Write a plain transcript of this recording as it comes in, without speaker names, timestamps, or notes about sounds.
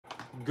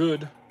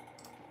good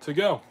to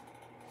go.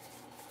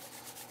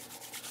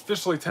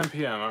 Officially 10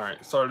 p.m.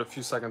 Alright, started a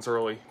few seconds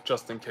early,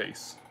 just in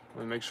case.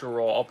 Let me make sure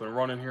we're all up and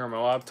running here on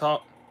my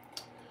laptop.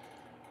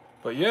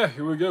 But yeah,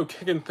 here we go,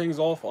 kicking things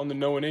off on the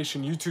Noah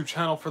Nation YouTube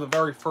channel for the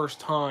very first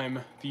time.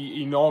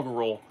 The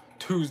inaugural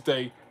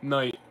Tuesday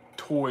Night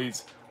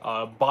Toys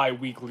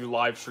bi-weekly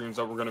live streams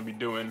that we're going to be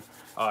doing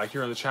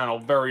here on the channel.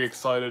 Very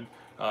excited.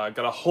 Got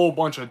a whole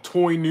bunch of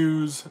toy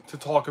news to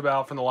talk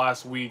about from the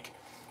last week.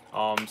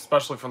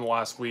 Especially from the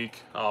last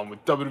week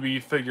with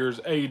WWE figures,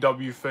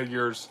 AEW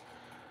figures,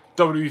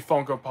 WWE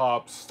Funko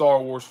Pops, Star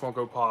Wars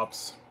Funko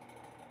Pops.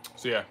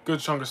 So yeah,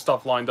 good chunk of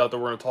stuff lined up that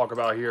we're going to talk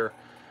about here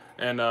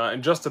and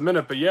in just a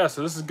minute. But yeah,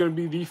 so this is going to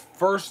be the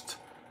first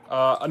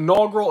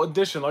inaugural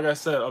edition, like I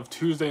said, of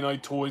Tuesday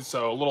Night Toys.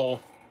 So a little,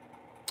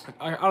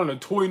 I don't know,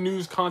 toy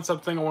news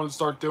concept thing I wanted to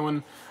start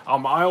doing.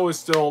 I always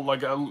still,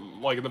 like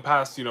in the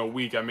past,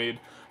 week, I made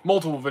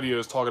multiple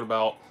videos talking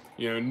about,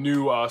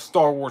 new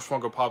Star Wars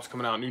Funko Pops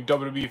coming out, new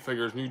WWE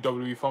figures, new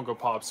WWE Funko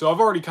Pops. So I've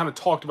already kind of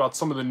talked about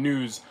some of the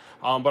news,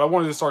 but I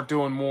wanted to start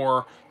doing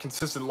more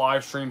consistent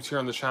live streams here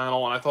on the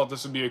channel, and I thought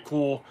this would be a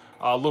cool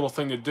little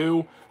thing to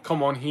do.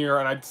 Come on here,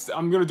 and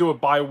I'm going to do it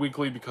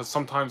bi-weekly because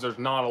sometimes there's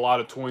not a lot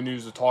of toy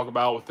news to talk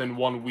about within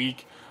 1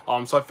 week.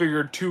 So I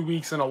figured 2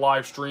 weeks in a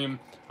live stream,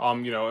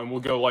 and we'll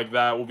go like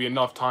that, will be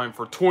enough time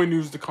for toy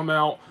news to come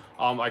out.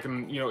 I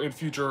can, in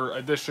future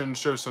editions,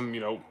 show some,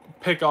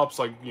 pickups,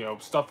 like,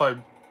 stuff I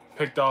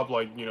picked up,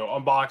 like,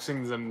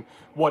 unboxings and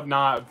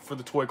whatnot for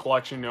the toy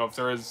collection. If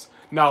there is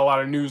not a lot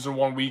of news in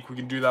 1 week, we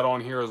can do that on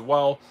here as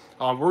well.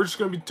 We're just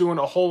going to be doing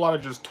a whole lot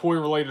of just toy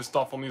related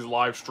stuff on these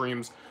live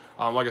streams.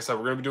 Like I said,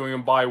 we're going to be doing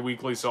them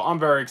bi-weekly, so I'm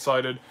very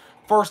excited.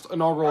 First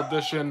inaugural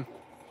edition,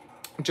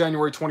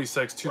 January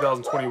 26,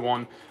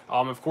 2021.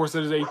 Of course,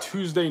 it is a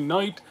Tuesday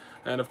night,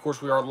 and of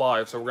course we are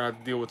live, so we're going to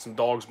have to deal with some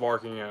dogs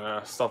barking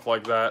and stuff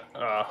like that.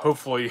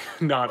 Hopefully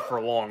not for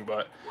long,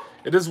 but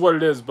it is what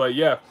it is. But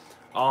yeah,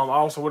 I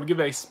also want to give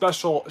a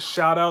special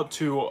shout out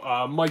to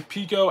Mike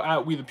Pico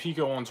at We The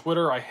Pico on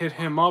Twitter. I hit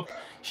him up.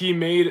 He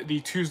made the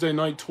Tuesday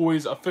Night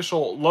Toys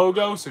official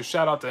logo, so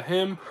shout out to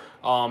him.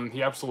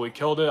 He absolutely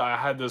killed it. I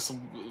had this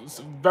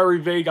very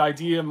vague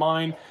idea in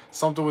mind,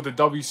 something with the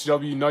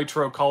WCW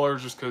Nitro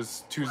colors, just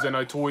because Tuesday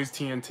Night Toys,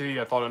 TNT,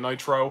 I thought of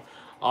Nitro.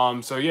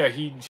 So yeah,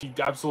 he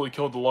absolutely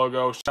killed the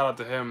logo. Shout out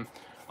to him.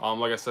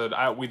 Like I said,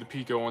 at We The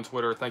Pico on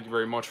Twitter. Thank you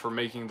very much for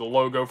making the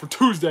logo for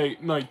Tuesday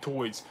Night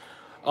Toys.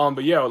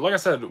 But yeah, like I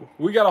said,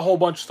 we got a whole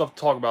bunch of stuff to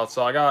talk about.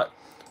 So I got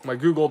my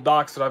Google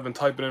Docs that I've been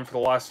typing in for the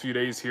last few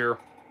days here.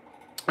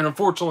 And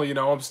unfortunately,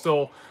 I'm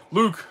still,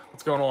 Luke,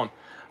 what's going on?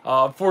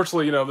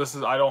 Unfortunately,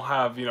 I don't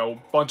have, a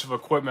bunch of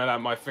equipment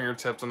at my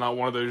fingertips. I'm not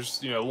one of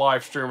those,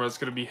 live streamers that's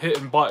going to be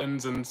hitting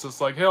buttons and it's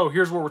just like, hey,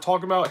 here's what we're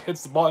talking about.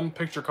 Hits the button,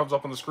 picture comes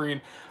up on the screen.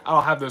 I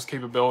don't have those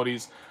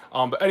capabilities.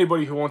 But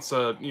anybody who wants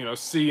to,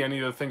 see any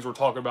of the things we're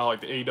talking about,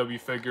 like the AEW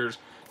figures,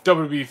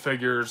 WWE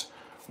figures,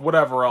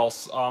 whatever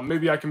else,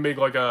 maybe I can make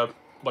like a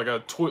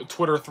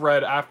Twitter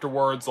thread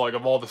afterwards, like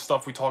of all the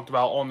stuff we talked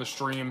about on the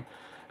stream,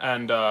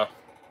 and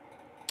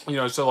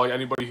so like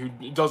anybody who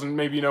doesn't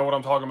maybe know what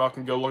I'm talking about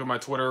can go look at my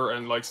Twitter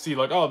and like see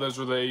like, oh, those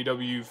are the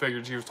AEW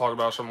figures he was talking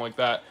about, something like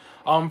that.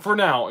 For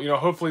now,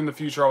 hopefully in the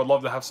future I would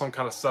love to have some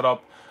kind of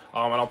setup,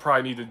 and I'll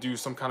probably need to do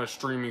some kind of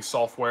streaming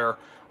software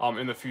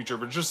in the future,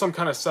 but just some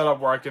kind of setup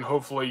where I can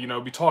hopefully,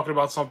 be talking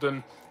about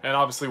something, and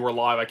obviously we're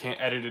live, I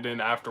can't edit it in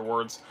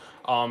afterwards,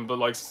 but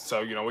like,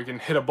 so, we can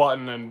hit a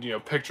button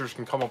and, pictures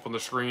can come up on the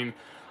screen,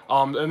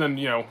 and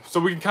then, so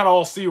we can kind of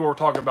all see what we're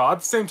talking about. At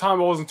the same time,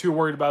 I wasn't too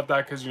worried about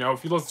that, because,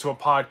 if you listen to a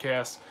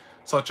podcast,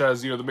 such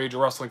as, the Major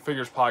Wrestling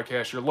Figures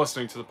podcast, you're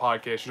listening to the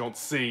podcast, you don't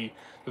see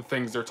the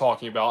things they're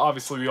talking about.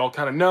 Obviously, we all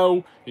kind of know,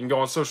 you can go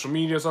on social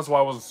media, so that's why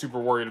I wasn't super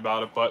worried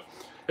about it, but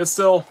it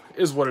still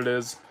is what it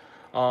is.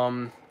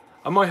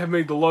 I might have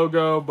made the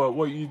logo, but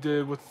what you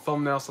did with the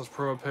thumbnail /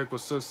 promo pic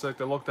was so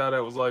sick. I looked at it,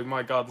 was like,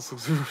 my God, this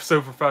looks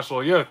so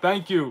professional. Yeah,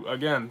 thank you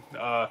again.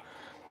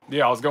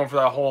 Yeah, I was going for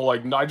that whole,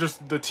 like, the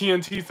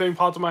TNT thing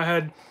popped in my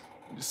head.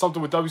 Something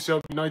with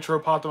WCW Nitro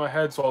popped in my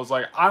head, so I was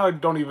like, I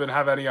don't even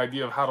have any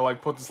idea of how to,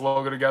 like, put this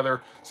logo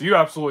together. So you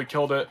absolutely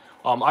killed it.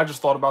 I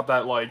just thought about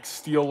that, like,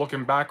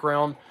 steel-looking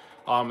background.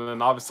 And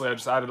then obviously I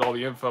just added all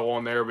the info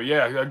on there. But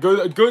yeah, a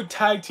good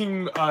tag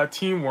team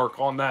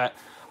teamwork on that.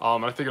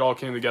 And I think it all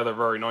came together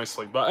very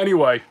nicely. But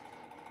anyway,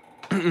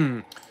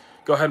 go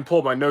ahead and pull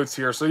up my notes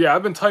here. So yeah,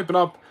 I've been typing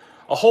up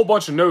a whole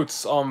bunch of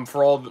notes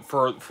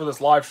for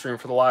this live stream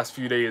for the last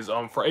few days.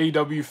 For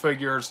AEW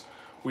figures,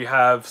 we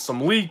have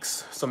some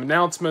leaks, some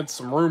announcements,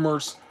 some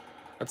rumors,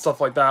 and stuff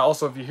like that.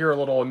 Also, if you hear a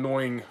little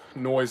annoying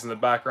noise in the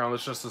background,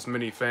 it's just this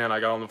mini fan I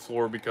got on the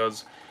floor,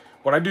 because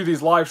when I do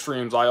these live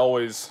streams, I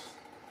always,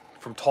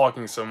 from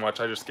talking so much,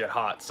 I just get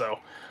hot. So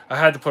I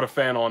had to put a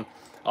fan on.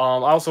 I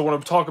also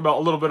want to talk about a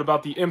little bit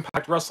about the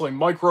Impact Wrestling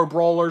Micro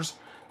Brawlers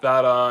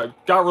that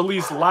got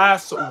released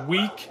last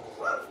week.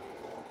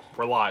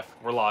 We're live.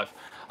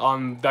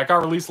 That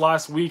got released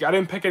last week. I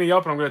didn't pick any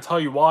up, and I'm going to tell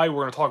you why.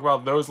 We're going to talk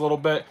about those a little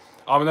bit.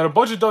 And then a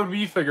bunch of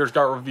WWE figures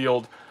got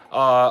revealed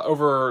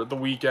over the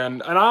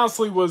weekend, and I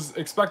honestly was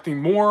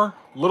expecting more.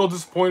 A little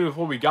disappointed with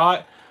what we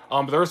got,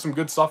 but there was some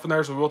good stuff in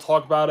there, so we will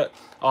talk about it.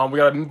 We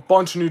got a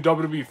bunch of new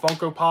WWE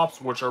Funko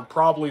Pops, which are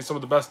probably some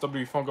of the best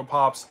WWE Funko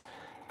Pops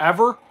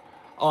ever,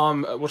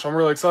 which I'm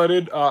really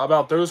excited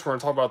about those. We're going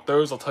to talk about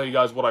those. I'll tell you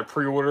guys what I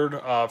pre-ordered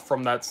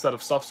from that set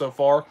of stuff so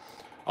far.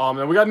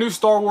 And we got new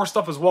Star Wars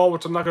stuff as well,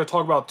 which I'm not going to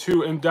talk about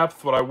too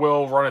in-depth, but I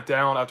will run it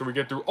down after we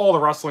get through all the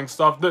wrestling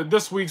stuff.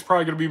 This week's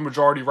probably going to be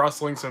majority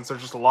wrestling, since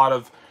there's just a lot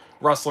of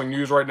wrestling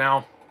news right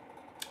now.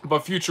 But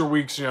future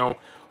weeks, you know,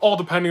 all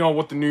depending on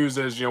what the news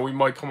is, you know, we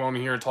might come on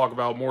here and talk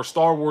about more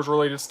Star Wars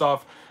related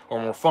stuff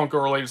or more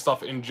Funko related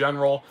stuff in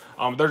general.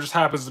 There just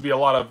happens to be a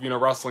lot of, you know,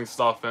 wrestling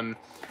stuff, and,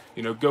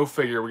 you know, go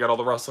figure, we got all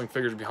the wrestling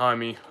figures behind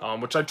me,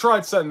 which I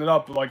tried setting it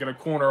up like in a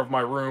corner of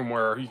my room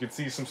where you could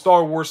see some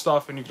Star Wars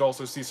stuff and you could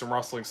also see some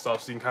wrestling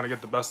stuff, so you can kind of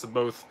get the best of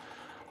both.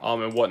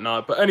 And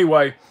whatnot. But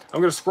anyway, I'm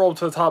going to scroll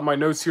to the top of my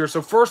notes here.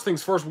 So first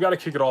things first, we got to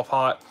kick it off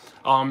hot.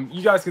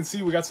 You guys can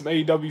see we got some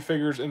AEW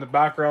figures in the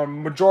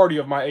background. Majority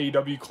of my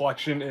AEW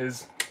collection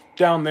is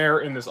down there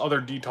in this other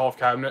Detolf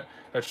cabinet.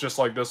 That's just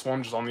like this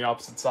one, just on the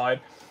opposite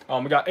side.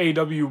 We got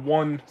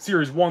AEW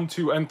Series 1,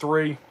 2, and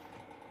 3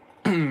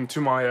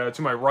 to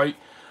my right.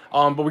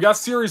 But we got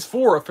Series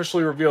 4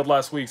 officially revealed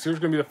last week. So here's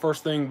going to be the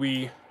first thing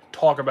we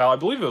talk about. I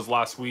believe it was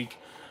last week.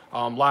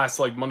 Last,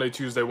 like, Monday,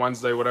 Tuesday,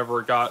 Wednesday,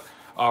 whatever it got.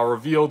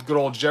 Revealed good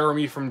old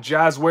Jeremy from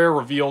Jazzware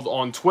revealed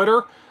on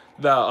Twitter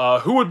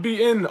that who would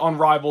be in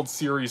Unrivaled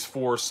Series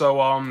 4.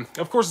 So,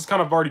 of course, it's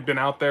kind of already been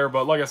out there,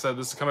 but like I said,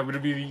 this is kind of going to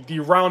be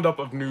the roundup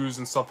of news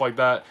and stuff like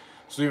that.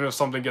 So even if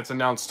something gets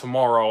announced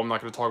tomorrow, I'm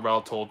not going to talk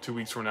about it until 2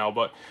 weeks from now,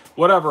 but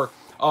whatever.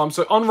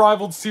 So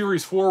Unrivaled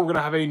Series 4, we're going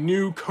to have a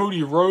new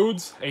Cody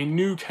Rhodes, a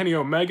new Kenny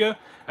Omega,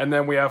 and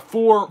then we have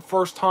 4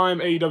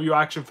 first-time AEW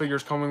action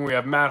figures coming. We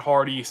have Matt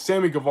Hardy,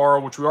 Sammy Guevara,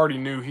 which we already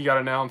knew he got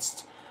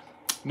announced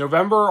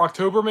November,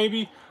 October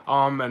maybe,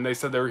 and they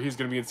said he's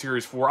going to be in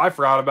Series 4. I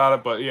forgot about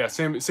it, but yeah,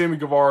 Sammy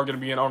Guevara going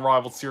to be in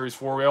Unrivaled Series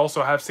 4. We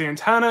also have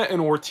Santana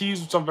and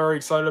Ortiz, which I'm very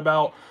excited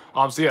about.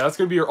 So yeah, that's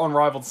going to be your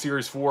Unrivaled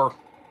Series 4.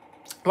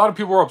 A lot of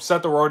people are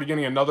upset that we're already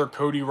getting another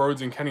Cody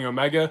Rhodes and Kenny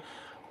Omega.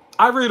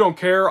 I really don't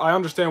care. I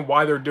understand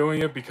why they're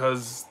doing it,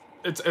 because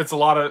it's a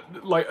lot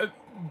of, like,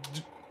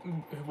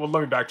 well,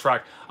 let me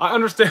backtrack. I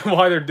understand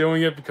why they're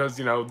doing it, because,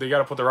 you know, they got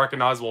to put the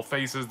recognizable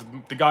faces,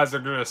 the guys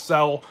that are going to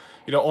sell,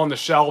 you know, on the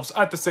shelves.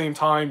 At the same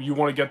time, you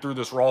want to get through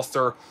this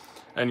roster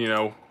and, you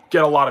know,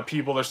 get a lot of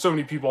people. There's so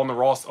many people on the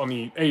roster, on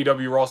the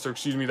AEW roster,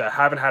 excuse me, that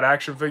haven't had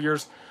action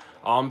figures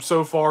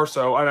so far.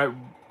 So, and I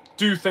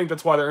do think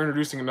that's why they're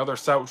introducing another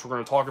set, which we're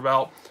going to talk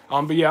about.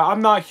 But yeah,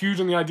 I'm not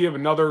huge on the idea of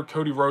another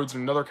Cody Rhodes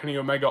and another Kenny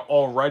Omega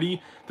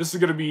already. This is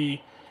going to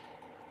be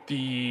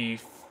the,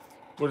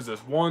 what is this,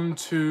 1,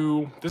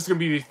 2, this is going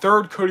to be the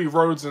third Cody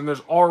Rhodes, and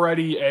there's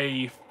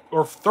already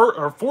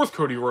fourth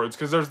Cody Rhodes,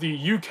 because there's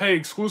the UK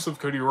exclusive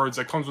Cody Rhodes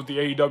that comes with the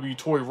AEW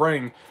toy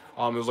ring.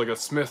 It was like a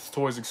Smith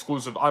Toys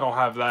exclusive. I don't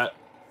have that.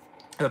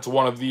 That's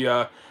one of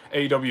the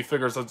AEW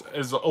figures that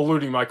is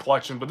eluding my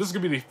collection. But this is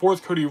going to be the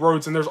fourth Cody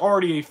Rhodes, and there's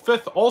already a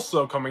fifth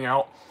also coming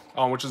out,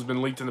 which has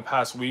been leaked in the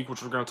past week,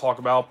 which we're going to talk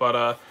about.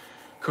 But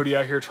Cody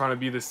out here trying to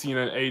be the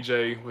Cena and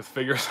AJ with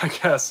figures, I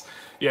guess.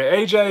 Yeah,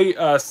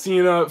 AJ,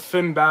 Cena,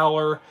 Finn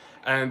Balor,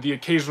 and the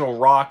occasional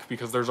Rock,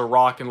 because there's a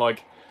Rock in,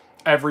 like,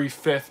 every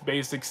 5th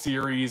basic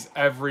series,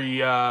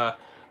 every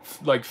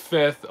like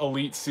 5th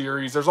elite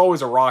series. There's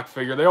always a Rock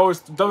figure.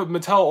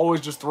 Mattel always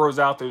just throws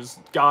out those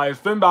guys.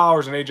 Finn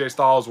Balor's and AJ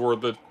Styles were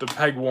the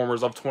peg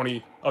warmers of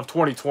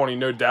 2020,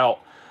 no doubt.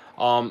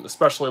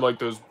 Especially like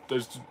those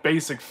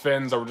basic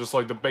Finns that were just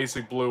like the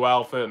basic blue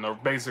outfit and the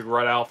basic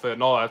red outfit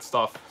and all that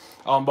stuff.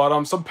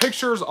 But some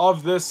pictures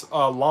of this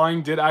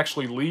line did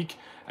actually leak,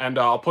 and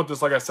I'll put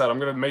this, like I said, I'm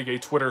gonna make a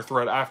Twitter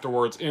thread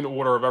afterwards in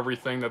order of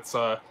everything that's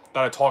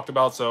that I talked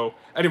about. So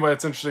anyway,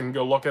 it's interesting to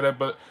go look at it.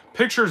 But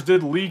pictures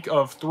did leak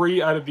of 3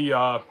 out of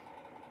the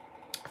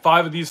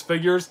 5 of these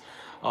figures.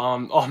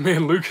 Oh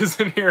man, Luke is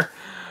in here.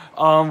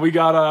 We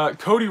got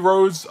Cody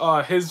Rhodes,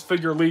 his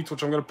figure leaked,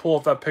 which I'm going to pull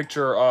up that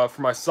picture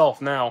for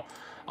myself now.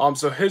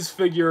 So his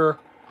figure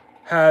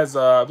has,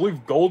 I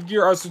believe, gold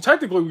gear. So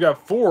technically we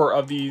got 4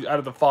 of the out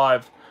of the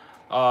 5,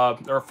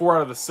 or 4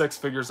 out of the 6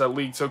 figures that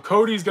leaked. So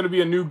Cody's going to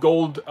be a new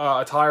gold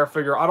attire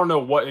figure. I don't know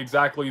what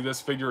exactly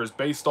this figure is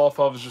based off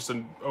of. It's just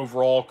an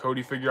overall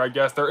Cody figure, I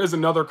guess. There is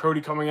another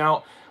Cody coming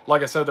out,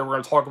 like I said, that we're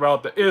going to talk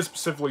about, that is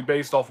specifically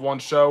based off one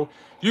show.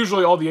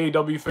 Usually all the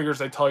AEW figures,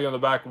 they tell you on the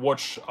back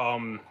which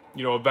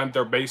you know, event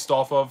they're based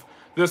off of.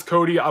 This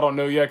Cody, I don't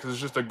know yet, because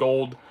it's just a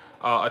gold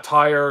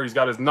attire. He's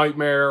got his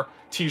Nightmare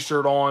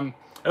t-shirt on,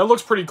 and it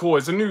looks pretty cool.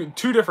 It's a new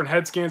 2 different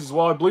head scans as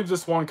well. I believe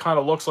this one kind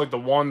of looks like the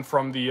one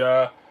from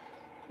the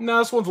no,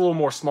 this one's a little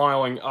more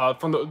smiling. I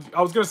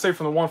was gonna say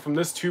from the one from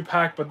this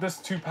 2-pack, but this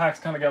 2-pack's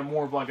kind of got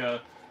more of like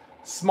a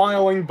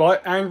smiling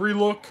but angry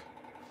look.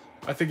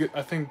 I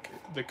think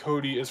the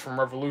Cody is from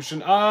Revolution.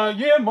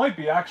 Yeah, it might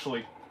be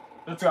actually.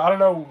 That's, I don't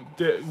know,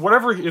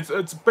 whatever.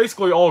 It's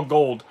basically all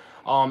gold.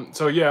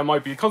 So yeah, it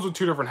might be. It comes with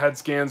 2 different head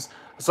scans.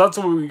 So that's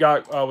what we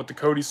got with the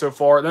Cody so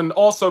far. Then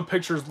also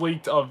pictures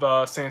leaked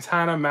of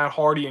Santana, Matt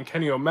Hardy, and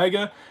Kenny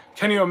Omega.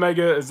 Kenny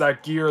Omega is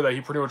that gear that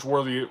he pretty much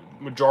wore the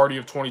majority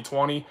of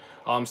 2020.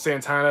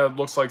 Santana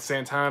looks like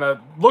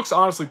Santana. Looks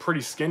honestly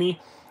pretty skinny.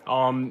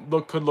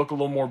 Could look a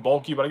little more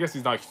bulky, but I guess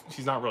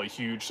he's not really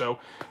huge, so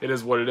it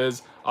is what it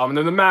is. And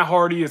then the Matt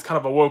Hardy is kind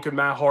of a woken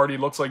Matt Hardy.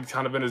 Looks like he's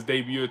kind of in his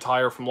debut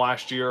attire from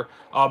last year,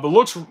 but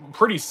looks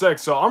pretty sick.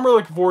 So I'm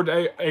really looking forward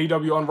to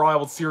AEW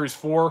Unrivaled Series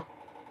 4.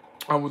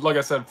 Like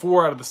I said,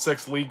 4 out of the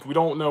 6 leaked. We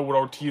don't know what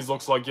Ortiz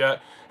looks like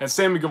yet. And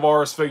Sammy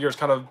Guevara's figure has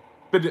kind of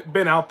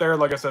been out there.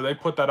 Like I said, they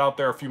put that out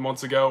there a few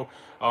months ago.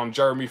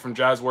 Jeremy from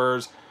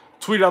Jazzwares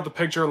tweeted out the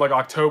picture like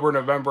October,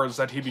 November, and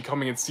said he'd be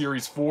coming in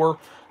Series 4.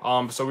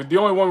 So the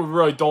only one we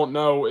really don't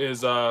know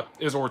is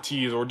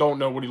Ortiz, or don't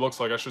know what he looks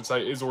like, I should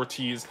say, is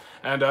Ortiz.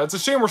 And it's a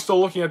shame we're still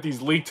looking at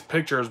these leaked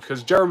pictures,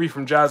 because Jeremy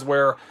from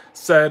Jazzware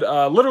said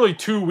literally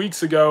 2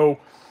 weeks ago,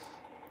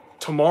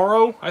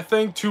 tomorrow, I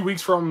think, 2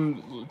 weeks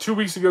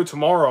ago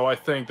tomorrow, I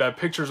think, that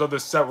pictures of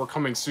this set were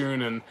coming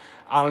soon. And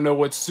I don't know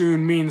what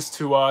soon means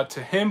to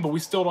him, but we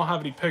still don't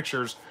have any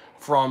pictures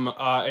from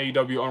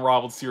AEW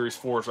Unrivaled Series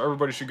 4. So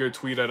everybody should go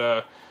tweet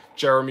at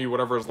Jeremy,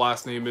 whatever his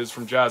last name is,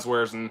 from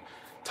Jazzwares, and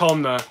tell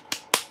him to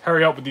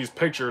hurry up with these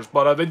pictures.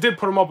 But they did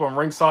put them up on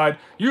Ringside.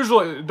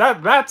 Usually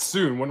that's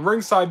soon. When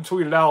Ringside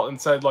tweeted out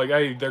and said like,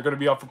 hey, they're going to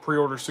be up for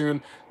pre-order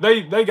soon,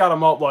 they got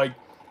them up like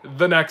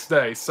the next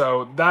day.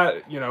 So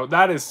that,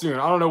 that is soon.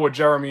 I don't know what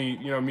Jeremy,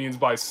 means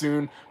by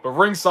soon, but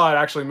Ringside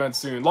actually meant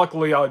soon.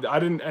 Luckily, I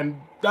didn't, and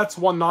that's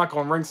one knock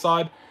on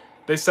Ringside.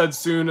 They said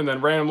soon, and then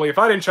randomly, if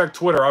I didn't check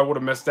Twitter, I would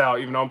have missed out,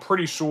 even though I'm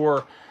pretty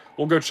sure,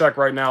 we'll go check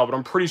right now, but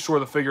I'm pretty sure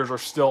the figures are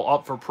still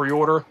up for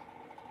pre-order.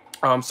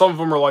 Some of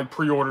them are like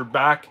pre-ordered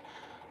back,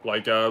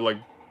 like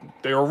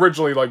they were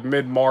originally like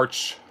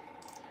mid-March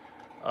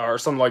or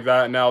something like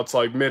that, and now it's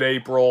like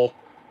mid-April,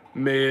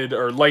 mid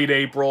or late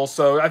April.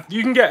 So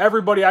you can get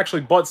everybody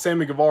actually but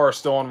Sammy Guevara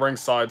still on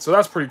Ringside, so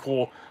that's pretty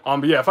cool.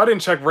 But yeah, if I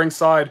didn't check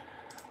Ringside,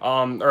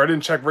 or I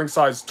didn't check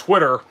Ringside's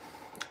Twitter,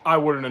 I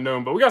wouldn't have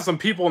known. But we got some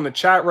people in the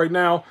chat right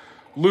now.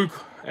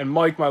 Luke and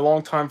Mike, my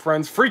longtime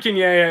friends. Freaking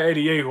yeah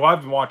 88, who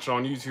I've been watching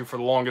on YouTube for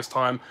the longest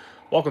time.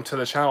 Welcome to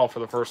the channel for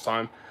the first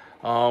time.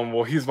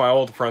 Well, he's my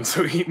old friend,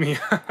 so eat me.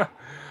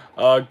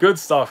 Good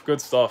stuff,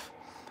 good stuff.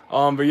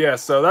 But yeah,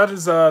 so that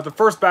is the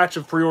first batch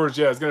of pre-orders.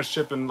 Yeah, it's gonna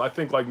ship in, I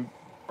think, like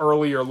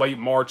early or late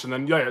March, and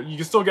then yeah, you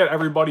can still get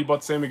everybody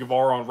but Sammy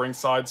Guevara on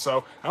Ringside.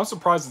 So I'm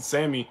surprised that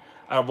Sammy,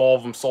 out of all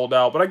of them, sold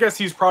out. But I guess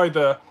he's probably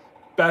the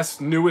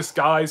best, newest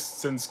guys,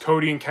 since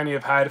Cody and Kenny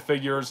have had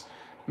figures.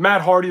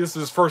 Matt Hardy, this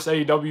is his first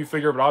AEW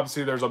figure, but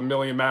obviously there's a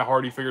million Matt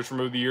Hardy figures from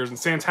over the years. And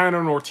Santana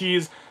and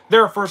Ortiz,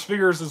 their first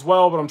figures as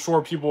well, but I'm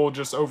sure people will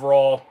just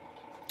overall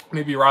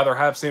maybe rather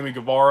have Sammy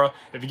Guevara.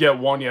 If you get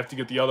one, you have to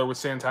get the other with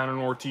Santana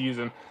and Ortiz,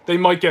 and they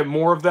might get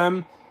more of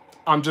them.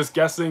 I'm just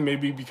guessing,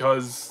 maybe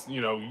because,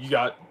 you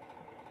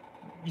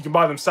can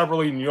buy them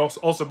separately and you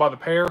also buy the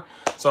pair.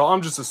 So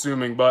I'm just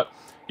assuming, but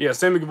yeah,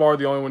 Sammy Guevara,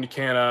 the only one you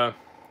can't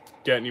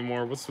get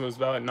anymore. What's the most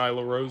valuable?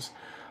 Nyla Rose.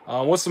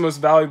 What's the most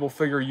valuable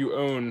figure you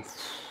own?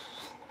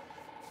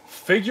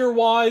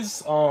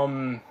 Figure-wise, I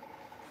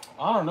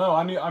don't know.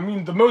 I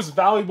mean, the most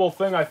valuable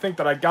thing I think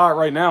that I got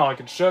right now, I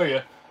could show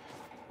you.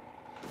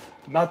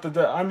 Not that,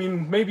 I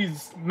mean, maybe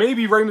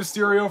Rey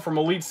Mysterio from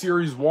Elite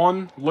Series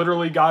 1.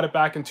 Literally got it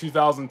back in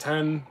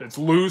 2010. It's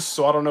loose,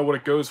 so I don't know what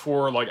it goes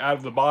for, like, out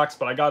of the box,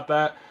 but I got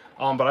that.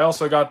 But I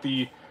also got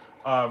the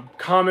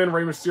common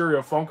Rey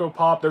Mysterio Funko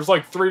Pop. There's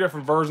like 3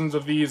 different versions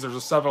of these. There's a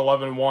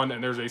 7-Eleven one,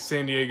 and there's a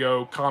San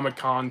Diego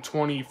Comic-Con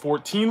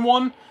 2014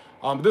 one.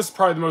 But this is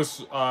probably the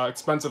most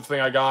expensive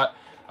thing I got.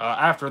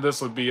 After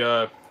this would be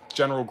a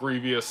General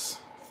Grievous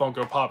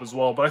Funko Pop as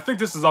well. But I think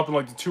this is up in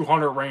like the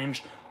 200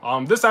 range.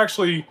 This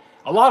actually,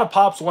 a lot of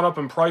pops went up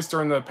in price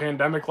during the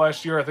pandemic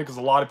last year, I think, because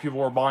a lot of people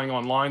were buying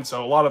online,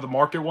 so a lot of the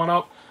market went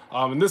up.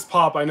 And this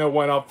pop, I know,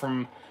 went up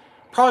from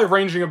probably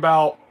ranging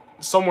about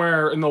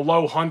somewhere in the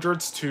low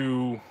hundreds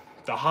to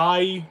the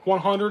high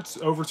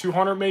 100s, over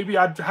 200 maybe.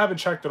 I haven't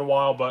checked in a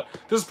while, but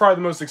this is probably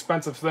the most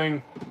expensive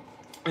thing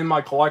in my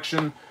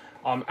collection.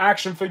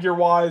 Action figure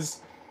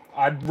wise,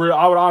 I would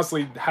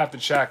honestly have to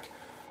check.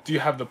 Do you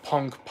have the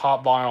Punk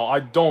pop vinyl? I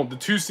don't. The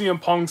 2 CM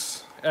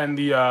Punks and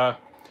the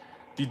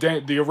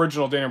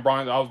original Daniel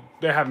Bryan,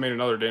 they haven't made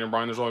another Daniel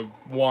Bryan. There's only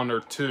 1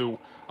 or 2.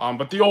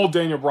 But the old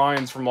Daniel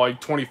Bryans from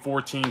like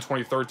 2014,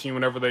 2013,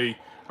 whenever they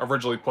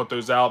originally put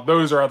those out,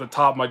 those are at the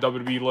top of my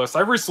WWE list.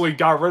 I recently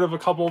got rid of a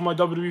couple of my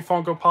WWE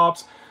Funko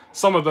Pops.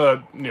 Some of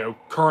the,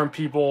 current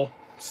people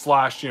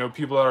slash,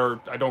 people that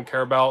I don't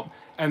care about.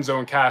 Enzo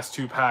and Cass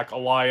 2-pack,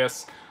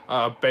 Elias,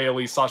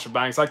 Bailey, Sasha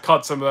Banks. I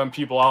cut some of them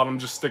people out. I'm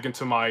just sticking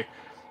to my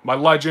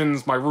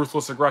legends, my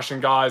Ruthless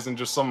Aggression guys, and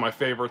just some of my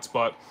favorites.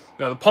 But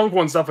the Punk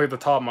one's definitely at the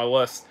top of my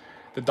list.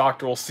 The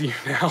Doctor will see you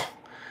now.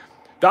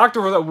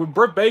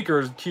 Britt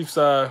Baker keeps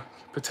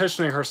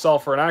petitioning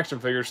herself for an action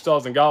figure. Still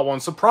hasn't got one.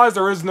 Surprised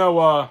there is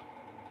no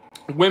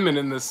women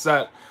in this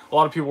set. A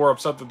lot of people were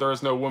upset that there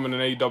is no women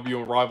in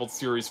AEW Unrivaled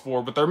Series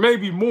 4, but there may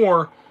be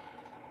more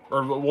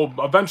or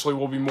eventually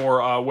will be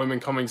more women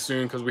coming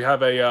soon, because we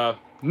have a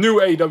new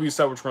AEW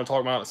set, which we're going to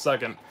talk about in a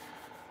second.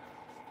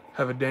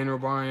 Have a Daniel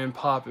Bryan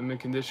pop in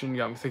mid-condition. You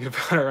got me thinking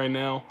about it right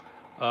now.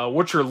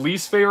 What's your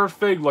least favorite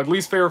fig? Like,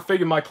 least favorite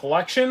fig in my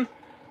collection?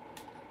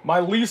 My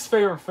least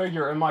favorite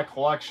figure in my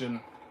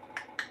collection.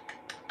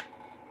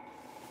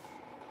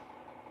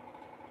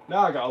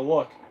 Now I gotta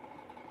look.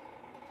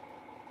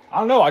 I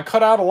don't know. I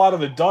cut out a lot of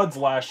the duds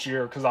last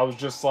year because I was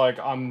just like,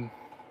 don't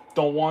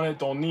want it,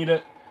 don't need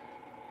it.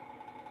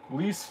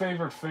 Least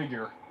favorite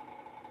figure.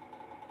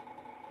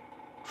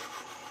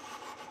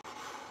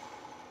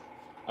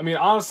 I mean,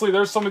 honestly,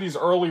 there's some of these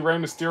early Rey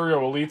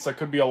Mysterio Elites that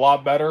could be a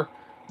lot better.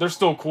 They're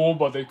still cool,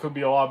 but they could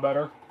be a lot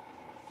better.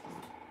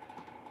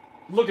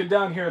 Looking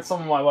down here at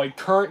some of my, like,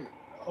 current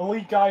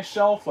Elite guy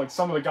shelf, like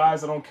some of the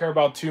guys I don't care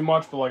about too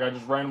much, but like I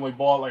just randomly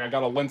bought. Like I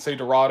got a Lince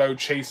Dorado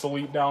Chase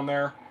Elite down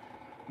there.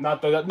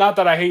 Not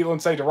that I hate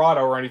Lince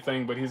Dorado or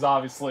anything, but he's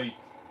obviously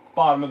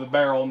bottom of the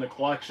barrel in the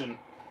collection.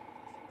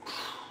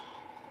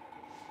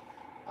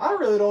 I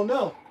really don't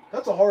know.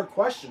 That's a hard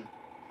question.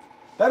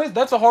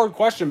 That's a hard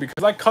question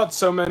because I cut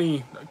so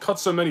many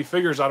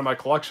figures out of my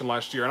collection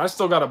last year, and I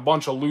still got a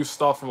bunch of loose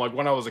stuff from like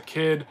when I was a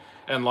kid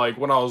and like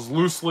when I was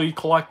loosely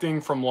collecting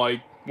from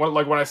like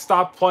when I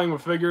stopped playing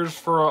with figures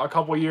for a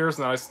couple of years,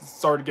 and then I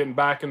started getting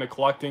back into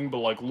collecting, but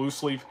like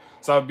loosely.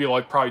 So that would be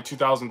like probably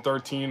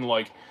 2013,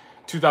 like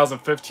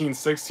 2015,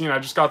 16. I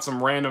just got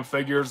some random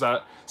figures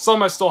that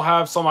some I still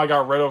have, some I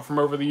got rid of from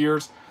over the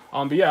years.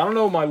 But yeah, I don't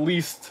know what my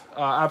least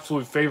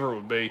absolute favorite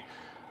would be.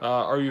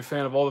 Are you a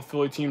fan of all the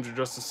Philly teams or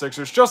just the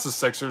Sixers? Just the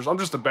Sixers. I'm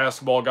just a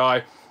basketball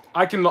guy.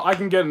 I can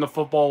get into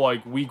football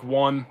like week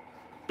 1.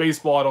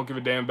 Baseball, I don't give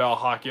a damn about.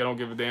 Hockey, I don't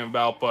give a damn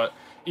about. But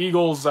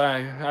Eagles,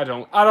 I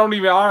don't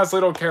even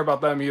honestly don't care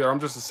about them either. I'm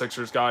just a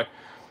Sixers guy.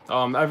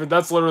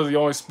 That's literally the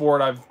only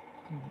sport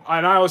I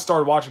only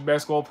started watching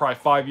basketball probably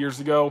 5 years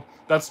ago.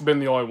 That's been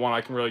the only one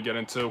I can really get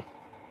into.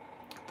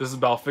 This is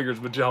about figures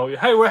with jelly.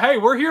 Hey,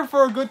 we're here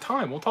for a good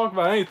time. We'll talk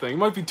about anything. It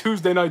might be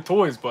Tuesday Night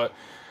Toys, but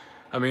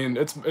I mean,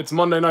 it's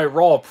Monday Night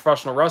Raw,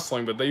 professional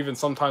wrestling, but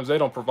sometimes they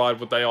don't provide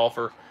what they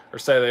offer or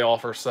say they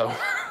offer, so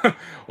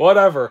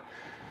whatever.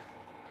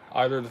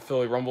 Either of the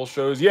Philly Rumble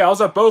shows. Yeah, I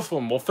was at both of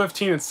them. Well,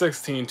 15 and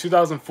 16.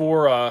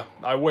 2004,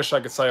 I wish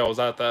I could say I was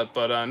at that,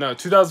 but no,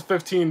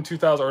 2015,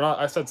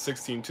 I said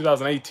 16,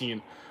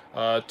 2018.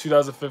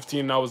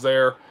 2015 I was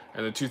there,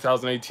 and then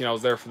 2018 I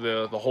was there for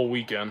the whole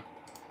weekend.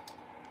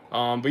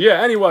 But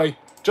yeah, anyway,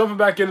 jumping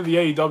back into the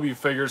AEW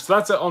figures. So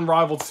that's an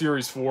Unrivaled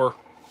Series 4.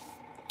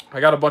 I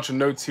got a bunch of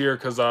notes here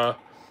because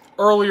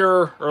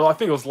earlier, or I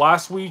think it was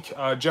last week,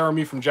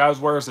 Jeremy from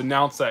Jazzwares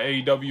announced that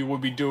AEW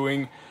would be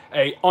doing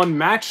a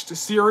Unmatched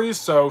series.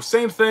 So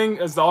same thing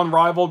as the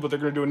Unrivaled, but they're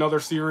going to do another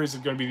series.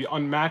 It's going to be the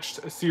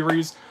Unmatched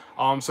series.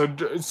 So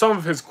some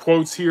of his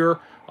quotes here,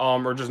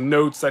 or just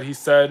notes that he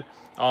said,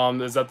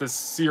 is that this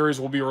series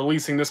will be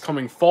releasing this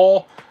coming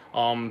fall,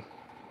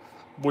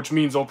 which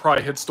means they'll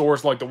probably hit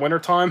stores like the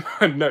wintertime,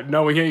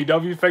 knowing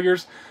AEW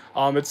figures.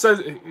 It says,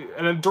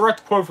 and a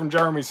direct quote from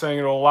Jeremy saying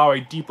it'll allow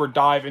a deeper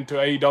dive into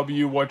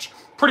AEW, which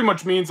pretty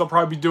much means they'll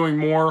probably be doing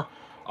more,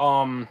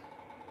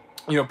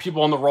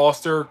 people on the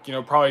roster.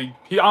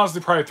 He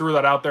honestly probably threw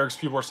that out there because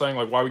people are saying,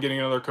 like, why are we getting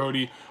another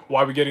Cody?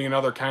 Why are we getting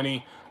another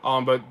Kenny?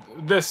 But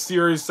this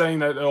series saying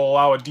that it'll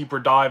allow a deeper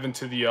dive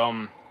into the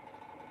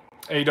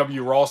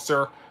AEW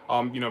roster,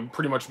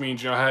 pretty much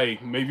means, hey,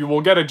 maybe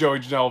we'll get a Joey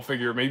Janela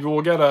figure. Maybe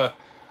we'll get a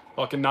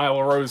fucking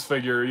Nyla Rose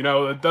figure,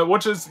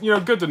 which is,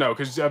 good to know,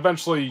 because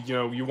eventually,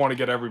 you want to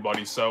get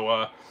everybody.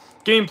 So,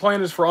 game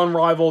plan is for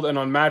Unrivaled and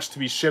Unmatched to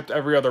be shipped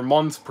every other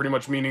month, pretty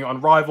much meaning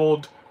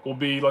Unrivaled will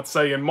be, let's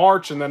say, in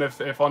March, and then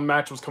if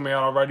Unmatched was coming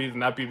out already, then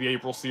that'd be the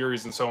April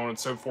series, and so on and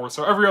so forth.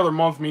 So every other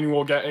month, meaning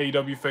we'll get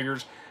AEW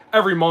figures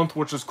every month,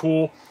 which is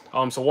cool.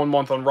 So 1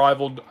 month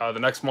Unrivaled, the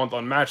next month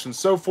Unmatched, and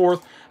so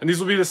forth. And these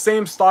will be the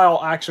same style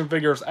action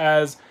figures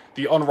as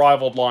the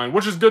Unrivaled line,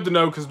 which is good to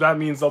know because that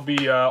means they'll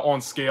be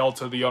on scale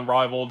to the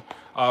Unrivaled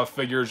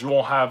figures. You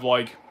won't have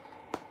like,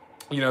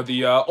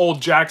 the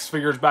old Jax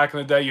figures back in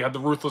the day. You had the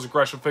Ruthless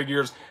Aggression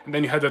figures, and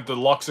then you had the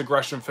Deluxe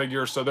Aggression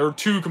figures. So they're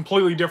two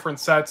completely different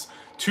sets,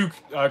 two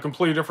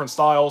completely different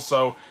styles.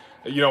 So,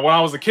 when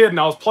I was a kid and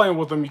I was playing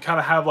with them, you kind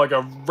of have like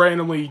a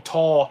randomly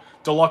tall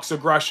Deluxe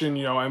Aggression,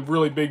 and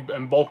really big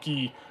and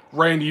bulky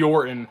Randy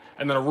Orton,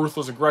 and then a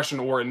Ruthless Aggression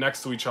Orton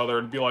next to each other.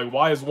 It'd be like,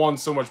 why is one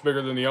so much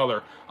bigger than the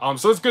other?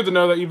 So it's good to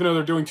know that even though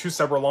they're doing two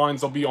separate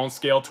lines, they'll be on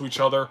scale to each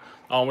other,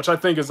 which I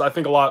think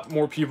a lot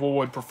more people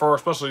would prefer,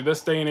 especially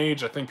this day and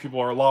age. I think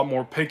people are a lot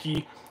more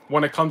picky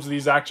when it comes to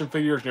these action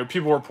figures.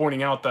 People were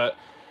pointing out that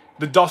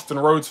the Dustin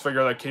Rhodes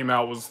figure that came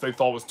out they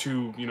thought was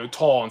too,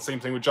 tall, and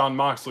same thing with Jon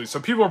Moxley. So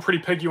people are pretty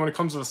picky when it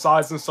comes to the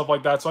size and stuff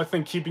like that. So I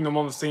think keeping them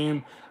on the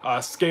same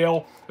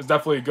scale is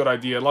definitely a good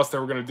idea, unless they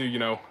were going to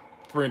do,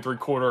 3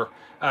 3/4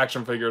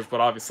 action figures.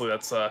 But obviously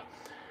that's I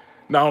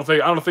don't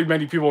think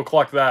many people will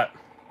collect that.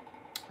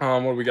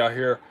 What do we got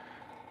here?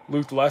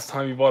 Luke, the last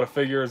time you bought a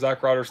figure,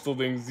 Zack Ryder still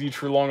doing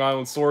Z-True Long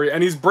Island Story,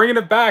 and he's bringing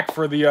it back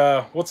for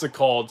the what's it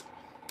called?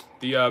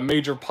 The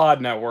Major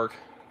Pod Network.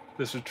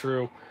 This is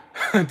true.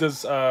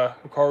 Does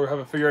Hikaru have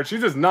a figure? She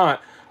does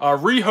not.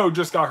 Riho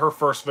just got her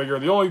first figure.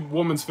 The only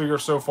woman's figure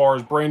so far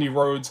is Brandy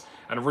Rhodes,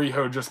 and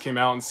Riho just came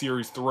out in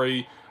Series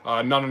 3.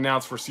 None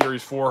announced for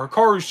Series 4.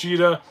 Hikaru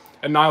Shida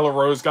and Nyla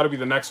Rose got to be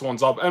the next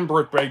ones up, and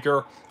Britt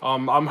Baker.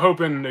 I'm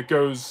hoping it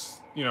goes,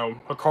 you know,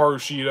 Hikaru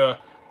Shida,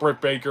 Britt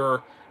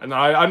Baker, and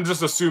I'm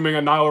just assuming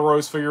a Nyla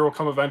Rose figure will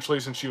come eventually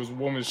since she was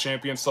women's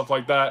champion, stuff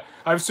like that.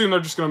 I assume they're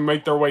just going to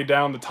make their way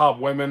down the top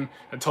women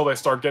until they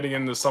start getting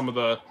into some of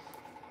the,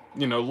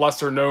 you know,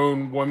 lesser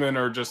known women,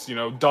 or just, you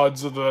know,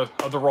 duds of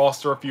the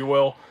roster, if you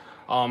will.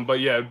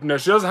 But yeah, no,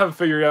 she doesn't have a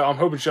figure yet. I'm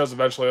hoping she does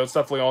eventually. That's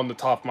definitely on the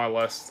top of my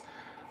list.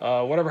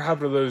 Whatever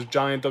happened to those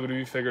giant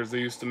WWE figures they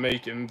used to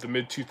make in the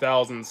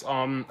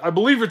mid-2000s? I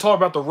believe you're talking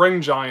about the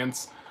Ring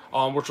Giants,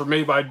 which were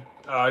made by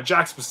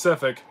Jakks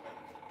Pacific.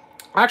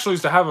 I actually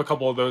used to have a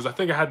couple of those. I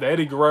think I had the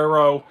Eddie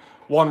Guerrero,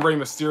 one Rey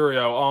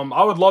Mysterio.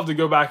 I would love to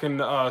go back and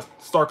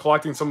start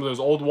collecting some of those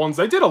old ones.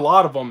 They did a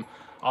lot of them.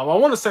 I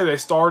want to say they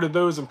started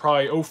those in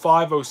probably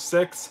 05,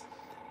 06,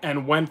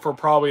 and went for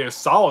probably a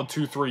solid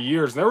 2-3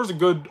 years. And there was a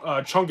good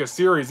chunk of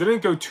series. They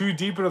didn't go too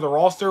deep into the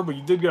roster, but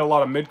you did get a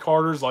lot of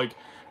mid-carders, like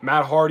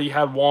Matt Hardy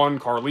had one,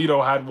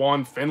 Carlito had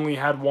one, Finlay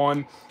had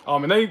one.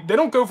 And they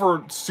don't go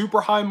for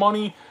super high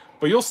money,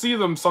 but you'll see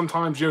them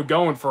sometimes, you know,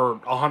 going for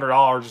 $100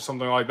 or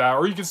something like that.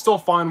 Or you can still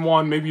find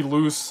one, maybe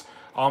loose,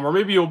 or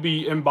maybe it'll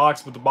be in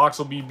box, but the box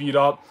will be beat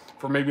up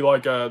for maybe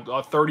like a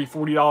 $30,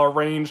 $40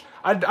 range.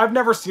 I've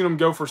never seen them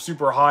go for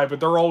super high, but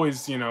they're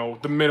always, you know,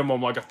 the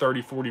minimum like a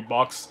 30, 40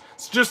 bucks.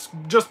 It's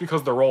just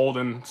because they're old,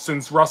 and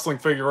since wrestling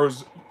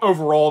figures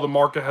overall, the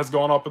market has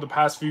gone up in the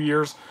past few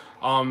years.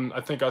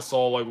 I think I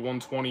saw like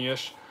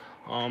 120-ish,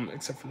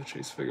 except for the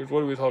Chase figures. What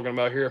are we talking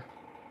about here?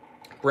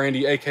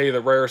 Brandy, aka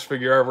the rarest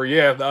figure ever.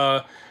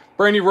 Yeah,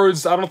 Brandy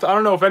Rhodes. I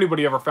don't know if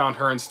anybody ever found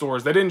her in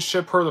stores. They didn't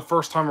ship her the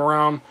first time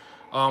around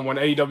when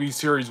AEW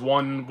Series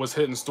 1 was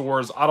hitting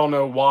stores. I don't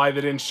know why they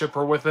didn't ship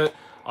her with it.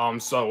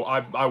 So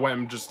I went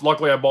and just,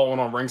 luckily I bought one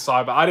on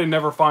Ringside, but I didn't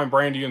never find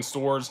Brandy in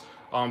stores.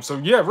 So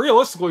yeah,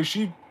 realistically,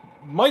 she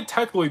might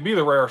technically be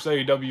the rarest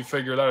AEW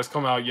figure that has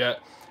come out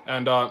yet.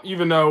 And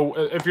even though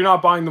if you're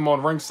not buying them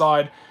on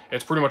Ringside,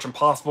 it's pretty much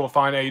impossible to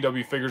find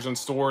AEW figures in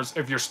stores.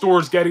 If your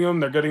store's getting them,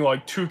 they're getting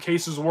like two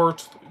cases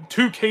worth,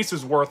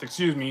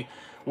 excuse me,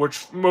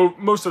 which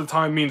most of the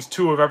time means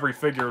 2 of every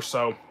figure.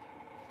 So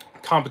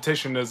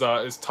competition is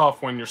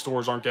tough when your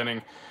stores aren't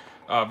getting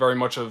very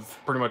much of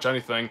pretty much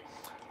anything.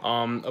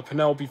 A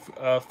Penelope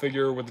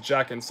figure with a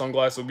jacket and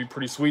sunglasses would be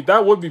pretty sweet.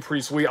 That would be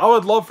pretty sweet. I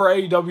would love for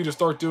AEW to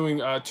start doing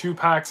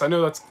 2-packs. I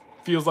know that's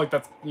feels like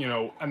that's, you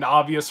know, an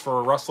obvious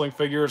for wrestling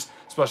figures,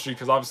 especially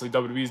because obviously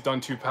WWE's done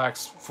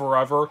 2-packs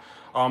forever.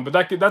 But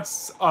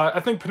that's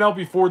I think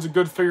Penelope Ford's a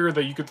good figure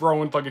that you could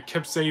throw into like a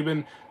Kip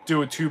Sabian,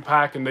 do a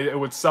 2-pack, and it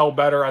would sell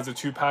better as a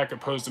 2-pack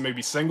opposed to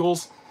maybe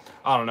singles.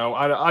 I don't know.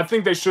 I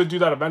think they should do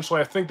that eventually.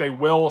 I think they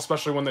will,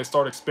 especially when they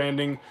start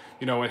expanding,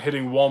 you know, and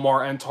hitting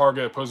Walmart and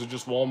Target opposed to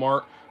just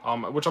Walmart.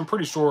 Which I'm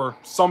pretty sure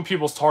some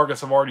people's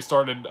Targets have already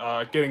started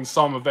getting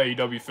some of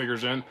AEW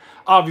figures in.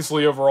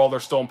 Obviously, overall, they're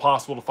still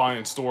impossible to find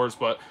in stores,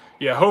 but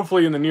yeah,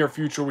 hopefully in the near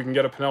future we can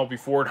get a Penelope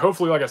Ford.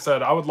 Hopefully, like I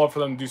said, I would love for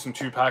them to do some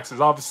 2-packs,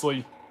 as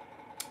obviously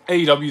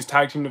AEW's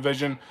tag team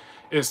division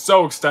is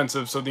so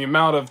extensive, so the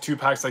amount of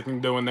 2-packs they can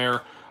do in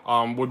there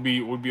would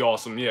be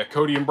awesome. Yeah,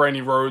 Cody and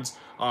Brandy Rhodes,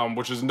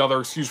 which is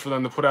another excuse for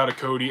them to put out a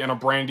Cody and a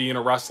Brandy in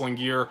a wrestling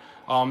gear.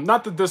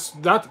 Not that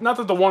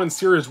the one in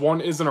Series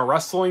 1 isn't a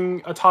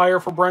wrestling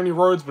attire for Brandy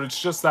Rhodes, but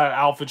it's just that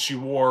outfit she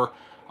wore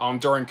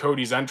during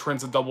Cody's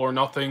entrance at Double or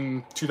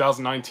Nothing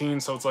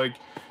 2019. So it's like,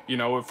 you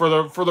know, for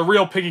the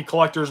real piggy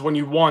collectors, when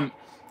you want,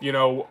 you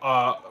know,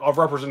 a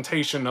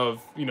representation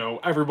of, you know,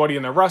 everybody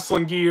in their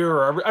wrestling gear,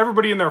 or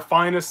everybody in their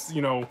finest,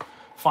 you know,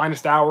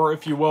 finest hour,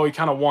 if you will, you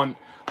kind of want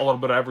a little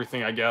bit of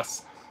everything, I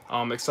guess,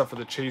 except for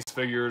the Chase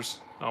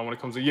figures. When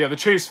it comes to, yeah, the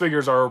Chase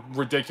figures are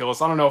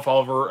ridiculous. I don't know if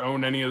I'll ever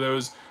own any of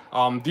those.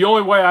 The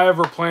only way I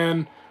ever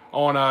plan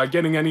on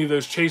getting any of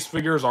those Chase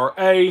figures are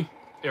A,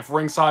 if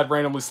Ringside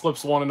randomly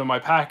slips one into my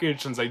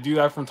package, since they do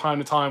that from time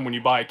to time when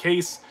you buy a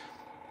case.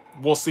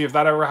 We'll see if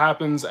that ever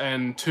happens.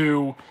 And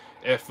 2,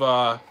 if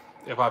I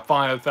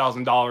find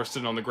 $1,000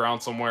 sitting on the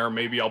ground somewhere,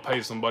 maybe I'll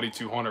pay somebody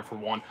 $200 for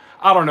one.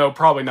 I don't know,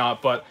 probably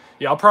not, but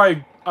yeah, I'll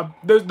probably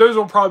those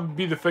will probably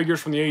be the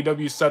figures from the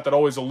AEW set that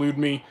always elude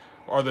me,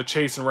 are the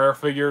Chase and Rare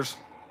figures.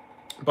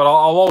 But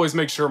I'll always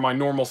make sure my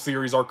normal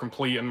series are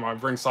complete and my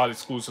Ringside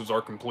exclusives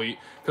are complete,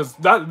 because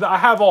I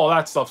have all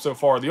that stuff so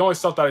far. The only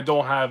stuff that I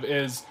don't have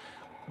is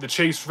the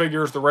Chase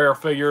figures, the Rare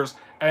figures,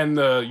 and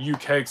the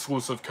UK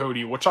exclusive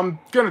Cody, which I'm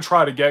gonna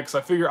try to get, because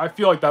I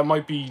feel like that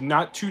might be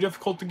not too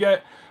difficult to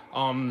get.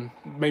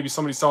 Maybe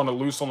somebody's selling it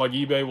loose on like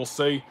eBay. We'll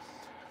see.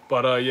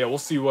 But yeah, we'll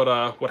see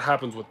what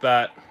happens with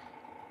that.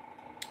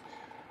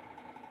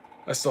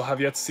 I still have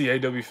yet to see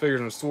AEW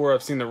figures in the store.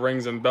 I've seen the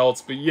rings and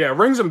belts, but yeah,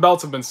 rings and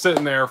belts have been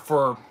sitting there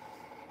for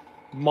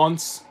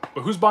months,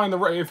 But who's buying the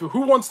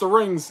who wants the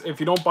rings if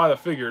you don't buy the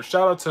figures?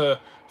 Shout out to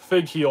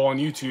Fig Heel on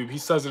YouTube. He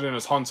says it in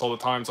his hunts all the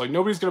time. It's like,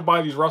 nobody's going to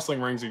buy these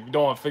wrestling rings if you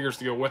don't have figures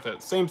to go with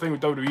it. Same thing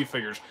with WWE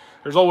figures.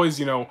 There's always,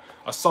 you know,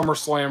 a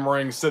SummerSlam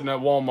ring sitting at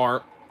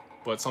Walmart,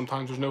 but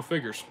sometimes there's no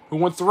figures. Who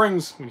wants the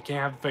rings when you can't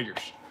have the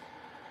figures?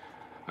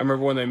 I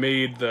remember when they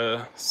made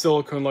the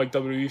silicone-like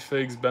WWE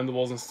figs,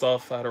 bendables and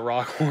stuff. I had a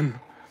rock one.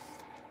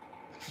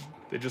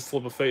 They just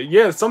slip a fake.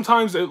 Yeah,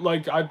 sometimes it,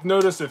 like, I've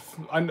noticed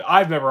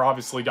I've never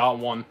obviously got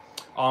one,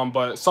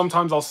 but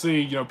sometimes I'll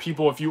see, you know,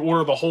 people, if you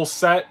order the whole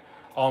set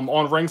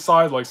on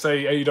ringside, like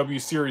say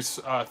AEW Series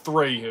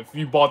 3, if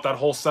you bought that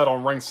whole set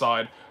on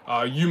ringside,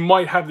 you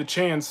might have the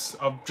chance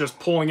of just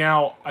pulling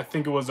out, I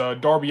think it was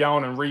Darby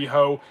Allin and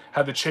Riho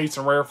had the Chase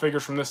and Rare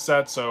figures from this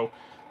set, so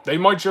they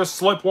might just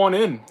slip one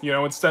in, you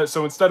know,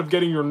 instead of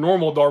getting your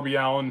normal Darby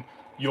Allin,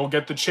 you'll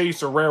get the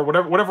Chase or Rare,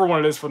 whatever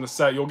one it is from the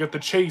set. You'll get the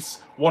Chase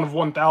 1 of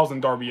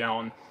 1,000 Darby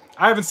Allin.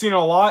 I haven't seen it a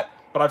lot,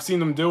 but I've seen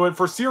them do it.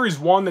 For Series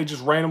 1, they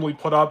just randomly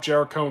put up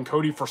Jericho and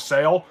Cody for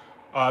sale.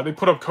 They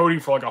put up Cody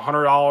for like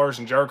 $100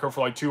 and Jericho for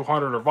like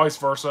 $200 or vice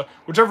versa.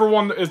 Whichever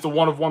one is the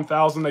 1 of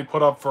 1,000 they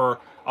put up for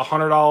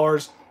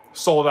 $100.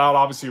 Sold out,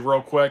 obviously,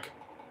 real quick.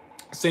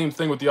 Same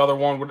thing with the other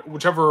one.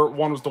 Whichever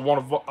one was the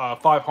 1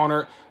 of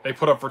 500, they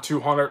put up for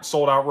 $200.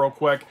 Sold out real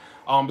quick.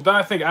 But then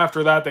I think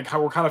after that, they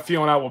were kind of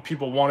feeling out what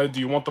people wanted. Do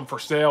you want them for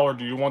sale, or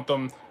do you want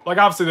them... Like,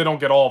 obviously, they don't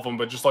get all of them,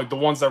 but just, like, the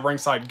ones that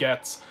Ringside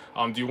gets.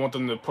 Do you want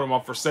them to put them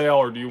up for sale,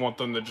 or do you want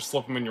them to just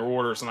slip them in your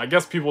orders? And I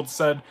guess people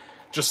said,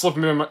 just slip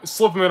them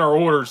in our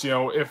orders, you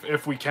know,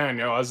 if we can,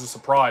 you know, as a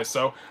surprise.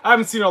 So, I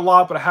haven't seen it a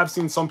lot, but I have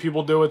seen some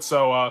people do it,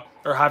 so...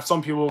 or have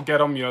some people get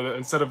them, you know,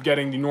 instead of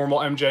getting the normal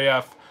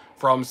MJF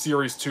from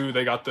Series 2,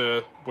 they got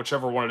the,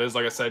 whichever one it is,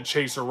 like I said,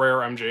 Chase or Rare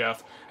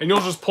MJF. And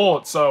you'll just pull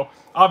it, so...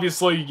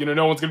 Obviously, you know,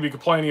 no one's going to be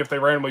complaining if they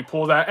randomly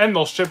pull that, and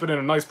they'll ship it in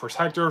a nice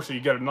protector, so you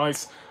get a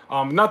nice,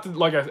 not that,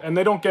 like, and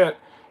they don't get,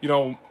 you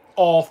know,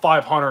 all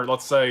 500,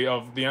 let's say,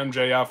 of the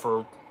MJF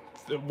or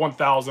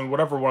 1,000,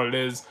 whatever one it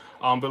is,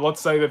 but let's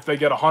say if they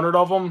get 100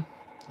 of them,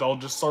 they'll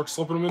just start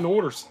slipping them into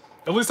orders.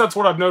 At least that's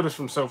what I've noticed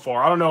from so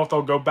far. I don't know if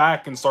they'll go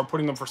back and start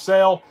putting them for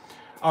sale.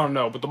 I don't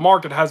know, but the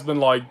market has been,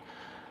 like,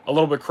 a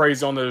little bit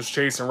crazy on those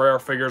Chase and Rare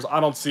figures. I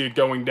don't see it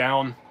going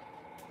down,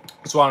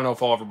 so I don't know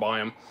if I'll ever buy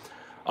them.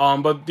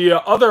 But the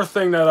other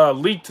thing that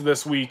leaked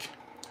this week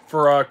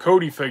for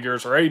Cody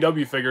figures, or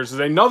AEW figures, is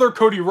another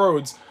Cody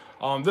Rhodes.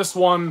 This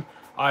one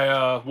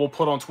I will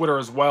put on Twitter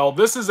as well.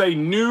 This is a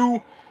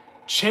new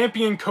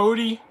Champion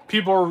Cody.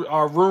 People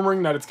are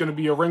rumoring that it's going to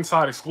be a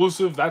ringside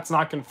exclusive. That's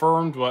not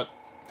confirmed, but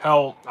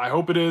hell, I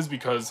hope it is,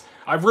 because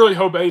I really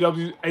hope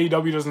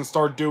AEW doesn't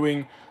start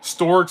doing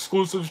store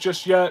exclusives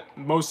just yet,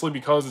 mostly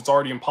because it's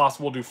already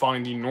impossible to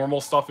find the normal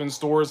stuff in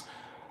stores.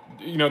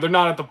 You know, they're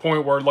not at the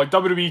point where, like,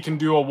 WWE can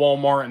do a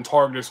Walmart and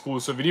Target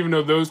exclusive, and even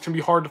though those can be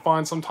hard to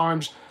find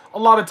sometimes, a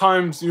lot of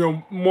times, you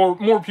know,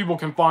 more people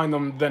can find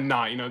them than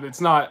not. You know,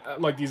 it's not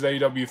like these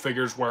AEW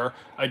figures where,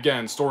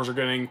 again, stores are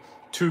getting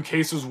 2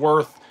 cases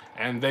worth,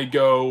 and they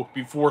go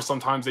before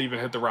sometimes they even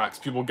hit the racks.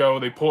 People go,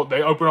 they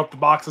open up the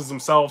boxes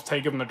themselves,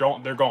 take them,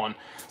 they're gone.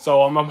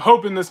 So I'm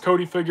hoping this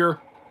Cody figure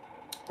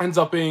ends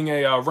up being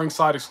a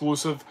ringside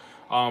exclusive,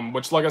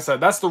 which, like I said,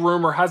 that's the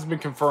rumor, hasn't been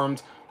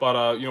confirmed.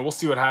 But, you know, we'll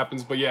see what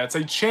happens. But, yeah, it's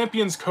a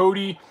Champions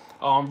Cody.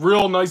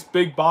 Real nice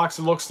big box,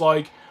 it looks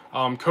like.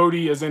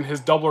 Cody is in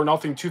his Double or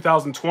Nothing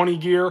 2020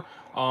 gear.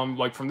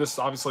 Like from this,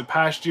 obviously,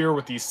 past year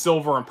with the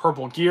silver and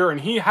purple gear. And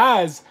he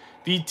has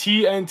the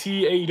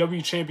TNT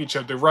AEW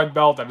Championship, the red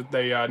belt that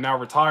they now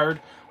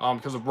retired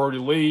because of Brody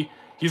Lee.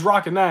 He's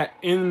rocking that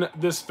in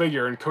this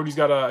figure. And Cody's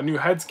got a new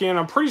head scan.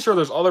 I'm pretty sure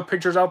there's other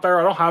pictures out there.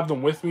 I don't have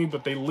them with me,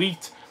 but they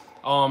leaked.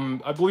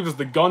 I believe it's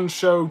the Gun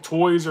Show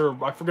Toys,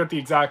 or I forget the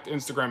exact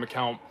Instagram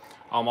account.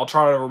 I'll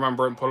try to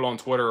remember it and put it on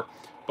Twitter.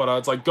 But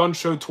it's like Gun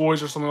Show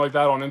Toys or something like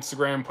that on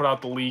Instagram, put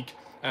out the leak.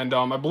 And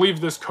I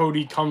believe this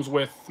Cody comes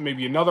with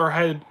maybe another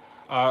head,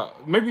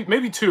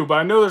 maybe 2, but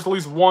I know there's at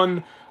least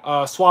 1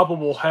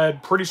 swappable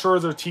head. Pretty sure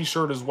there's a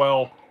t-shirt as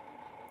well.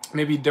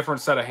 Maybe a different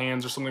set of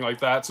hands or something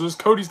like that. So this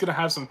Cody's going to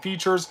have some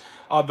features.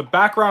 The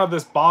background of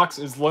this box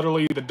is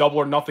literally the Double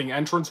or Nothing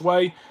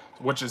entranceway,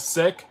 which is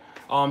sick.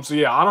 So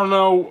yeah, I don't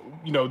know,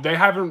 you know,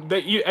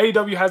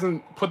 AEW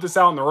hasn't put this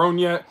out on their own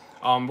yet.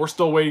 We're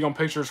still waiting on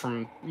pictures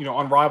from, you know,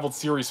 Unrivaled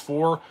Series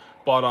 4,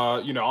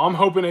 but, you know, I'm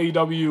hoping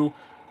AEW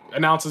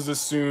announces this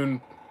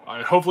soon.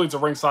 Hopefully it's a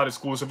ringside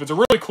exclusive. It's a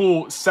really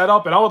cool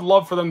setup, and I would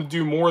love for them to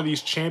do more of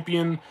these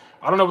champion,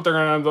 I don't know what they're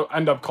going to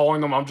end up calling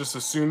them, I'm just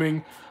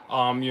assuming,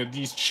 you know,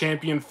 these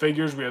champion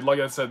figures. We had, like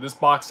I said, this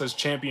box says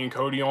Champion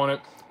Cody on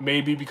it.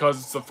 Maybe because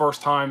it's the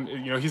first time,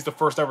 you know, he's the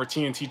first ever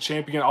TNT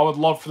champion. I would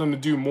love for them to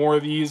do more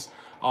of these.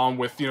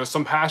 With, you know,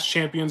 some past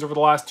champions over the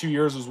last 2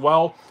 years as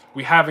well.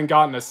 We haven't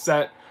gotten a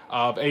set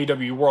of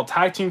AEW World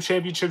Tag Team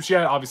Championships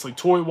yet, obviously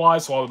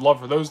toy-wise, so I would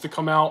love for those to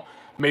come out.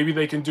 Maybe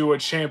they can do a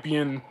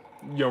champion,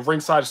 you know,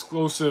 ringside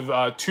exclusive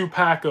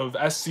 2-pack of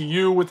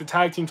SCU with the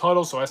tag team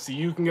title, so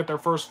SCU can get their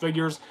first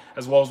figures,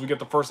 as well as we get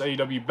the first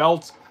AEW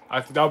belts. I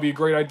think that would be a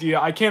great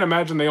idea. I can't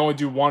imagine they only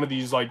do one of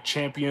these, like,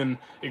 champion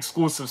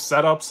exclusive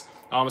setups.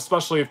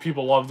 especially if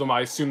people love them.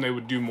 I assume they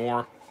would do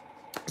more.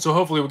 So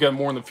hopefully we'll get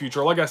more in the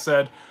future. Like I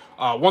said,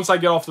 once I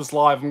get off this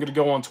live, I'm going to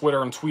go on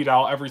Twitter and tweet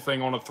out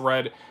everything on a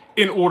thread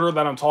in order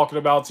that I'm talking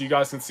about, so you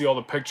guys can see all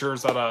the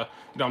pictures that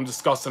I'm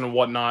discussing and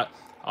whatnot.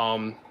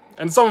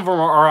 And some of them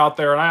are out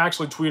there, and I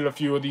actually tweeted a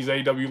few of these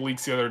AEW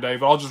leaks the other day,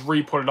 but I'll just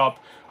re-put it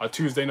up, a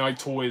Tuesday Night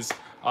Toys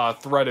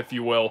thread, if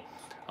you will,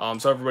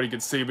 so everybody can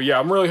see. But yeah,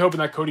 I'm really hoping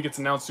that Cody gets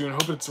announced soon.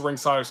 Hoping it's a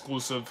ringside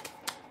exclusive.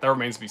 That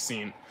remains to be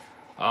seen.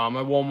 At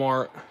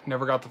Walmart,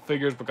 never got the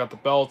figures, but got the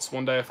belts.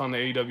 One day I found the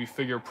AEW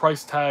figure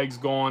price tags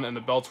gone, and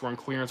the belts were on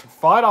clearance for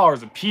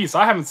 $5 a piece.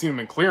 I haven't seen them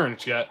in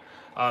clearance yet.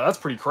 That's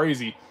pretty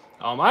crazy.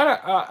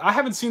 I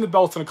haven't seen the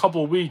belts in a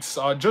couple of weeks.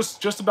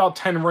 Just about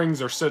 10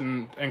 rings are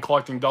sitting and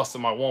collecting dust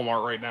at my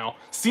Walmart right now.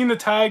 Seen the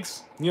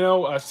tags, you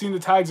know, I've seen the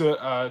tags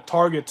at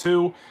Target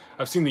too.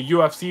 I've seen the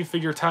UFC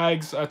figure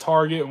tags at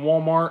Target and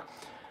Walmart.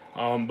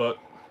 But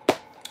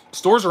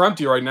stores are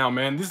empty right now,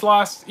 man. These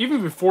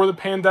even before the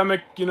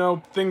pandemic, you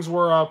know, things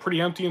were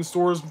pretty empty in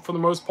stores for the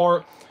most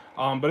part.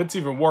 But it's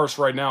even worse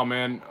right now,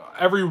 man.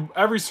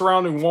 Every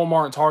surrounding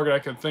Walmart and Target I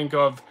can think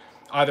of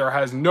either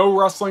has no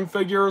wrestling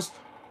figures,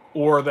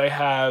 or they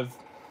have,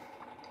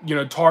 you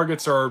know,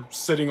 Targets are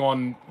sitting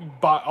on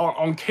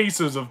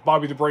cases of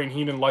Bobby the Brain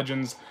Heenan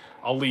Legends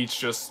Elites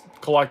just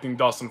collecting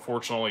dust,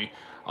 unfortunately,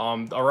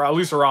 or at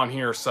least around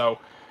here. So,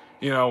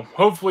 you know,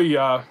 hopefully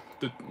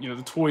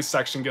the toy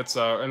section gets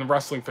and the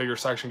wrestling figure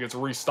section gets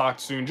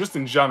restocked soon. Just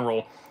in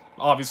general,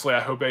 obviously,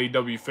 I hope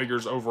AEW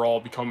figures overall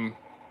become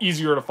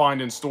easier to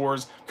find in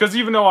stores, because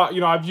even though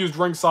I've used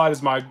Ringside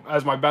as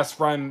my best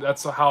friend,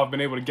 that's how I've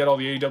been able to get all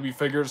the AEW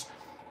figures.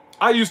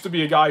 I used to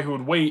be a guy who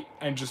would wait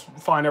and just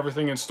find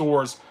everything in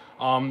stores.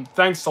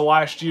 Thanks to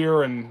last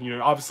year and, you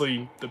know,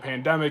 obviously the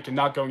pandemic and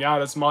not going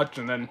out as much,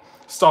 and then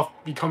stuff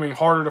becoming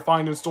harder to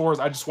find in stores,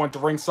 I just went to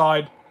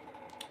Ringside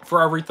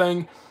for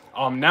everything.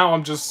 Now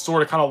I'm just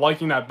sort of kind of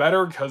liking that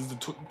better, because the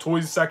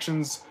toys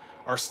sections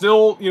are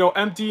still, you know,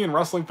 empty, and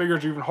wrestling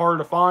figures are even harder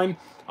to find.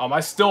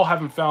 I still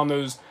haven't found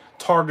those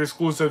Target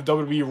exclusive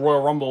WWE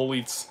Royal Rumble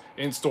Elites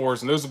in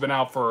stores, and those have been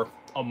out for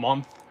a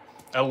month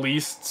at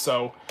least.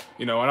 So,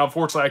 you know, and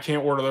unfortunately I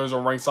can't order those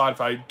on Ringside.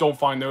 If I don't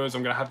find those,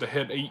 I'm gonna have to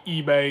hit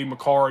eBay,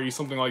 Macari,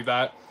 something like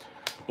that,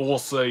 but we'll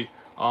see.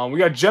 We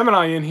got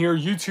Gemini in here,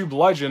 YouTube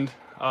legend.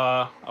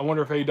 I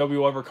wonder if AEW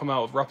will ever come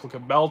out with replica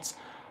belts.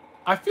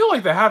 I feel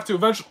like they have to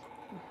eventually.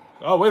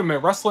 Oh, wait a minute.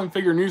 Wrestling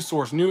figure news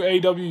source. New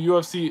AEW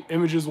UFC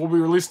images will be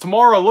released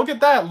tomorrow. Look at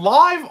that.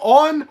 Live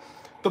on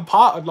the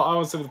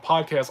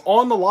podcast,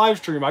 on the live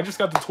stream. I just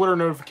got the Twitter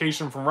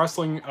notification from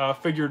Wrestling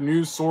Figure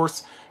News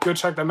Source. Go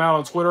check them out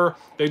on Twitter.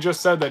 They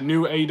just said that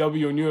new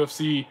AEW and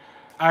UFC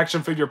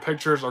action figure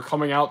pictures are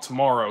coming out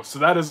tomorrow. So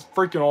that is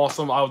freaking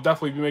awesome. I'll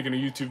definitely be making a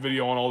YouTube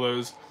video on all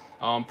those.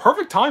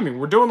 Perfect timing.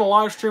 We're doing the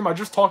live stream. I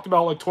just talked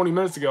about like 20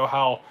 minutes ago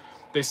how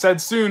they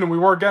said soon and we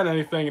weren't getting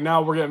anything, and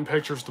now we're getting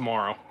pictures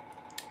tomorrow.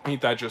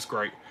 Ain't that just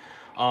great?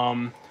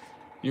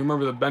 You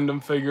remember the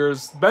Bendham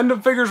figures?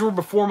 Bendham figures were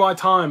before my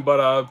time,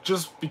 but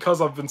just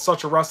because I've been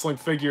such a wrestling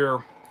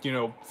figure, you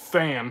know,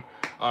 fan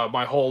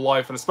my whole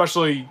life, and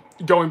especially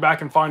going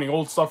back and finding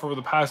old stuff over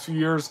the past few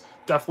years,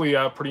 definitely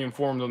pretty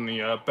informed on the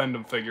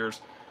Bendham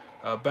figures.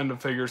 Bendham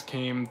figures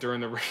came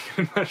during the Reagan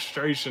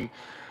administration.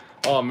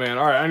 Oh man,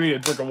 all right, I need a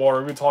drink of water.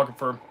 We've been talking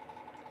for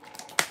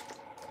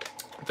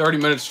 30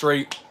 minutes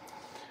straight.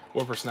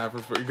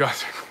 Whippersnappers, but you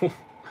guys are cool.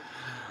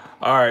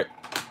 All right.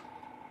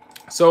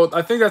 So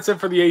I think that's it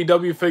for the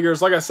AEW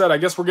figures. Like I said, I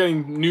guess we're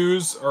getting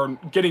news or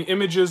getting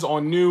images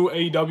on new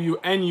AEW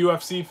and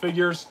UFC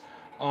figures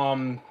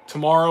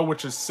tomorrow,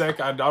 which is sick.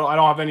 I don't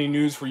have any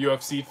news for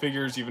UFC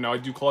figures, even though I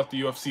do collect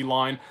the UFC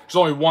line. There's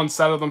only one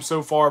set of them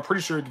so far.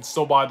 Pretty sure you can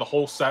still buy the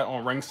whole set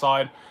on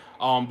Ringside.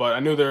 But I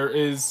know there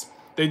is.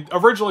 They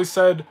originally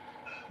said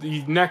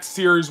the next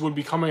series would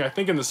be coming, I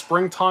think, in the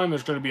springtime.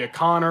 There's going to be a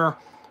Conor,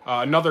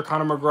 another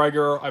Conor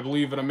McGregor, I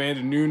believe, an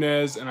Amanda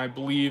Nunes, and I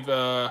believe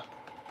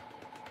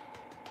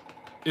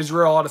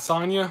Israel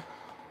Adesanya.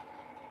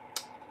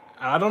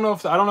 I don't know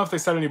if they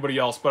said anybody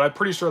else, but I'm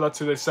pretty sure that's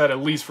who they said, at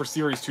least for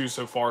Series 2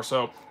 so far.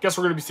 So, guess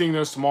we're going to be seeing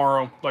those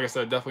tomorrow. Like I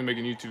said, definitely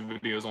making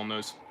YouTube videos on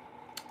those.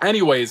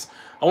 Anyways,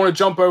 I want to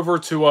jump over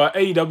to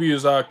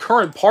AEW's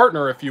current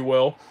partner, if you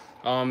will,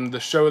 the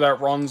show that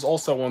runs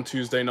also on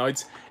Tuesday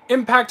nights,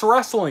 Impact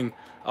Wrestling.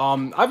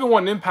 I've been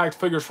wanting Impact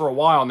figures for a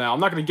while now. I'm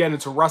not going to get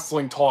into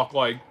wrestling talk,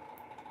 like,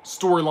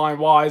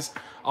 storyline-wise,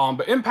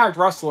 but Impact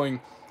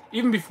Wrestling,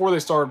 even before they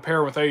started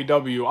pairing with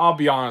AEW, I'll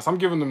be honest, I'm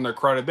giving them their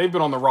credit. They've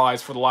been on the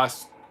rise for the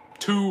last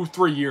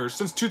 2-3 years.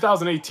 Since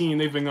 2018,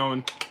 they've been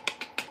going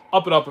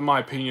up and up, in my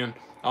opinion.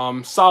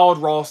 Solid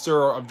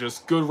roster of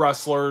just good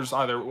wrestlers,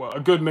 either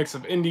a good mix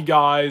of indie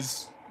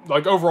guys,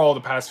 like overall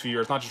the past few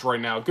years, not just right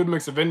now. Good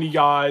mix of indie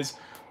guys,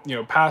 you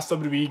know, past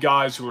WWE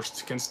guys who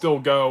can still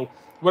go.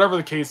 Whatever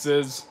the case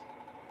is,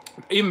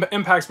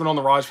 Impact's been on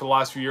the rise for the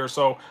last few years,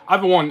 so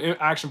I've been wanting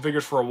action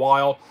figures for a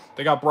while.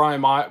 They got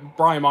Brian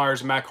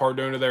Myers and Matt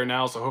Cardona there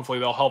now, so hopefully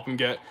they'll help him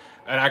get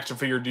an action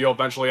figure deal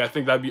eventually. I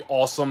think that'd be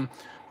awesome.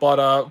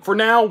 But for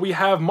now, we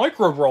have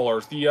Micro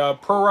Brawlers, the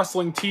Pro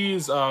Wrestling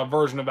Tees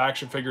version of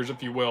action figures,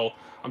 if you will.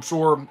 I'm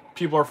sure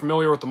people are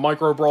familiar with the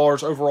Micro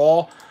Brawlers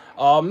overall.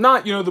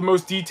 Not, you know, the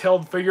most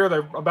detailed figure.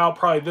 They're about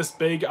probably this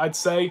big, I'd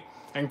say.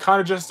 And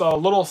kind of just a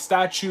little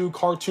statue,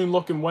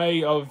 cartoon-looking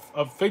way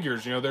of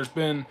figures. You know, there's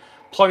been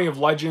plenty of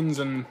legends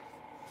and,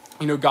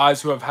 you know,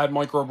 guys who have had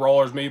Micro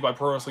Brawlers made by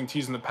Pro Wrestling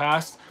Tees in the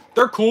past.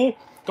 They're cool.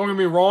 Don't get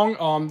me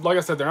wrong. Like I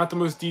said, they're not the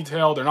most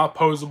detailed. They're not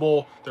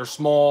posable. They're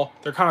small.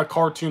 They're kind of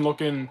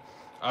cartoon-looking,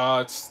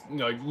 it's, you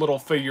know, like little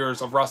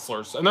figures of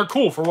wrestlers. And they're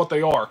cool for what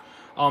they are.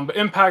 But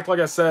Impact, like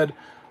I said,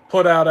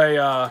 put out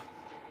a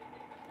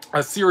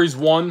Series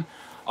 1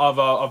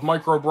 of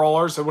Micro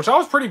Brawlers, which I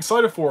was pretty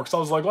excited for, because I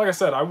was like I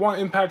said, I want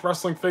Impact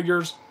Wrestling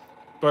figures,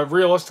 but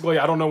realistically,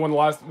 I don't know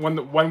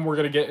when we're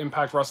gonna get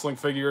Impact Wrestling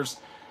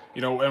figures,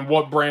 you know, and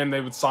what brand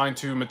they would sign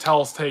to.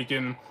 Mattel's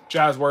taken,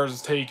 Jazzwares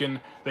is taken.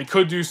 They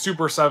could do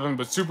Super 7,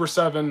 but Super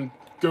 7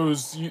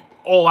 goes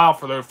all out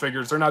for their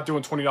figures. They're not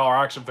doing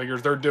 $20 action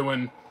figures. They're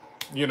doing,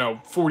 you know,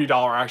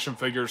 $40 action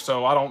figures.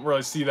 So I don't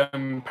really see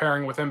them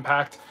pairing with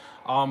Impact.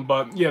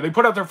 But yeah, they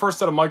put out their first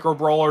set of Micro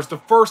Brawlers. The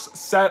first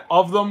set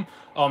of them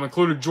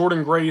included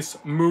Jordan Grace,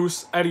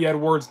 Moose, Eddie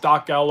Edwards,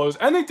 Doc Gallows,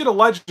 and they did a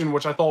legend,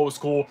 which I thought was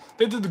cool.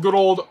 They did the good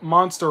old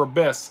Monster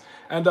Abyss.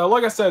 And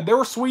like I said, they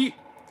were sweet.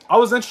 I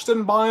was interested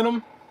in buying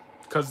them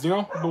because, you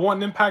know, I've been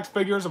wanting Impact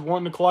figures. I've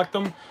wanted to collect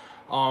them.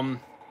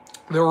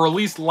 They were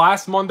released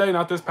last Monday,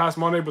 not this past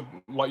Monday,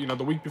 but, you know,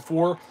 the week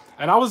before.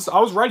 And I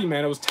was ready,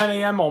 man. It was 10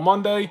 a.m. on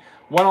Monday.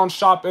 Went on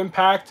Shop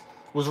Impact.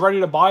 Was ready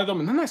to buy them.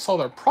 And then I saw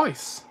their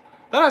price.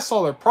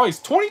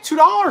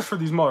 $22 for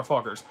these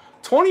motherfuckers.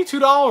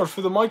 $22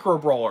 for the Micro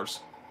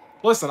Brawlers.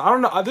 Listen, I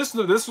don't know. This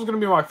was going to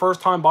be my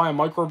first time buying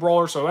Micro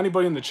Brawlers. So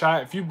anybody in the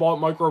chat, if you bought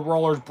Micro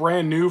Brawlers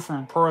brand new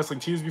from Pro Wrestling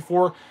Tees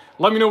before,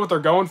 let me know what they're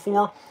going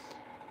for.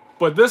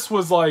 But this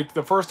was like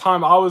the first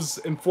time I was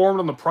informed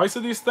on the price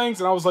of these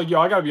things. And I was like,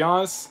 yo, I got to be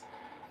honest.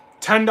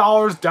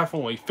 $10,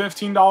 definitely.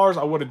 $15,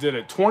 I would have did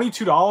it.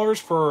 $22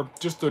 for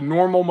just the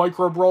normal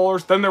Micro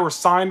Brawlers. Then there were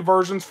signed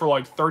versions for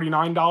like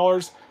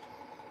 $39.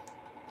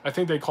 I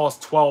think they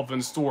cost $12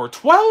 in store.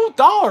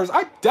 $12?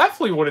 I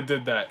definitely would have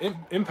did that.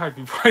 Impact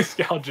be price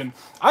gouging.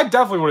 I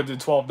definitely would have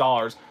did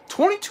 $12.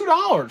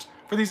 $22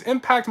 for these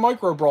Impact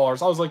Micro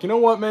Brawlers. I was like, you know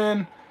what,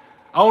 man?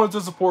 I wanted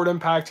to support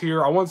Impact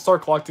here. I want to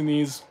start collecting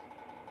these.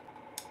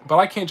 But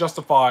I can't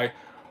justify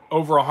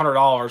over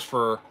 $100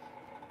 for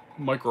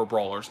Micro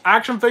Brawlers.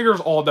 Action figures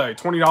all day.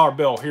 $20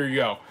 bill. Here you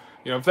go.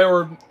 You know, if they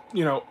were,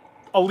 you know,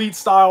 Elite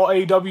style,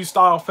 AEW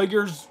style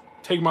figures,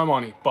 take my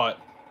money. But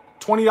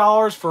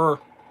 $20 for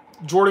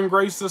Jordan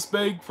Grace this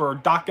big, for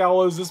Doc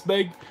Gallows this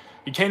big,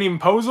 you can't even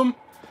pose them.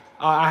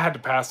 I had to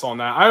pass on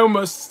that. I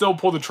almost still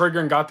pulled the trigger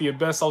and got the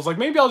Abyss. I was like,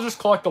 maybe I'll just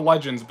collect the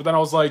Legends. But then I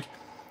was like,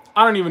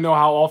 I don't even know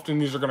how often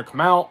these are going to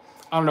come out.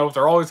 I don't know if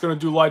they're always going to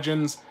do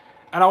Legends.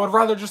 And I would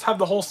rather just have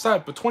the whole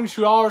set. But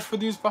 $22 for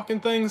these fucking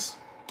things?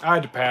 I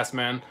had to pass,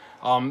 man.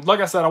 Like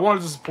I said, I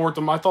wanted to support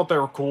them. I thought they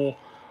were cool.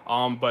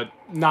 But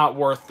not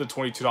worth the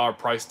 $22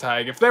 price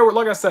tag. If they were,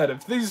 like I said,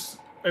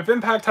 if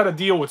Impact had a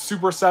deal with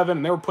Super 7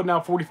 and they were putting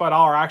out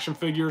 $45 action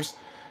figures,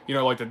 you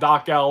know, like the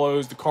Doc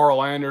Gallows, the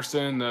Carl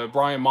Anderson, the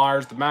Brian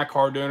Myers, the Matt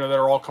Cardona that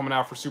are all coming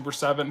out for Super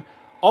 7,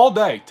 all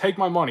day, take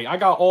my money. I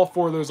got all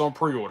 4 of those on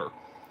pre-order.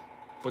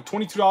 But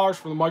 $22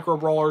 for the Micro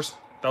Brawlers,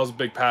 that was a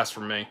big pass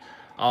for me.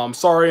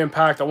 Sorry,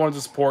 Impact, I wanted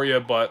to support you,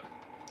 but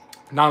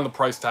not on the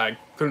price tag.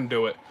 Couldn't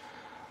do it.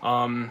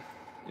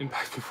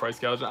 Impact price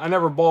gouging. I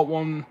never bought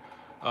one.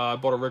 I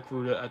bought a Rick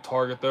Rude at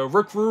Target, though.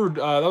 Rick Rude,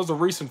 that was a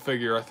recent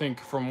figure, I think,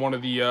 from one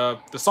of the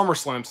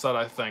SummerSlam set,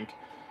 I think.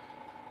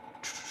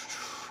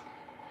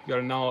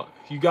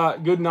 You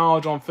got good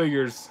knowledge on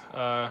figures.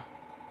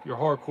 You're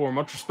hardcore.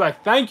 Much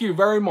respect. Thank you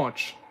very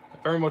much.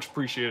 Very much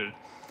appreciated.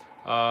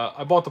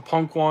 I bought the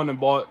Punk one and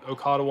bought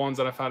Okada ones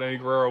that I found Eddie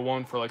Guerrero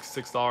one for like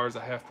 $6, a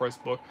half-price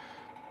book.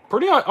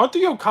 Aren't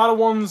the Okada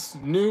ones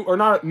new, or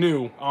not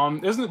new?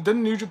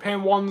 Didn't New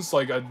Japan ones,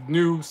 like a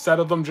new set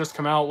of them just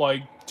come out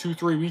like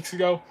 2-3 weeks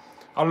ago?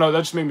 I don't know, that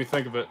just made me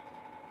think of it.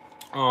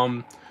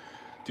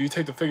 Do you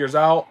take the figures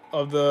out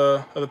of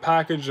the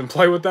package and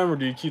play with them, or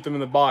do you keep them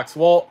in the box?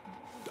 Well,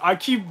 I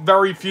keep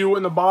very few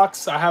in the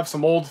box. I have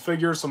some old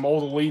figures, some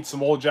old Elite,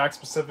 some old Jack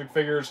Specific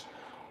figures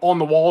on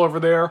the wall over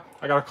there.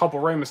 I got a couple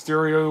Rey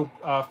Mysterio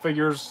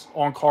figures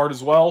on card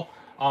as well.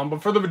 But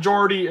for the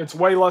majority, it's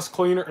way less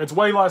cleaner. It's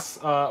way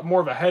less, more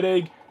of a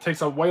headache.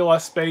 Takes up way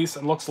less space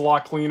and looks a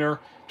lot cleaner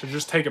to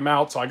just take them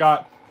out. So I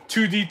got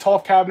 2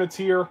 D-Tough cabinets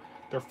here.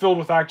 They're filled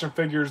with action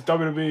figures,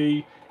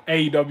 WWE,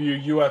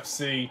 AEW,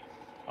 UFC.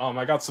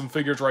 I got some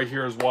figures right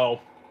here as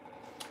well.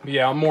 But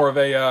yeah, I'm more of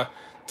a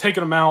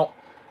taking them out,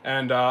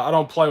 and I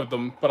don't play with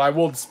them, but I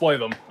will display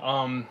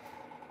them.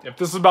 If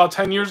this is about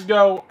 10 years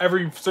ago,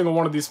 every single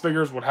one of these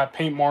figures would have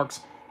paint marks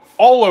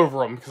all over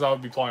them because I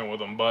would be playing with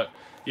them. But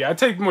yeah, I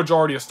take the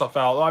majority of stuff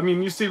out. I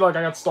mean, you see, like,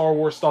 I got Star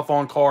Wars stuff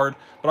on card,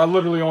 but I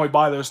literally only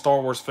buy those Star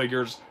Wars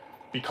figures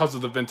because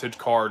of the vintage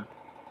card.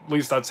 At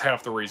least that's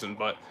half the reason.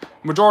 But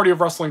majority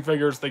of wrestling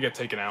figures, they get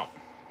taken out.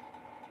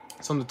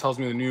 Something tells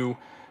me the new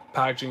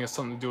Packaging has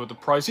something to do with the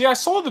price. Yeah, I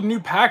saw the new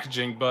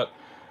packaging, but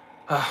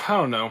I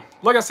don't know.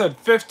 Like I said,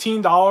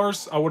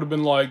 $15, I would have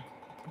been like,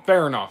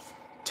 fair enough.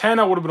 10,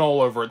 I would have been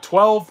all over it.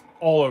 12,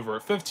 all over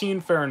it.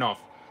 15, fair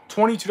enough.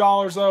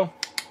 $22 though,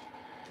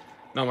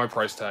 not my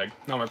price tag.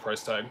 Not my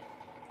price tag.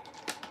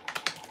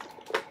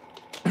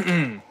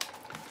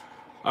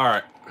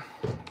 Alright.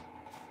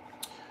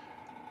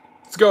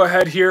 Let's go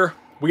ahead here.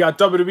 We got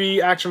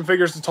WWE action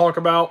figures to talk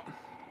about.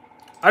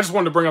 I just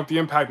wanted to bring up the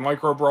Impact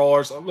Micro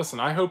Brawlers. Listen,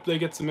 I hope they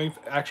get some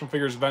action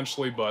figures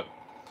eventually, but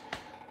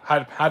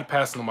had to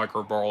pass on the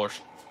Micro Brawlers.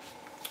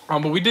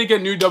 But we did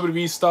get new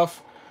WWE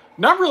stuff.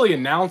 Not really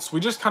announced. We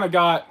just kind of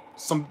got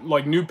some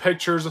like new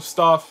pictures of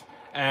stuff,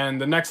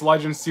 and the next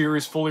Legends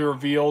series fully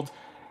revealed.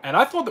 And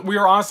I thought that we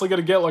were honestly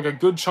going to get like a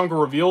good chunk of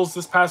reveals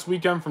this past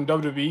weekend from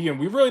WWE, and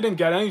we really didn't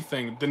get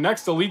anything. The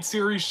next Elite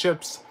series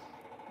ships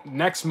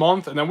next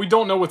month, and then we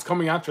don't know what's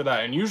coming after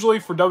that. And usually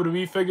for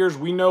WWE figures,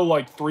 we know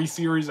like 3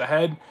 series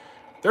ahead.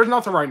 There's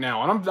nothing right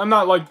now, and I'm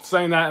not like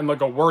saying that in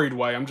like a worried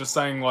way. I'm just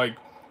saying like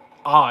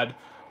odd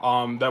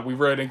that we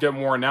really didn't get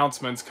more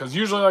announcements, because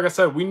usually, like I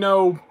said, we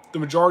know the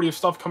majority of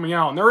stuff coming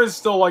out, and there is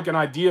still like an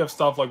idea of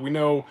stuff. Like we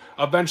know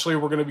eventually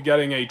we're going to be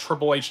getting a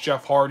Triple H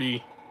Jeff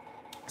Hardy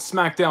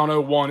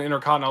SmackDown 01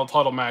 Intercontinental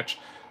title match,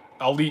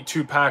 Elite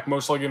 2-pack,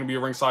 most likely going to be a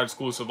ringside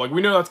exclusive. Like,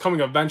 we know that's coming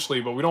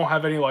eventually, but we don't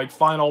have any, like,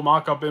 final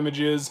mock-up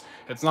images.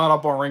 It's not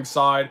up on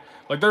ringside.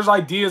 Like, there's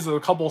ideas of a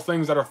couple of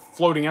things that are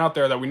floating out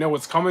there that we know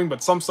what's coming,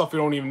 but some stuff we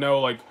don't even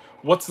know. Like,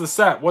 what's the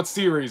set? What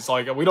series?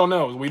 Like, we don't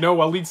know. We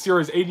know Elite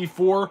Series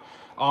 84,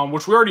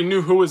 which we already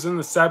knew who was in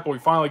the set, but we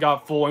finally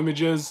got full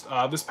images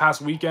this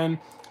past weekend.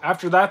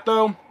 After that,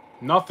 though,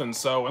 nothing.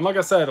 So, and like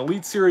I said,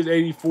 Elite Series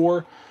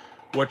 84,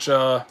 which,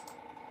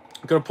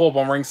 I'm going to pull up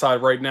on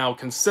ringside right now,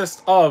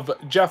 consists of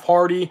Jeff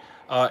Hardy,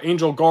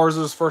 Angel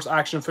Garza's first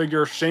action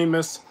figure,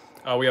 Sheamus.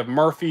 We have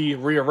Murphy,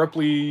 Rhea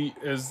Ripley.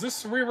 Is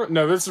this Rhea?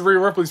 No, this is Rhea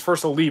Ripley's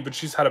first Elite, but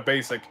she's had a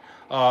basic.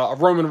 A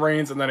Roman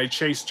Reigns, and then a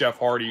Chase Jeff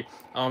Hardy.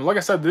 Like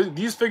I said,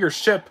 these figures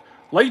ship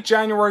late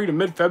January to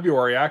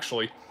mid-February,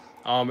 actually.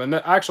 And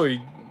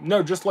actually,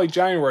 no, just late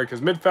January,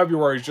 because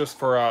mid-February is just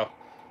for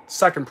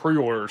second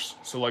pre-orders.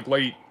 So, like,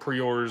 late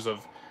pre-orders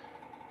of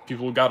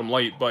people who got them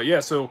late. But, yeah,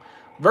 so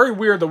very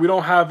weird that we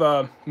don't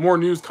have more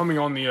news coming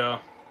on the,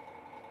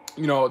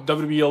 you know,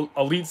 WWE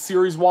Elite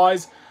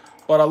Series-wise.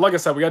 But like I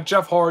said, we got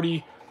Jeff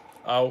Hardy.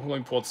 Let me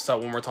pull up the set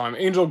one more time.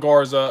 Angel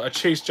Garza, a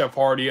Chase Jeff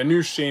Hardy, a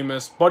new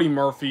Sheamus, Buddy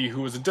Murphy,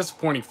 who was a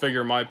disappointing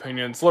figure in my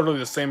opinion. It's literally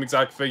the same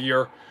exact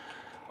figure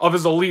of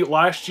his Elite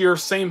last year.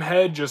 Same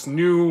head, just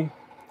new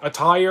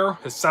attire.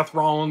 His Seth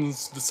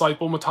Rollins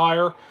disciple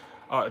attire,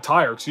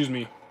 excuse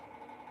me.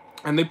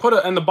 And they put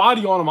and the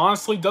body on him,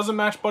 honestly, doesn't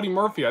match Buddy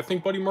Murphy. I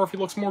think Buddy Murphy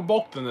looks more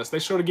bulked than this. They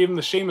should have gave him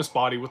the Sheamus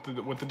body with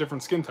the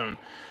different skin tone.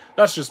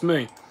 That's just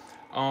me.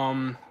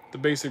 The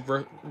basic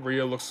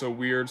Rhea looks so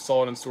weird.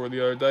 Saw it in store the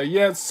other day.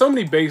 Yeah, so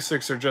many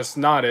basics are just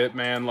not it,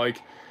 man.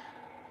 Like,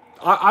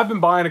 I've been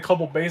buying a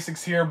couple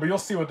basics here, but you'll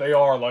see what they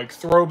are. Like,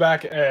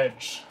 throwback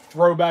Edge,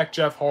 throwback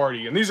Jeff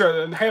Hardy. And these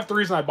are half the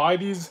reason I buy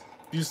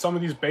some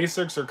of these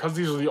basics are because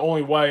these are the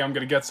only way I'm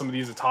going to get some of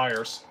these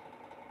attires.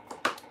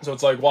 So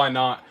it's like, why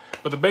not?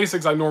 But the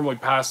basics I normally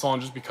pass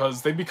on just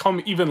because they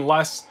become even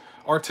less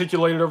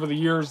articulated over the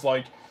years.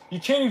 Like, you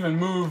can't even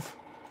move,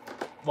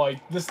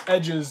 like, this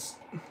edge is,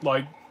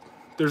 like,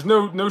 there's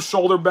no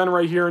shoulder bend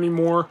right here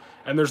anymore,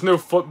 and there's no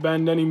foot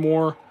bend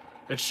anymore.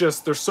 It's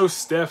just, they're so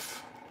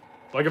stiff.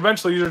 Like,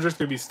 eventually these are just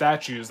going to be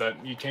statues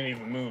that you can't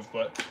even move.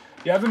 But,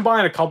 yeah, I've been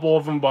buying a couple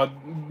of them,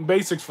 but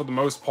basics for the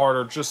most part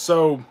are just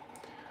so,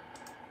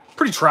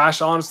 pretty trash,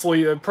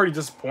 honestly. Pretty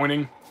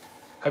disappointing.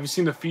 Have you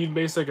seen the Feed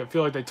basic? I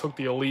feel like they took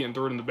the Elite and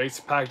threw it in the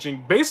basic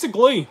packaging.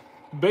 Basically.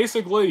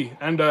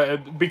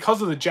 And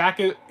because of the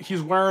jacket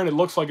he's wearing, it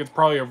looks like it's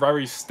probably a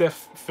very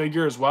stiff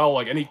figure as well.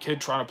 Like, any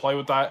kid trying to play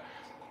with that,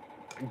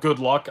 good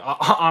luck.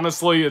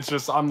 Honestly, it's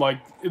just, I'm like,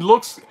 it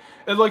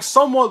like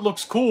somewhat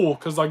looks cool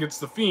because, like, it's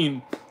the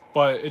Fiend,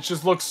 but it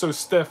just looks so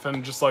stiff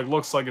and just, like,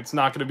 looks like it's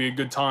not going to be a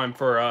good time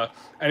for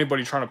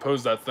anybody trying to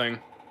pose that thing.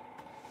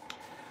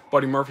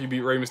 Buddy Murphy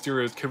beat Rey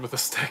Mysterio's kid with a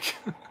stick.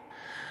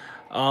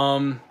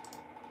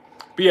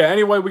 But yeah,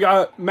 anyway, we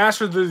got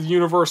Masters of the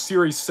Universe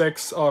Series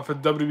 6 for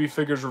the WWE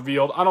figures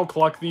revealed. I don't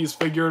collect these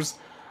figures,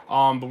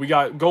 but we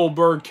got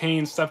Goldberg,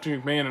 Kane, Stephanie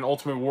McMahon, and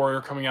Ultimate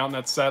Warrior coming out in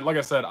that set. Like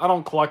I said, I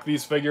don't collect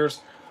these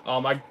figures.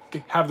 I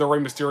have the Rey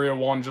Mysterio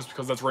one just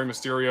because that's Rey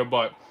Mysterio,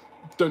 but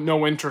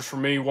no interest for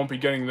me. Won't be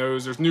getting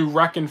those. There's new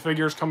Reckon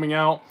figures coming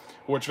out,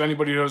 which if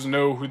anybody doesn't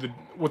know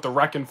what the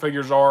Reckon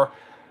figures are,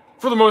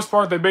 for the most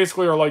part, they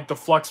basically are like the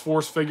Flex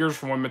Force figures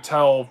from when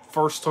Mattel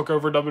first took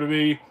over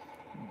WWE.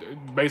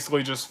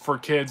 Basically just for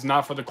kids,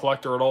 not for the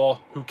collector at all.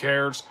 Who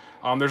cares?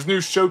 There's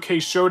new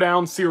Showcase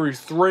Showdown Series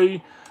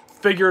 3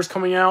 figures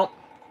coming out,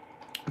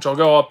 which I'll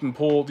go up and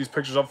pull these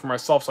pictures up for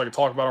myself so I can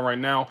talk about them right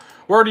now.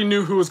 We already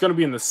knew who was going to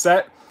be in the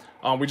set.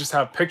 We just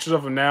have pictures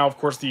of them now. Of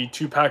course, the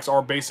 2-packs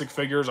are basic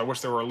figures. I wish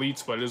they were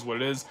Elites, but it is what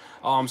it is.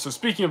 So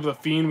speaking of The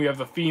Fiend, we have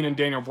The Fiend and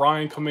Daniel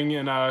Bryan coming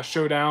in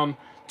Showdown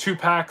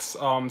 2-packs,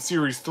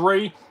 Series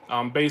 3,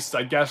 based,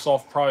 I guess,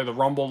 off probably the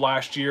Rumble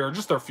last year,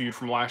 just their feud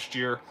from last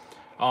year.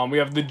 We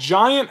have the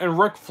Giant and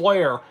Ric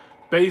Flair,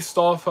 based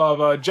off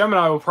of,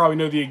 Gemini will probably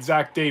know the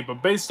exact date,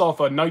 but based off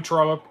a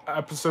Nitro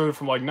episode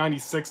from like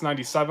 96,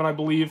 97, I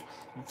believe.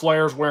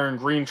 Flair's wearing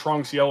green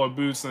trunks, yellow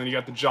boots, and then you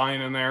got the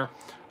Giant in there.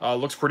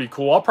 Looks pretty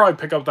cool. I'll probably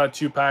pick up that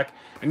 2-pack.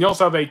 And you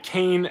also have a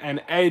Kane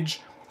and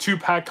Edge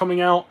 2-pack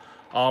coming out,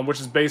 which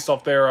is based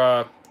off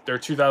their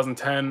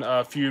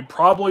 2010 feud.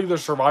 Probably the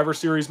Survivor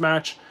Series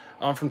match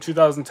from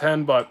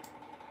 2010, but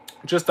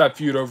just that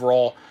feud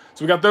overall.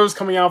 So we got those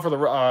coming out for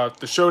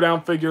the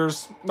Showdown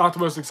figures. Not the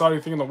most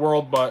exciting thing in the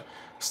world, but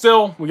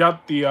still, we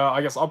got the,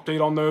 I guess,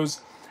 update on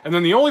those. And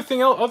then the only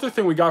other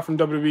thing we got from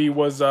WWE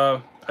was,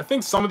 I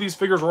think some of these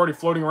figures are already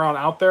floating around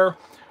out there,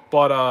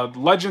 but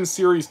Legends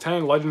Series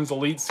 10, Legends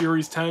Elite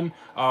Series 10,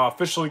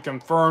 officially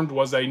confirmed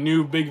was a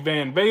new Big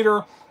Van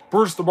Vader,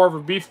 Bruce the Barber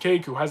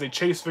Beefcake, who has a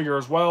Chase figure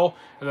as well,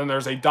 and then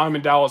there's a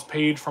Diamond Dallas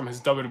Page from his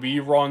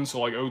WWE run,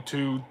 so like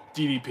 02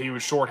 DDP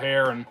with short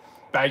hair and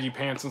baggy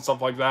pants and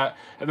stuff like that.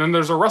 And then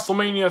there's a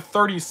WrestleMania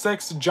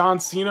 36 John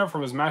Cena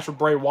from his match with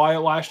Bray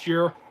Wyatt last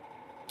year,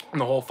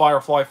 and the whole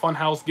Firefly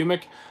Funhouse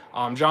gimmick.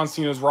 John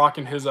Cena's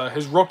rocking his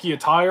rookie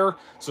attire,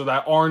 so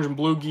that orange and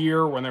blue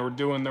gear when they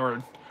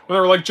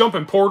were like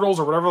jumping portals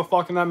or whatever the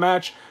fuck in that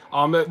match.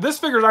 This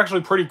figure is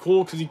actually pretty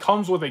cool because he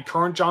comes with a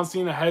current John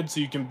Cena head, so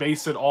you can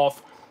base it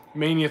off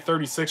Mania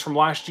 36 from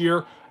last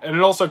year, and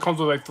it also comes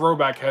with a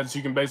throwback head, so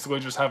you can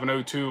basically just have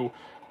an 02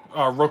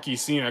 rookie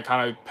Cena,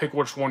 kind of pick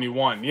which one you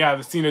want. Yeah,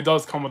 the Cena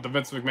does come with the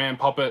Vince McMahon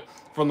puppet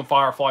from the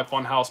Firefly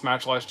Funhouse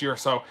match last year,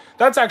 so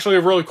that's actually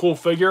a really cool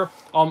figure.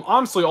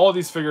 Honestly, all of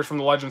these figures from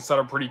the Legends set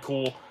are pretty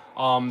cool.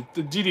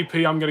 The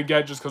DDP I'm going to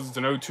get just because it's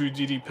an 02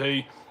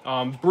 DDP.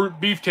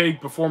 Beefcake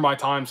before my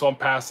time, so I'm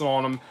passing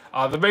on him.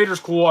 The Vader's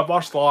cool. I've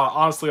watched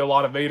honestly a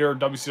lot of Vader,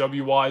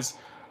 WCW-wise.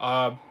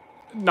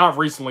 Not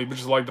recently, but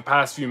just like the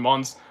past few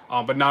months.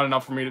 But not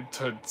enough for me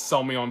to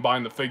sell me on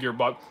buying the figure,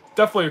 but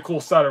definitely a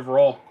cool set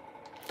overall.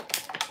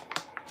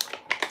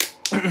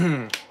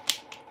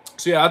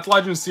 So yeah, that's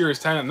Legends Series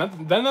 10,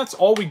 and then that's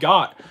all we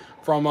got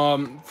from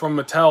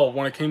Mattel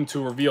when it came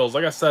to reveals.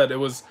 Like I said, it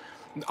was...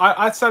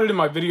 I said it in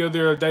my video the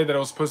other day that it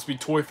was supposed to be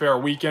Toy Fair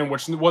weekend,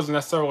 which wasn't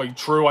necessarily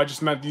true. I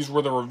just meant these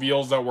were the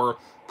reveals that were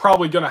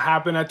probably going to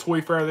happen at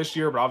Toy Fair this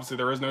year, but obviously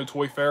there is no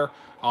Toy Fair.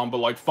 But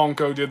like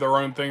Funko did their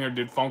own thing, or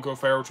did Funko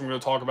Fair, which I'm going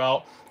to talk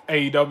about.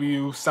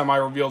 AEW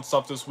semi-revealed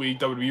stuff this week,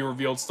 WWE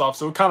revealed stuff,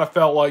 so it kind of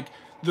felt like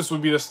this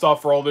would be the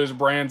stuff for all those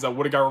brands that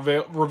would have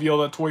got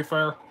revealed at Toy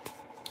Fair.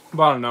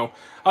 But I don't know.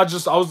 I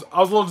was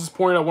a little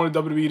disappointed. I wanted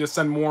WWE to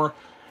send more,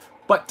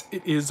 but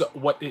it is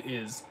what it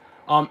is.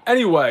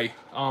 Anyway,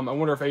 I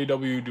wonder if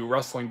AEW do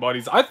Wrestling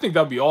Buddies. I think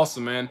that'd be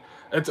awesome, man.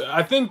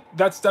 I think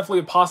that's definitely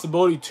a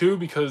possibility too,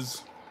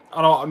 because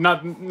I don't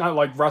not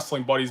like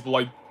Wrestling Buddies, but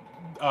like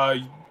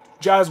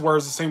Jazzware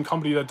is the same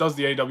company that does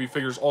the AEW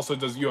figures, also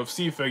does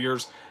UFC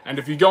figures. And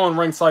if you go on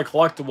Ringside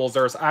Collectibles,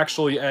 there's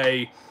actually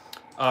a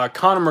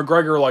Conor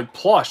McGregor like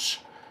plush,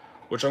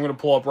 which I'm gonna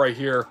pull up right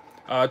here.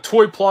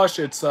 Toy plush.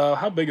 It's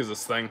how big is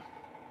this thing?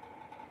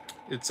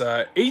 It's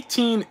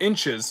 18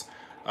 inches.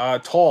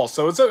 Tall,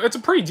 so it's a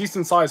pretty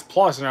decent sized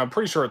plush, and I'm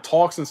pretty sure it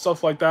talks and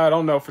stuff like that. I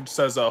don't know if it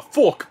says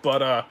fuck,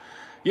 but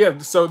yeah,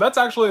 so that's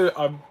actually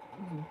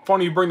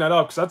funny you bring that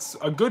up, because that's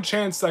a good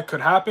chance that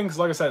could happen, because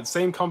like I said,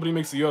 same company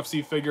makes the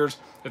UFC figures.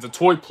 It's a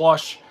toy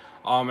plush,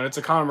 and it's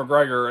a Conor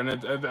McGregor,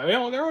 and you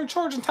know, they're only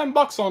charging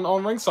 $10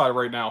 on Ringside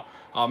right now.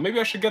 Maybe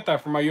I should get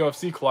that for my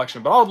UFC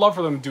collection, but I would love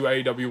for them to do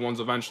AEW ones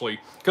eventually,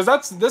 because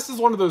this is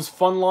one of those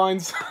fun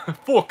lines.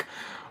 Fuck.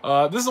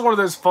 This is one of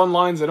those fun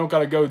lines. They don't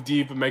gotta go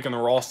deep and making the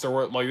roster.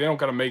 Like, they don't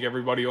gotta make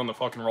everybody on the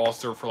fucking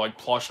roster for like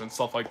plush and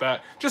stuff like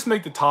that. Just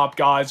make the top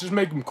guys. Just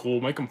make them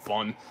cool. Make them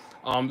fun.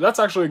 That's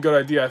actually a good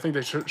idea. I think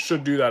they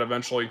should do that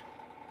eventually.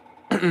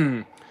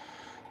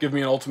 Give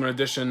me an Ultimate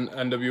Edition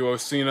NWO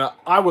Cena.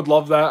 I would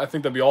love that. I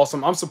think that'd be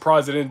awesome. I'm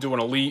surprised they didn't do an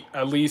Elite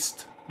at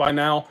least by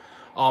now.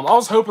 I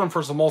was hoping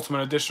for some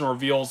Ultimate Edition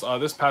reveals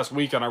this past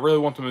weekend. I really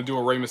want them to do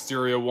a Rey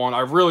Mysterio one.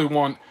 I really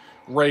want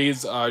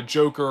Rey's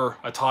Joker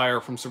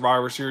attire from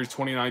Survivor Series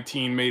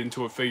 2019 made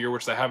into a figure,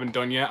 which they haven't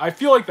done yet. I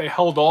feel like they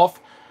held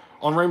off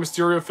on Rey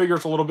Mysterio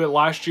figures a little bit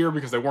last year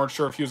because they weren't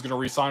sure if he was going to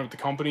re-sign with the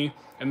company,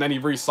 and then he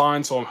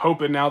re-signed, so I'm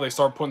hoping now they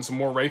start putting some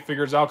more Rey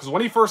figures out, because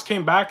when he first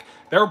came back,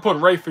 they were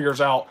putting Rey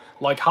figures out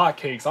like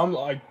hotcakes. I'm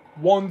like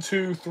 1,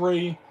 2,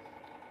 3,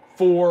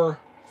 4,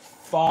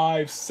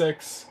 5,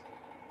 6,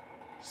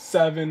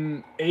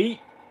 7, 8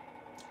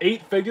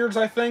 figures,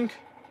 I think.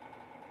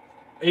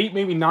 8,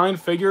 maybe 9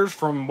 figures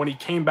from when he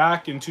came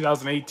back in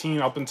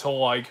 2018 up until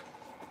like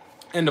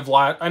end of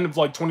like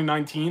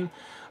 2019.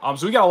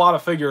 So we got a lot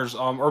of figures,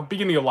 or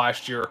beginning of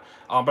last year.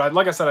 But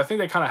like I said, I think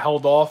they kind of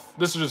held off.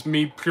 This is just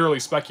me purely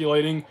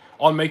speculating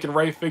on making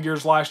Rey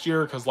figures last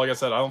year, because like I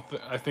said,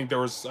 I think there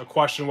was a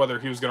question whether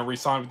he was going to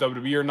re-sign with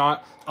WWE or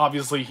not.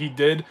 Obviously, he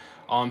did.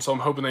 So I'm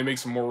hoping they make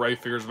some more Rey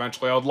figures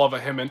eventually. I would love a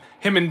him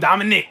and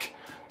Dominic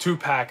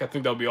 2-pack. I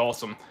think that would be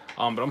awesome.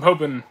 But I'm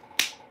hoping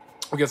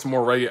we get some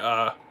more Rey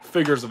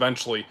figures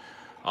eventually.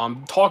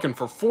 I'm talking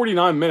for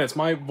 49 minutes.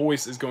 My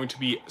voice is going to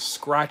be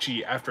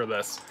scratchy after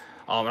this.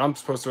 And I'm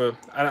supposed to...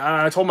 And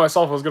I told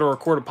myself I was going to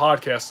record a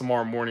podcast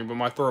tomorrow morning, but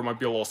my throat might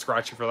be a little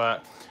scratchy for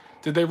that.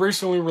 Did they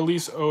recently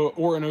release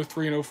Orton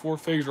 03 and 04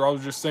 figs, or I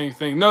was just saying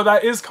things? No,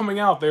 that is coming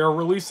out. They are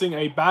releasing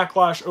a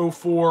Backlash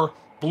 04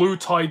 Blue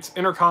Tights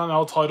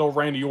Intercontinental title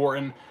Randy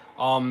Orton.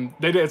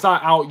 It's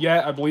not out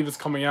yet. I believe it's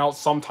coming out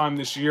sometime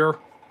this year.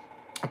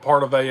 A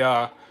part of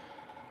a...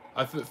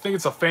 I think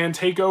it's a fan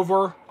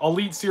takeover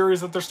Elite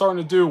series that they're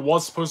starting to do.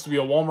 Was supposed to be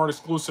a Walmart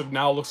exclusive.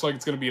 Now it looks like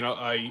it's going to be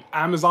a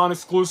Amazon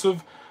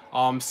exclusive.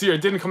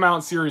 It didn't come out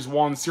in Series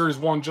 1. Series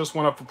 1 just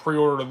went up for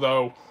pre-order,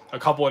 though, a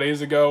couple of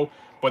days ago.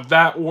 But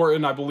that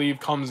Orton, I believe,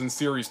 comes in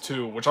Series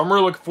 2, which I'm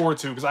really looking forward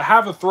to, because I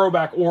have a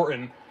throwback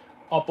Orton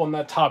up on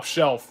that top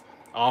shelf.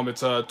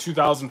 It's a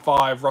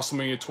 2005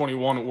 WrestleMania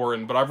 21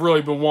 Orton, but I've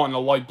really been wanting a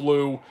light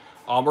blue,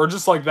 or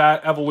just like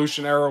that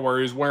Evolution era where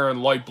he's wearing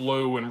light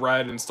blue and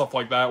red and stuff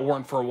like that.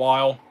 Orton for a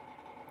while.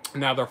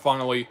 Now they're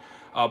finally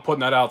putting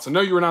that out. So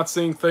no, you were not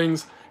seeing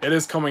things. It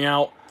is coming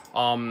out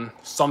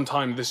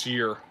sometime this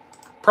year.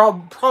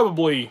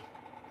 Probably.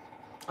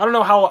 I don't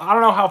know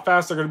how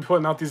fast they're going to be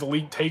putting out these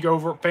Elite fan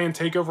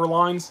takeover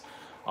lines.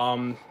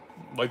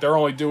 Like they're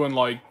only doing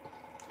like.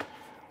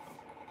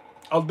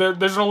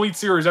 There's an Elite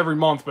series every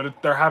month,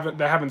 but they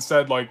haven't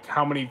said like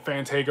how many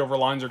fan takeover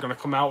lines are going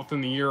to come out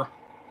within the year.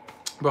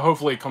 But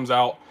hopefully it comes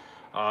out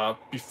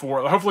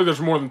before. Hopefully there's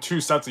more than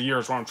 2 sets a year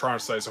is what I'm trying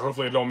to say. So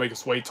hopefully it don't make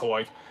us wait till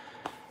like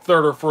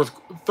third or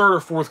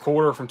fourth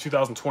quarter from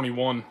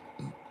 2021.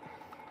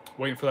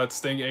 Waiting for that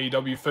Sting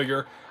AEW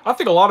figure. I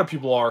think a lot of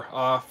people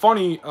are.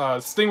 Funny,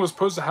 Sting was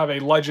supposed to have a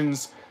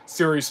Legends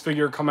series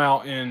figure come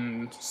out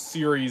in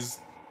Series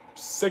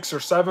 6 or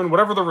 7,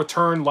 whatever the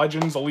Return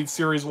Legends Elite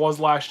Series was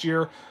last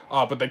year.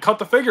 But they cut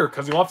the figure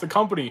because he left the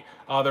company.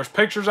 There's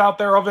pictures out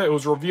there of it. It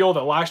was revealed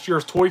at last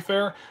year's Toy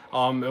Fair.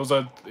 It was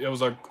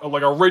a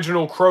like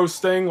original Crow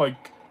Sting,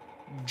 like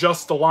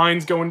just the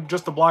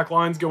black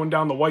lines going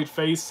down the white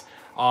face.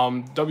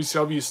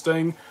 WCW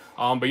Sting.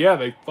 But yeah,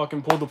 they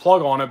fucking pulled the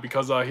plug on it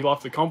because he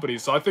left the company.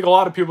 So I think a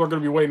lot of people are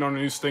going to be waiting on a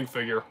new Sting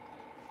figure.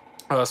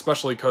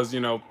 Especially because, you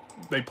know,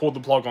 they pulled the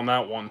plug on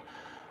that one.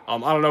 I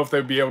don't know if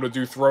they'd be able to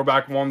do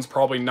throwback ones.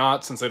 Probably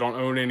not, since they don't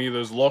own any of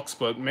those looks.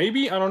 But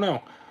maybe? I don't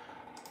know.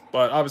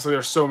 But obviously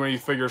there's so many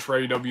figures for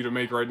AEW to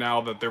make right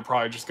now that they're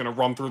probably just going to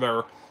run through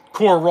their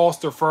core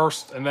roster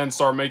first and then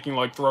start making,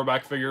 like,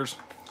 throwback figures.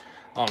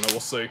 I don't know. We'll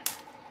see.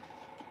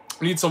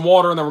 Need some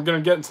water, and then we're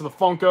going to get into the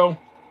Funko.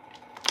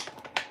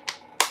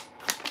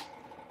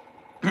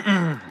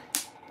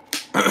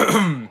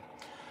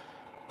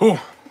 Ooh.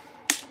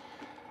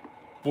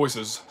 Voice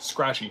is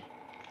scratchy.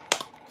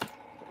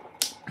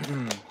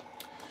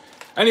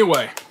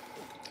 Anyway,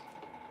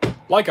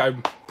 like I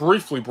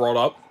briefly brought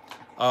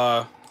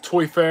up,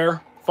 Toy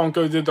Fair,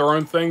 Funko did their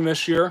own thing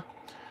this year.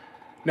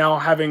 Now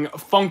having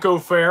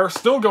Funko Fair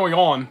still going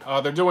on.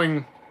 They're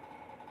doing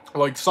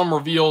like some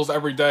reveals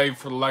every day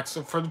for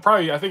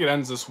probably, I think it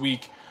ends this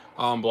week.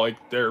 But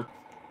like they're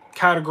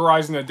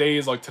categorizing the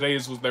days. Like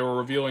they were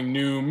revealing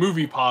new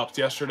movie pops.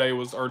 Today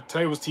was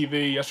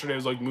TV. Yesterday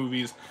was like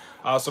movies.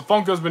 So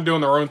Funko's been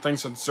doing their own thing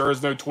since there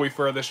is no Toy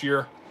Fair this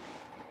year.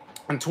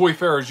 And Toy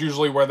Fair is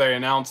usually where they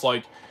announce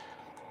like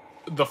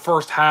the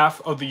first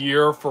half of the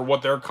year for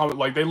what they're coming.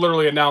 Like they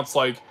literally announce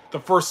like the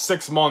first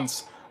 6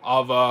 months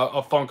of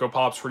Funko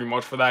Pops pretty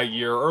much for that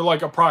year, or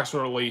like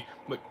approximately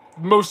like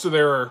most of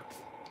their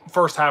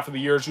first half of the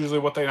year is usually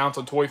what they announce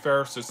on Toy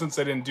Fair. So since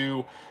they didn't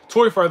do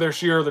Toy Fair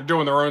this year, they're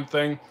doing their own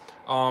thing.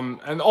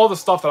 And all the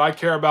stuff that I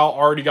care about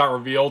already got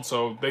revealed.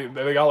 So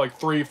they got like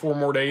 3-4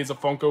 more days of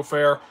Funko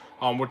Fair,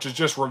 which is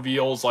just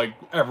reveals like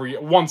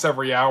once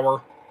every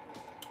hour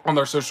on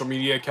their social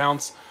media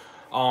accounts.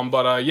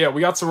 Yeah,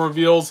 we got some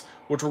reveals,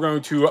 which we're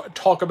going to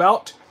talk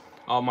about.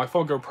 My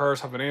Funko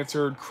prayers have been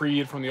answered.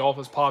 Creed from the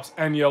Office Pops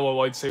and Yellow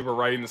Lightsaber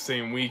right in the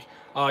same week.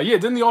 Yeah,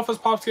 didn't the Office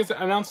Pops get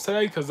announced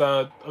today because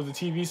of the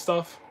TV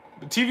stuff?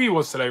 The TV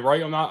was today,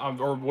 right?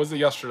 Or was it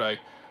yesterday?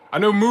 I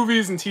know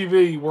movies and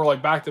TV were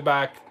like back to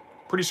back.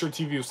 Pretty sure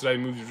TV was today,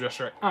 movies was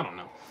yesterday. I don't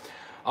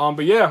know.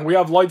 But yeah, we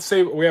have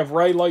lightsaber. We have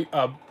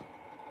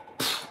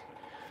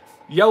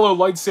Yellow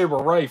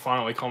Lightsaber Ray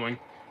finally coming,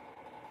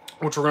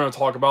 which we're going to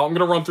talk about. I'm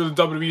going to run through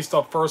the WWE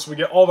stuff first. We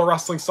get all the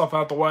wrestling stuff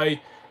out the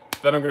way.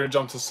 Then I'm going to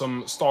jump to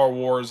some Star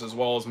Wars as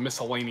well as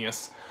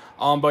miscellaneous.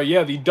 But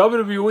yeah, the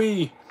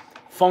WWE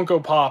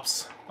Funko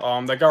Pops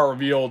that got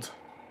revealed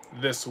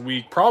this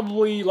week.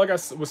 Probably, like I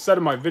was said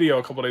in my video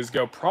a couple days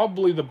ago,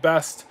 probably the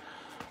best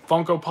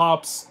Funko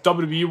Pops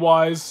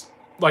WWE-wise,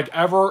 like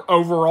ever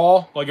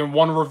overall, like in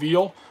one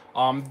reveal.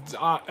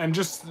 And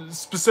just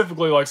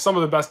specifically, like some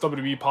of the best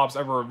WWE Pops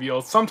ever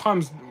revealed.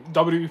 Sometimes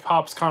WWE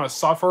Pops kind of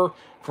suffer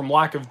from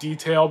lack of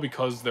detail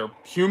because they're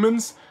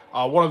humans.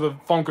 One of the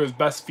Funko's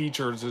best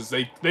features is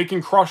they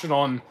can crush it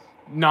on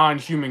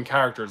non-human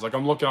characters. Like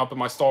I'm looking up at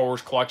my Star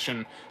Wars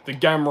collection, the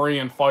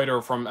Gamorrean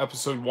fighter from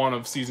episode 1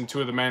 of season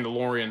 2 of The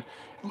Mandalorian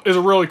is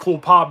a really cool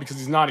pop because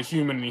he's not a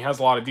human and he has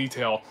a lot of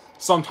detail.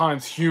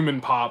 Sometimes human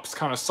pops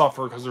kind of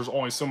suffer because there's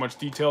only so much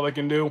detail they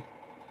can do.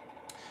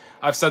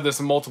 I've said this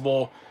in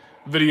multiple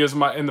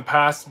videos in the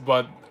past,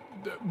 but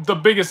the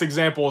biggest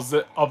example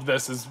of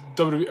this is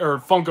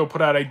Funko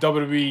put out a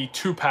WWE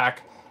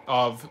 2-pack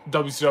of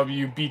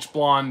WCW Beach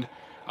Blonde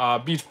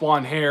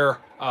hair,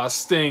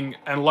 Sting,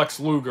 and Lex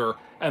Luger.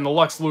 And the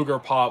Lex Luger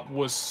pop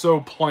was so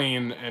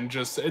plain and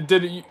just,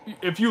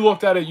 if you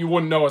looked at it, you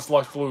wouldn't know it's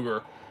Lex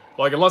Luger.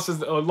 Like,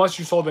 unless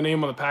you saw the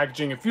name on the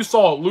packaging. If you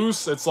saw it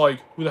loose, it's like,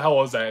 who the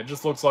hell is that? It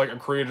just looks like a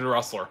created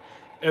wrestler.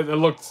 It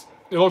looked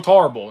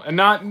horrible. And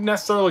not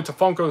necessarily to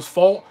Funko's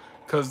fault,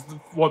 because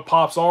what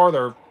pops are,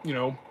 they're, you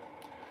know,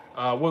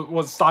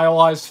 what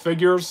stylized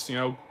figures, you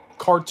know,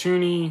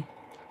 cartoony,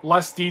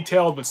 less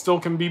detailed, but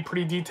still can be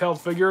pretty detailed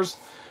figures.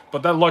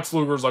 But that Lex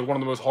Luger is like one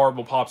of the most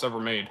horrible pops ever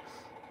made.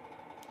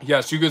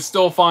 Yes, you could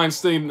still find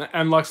Sting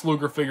and Lex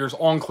Luger figures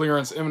on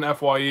clearance in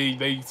FYE.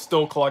 They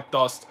still collect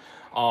dust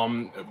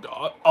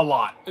a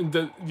lot.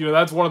 You know,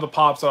 that's one of the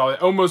pops that I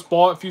almost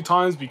bought a few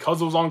times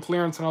because it was on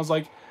clearance, and I was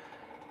like,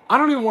 I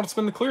don't even want to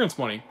spend the clearance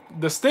money.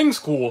 The Sting's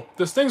cool.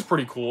 The Sting's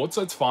pretty cool.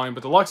 It's fine,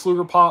 but the Lex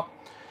Luger pop,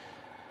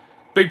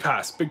 big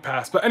pass, big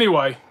pass. But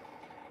anyway,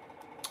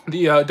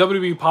 the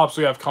WWE pops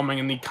we have coming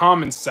in the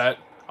common set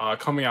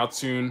coming out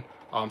soon.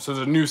 So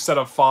there's a new set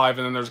of 5,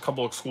 and then there's a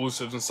couple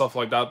exclusives and stuff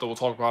like that we'll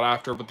talk about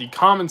after. But the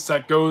common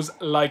set goes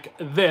like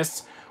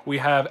this. We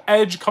have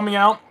Edge coming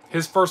out.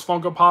 His first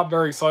Funko Pop.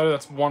 Very excited.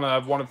 That's one that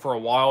I've wanted for a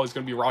while. He's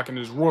going to be rocking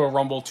his Royal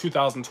Rumble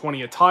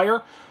 2020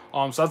 attire.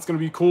 So that's going to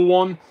be a cool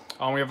one.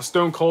 We have a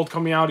Stone Cold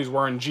coming out. He's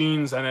wearing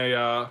jeans and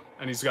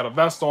and he's got a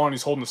vest on.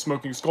 He's holding the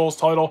Smoking Skulls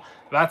title.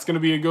 That's going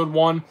to be a good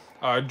one.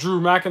 Drew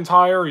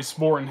McIntyre. He's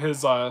sporting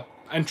his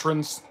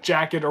entrance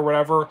jacket or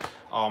whatever.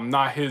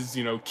 Not his,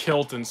 you know,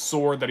 kilt and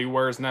sword that he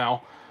wears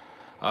now.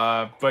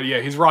 But yeah,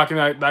 he's rocking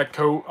that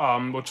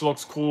coat, which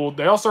looks cool.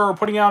 They also are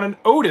putting out an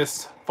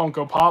Otis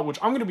Funko Pop, which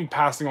I'm going to be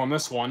passing on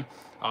this one.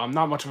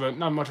 Not much of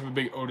a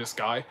big Otis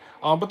guy.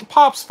 But the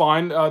pop's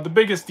fine. The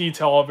biggest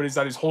detail of it is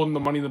that he's holding the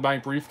Money in the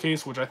Bank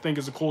briefcase, which I think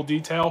is a cool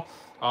detail.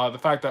 The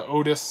fact that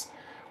Otis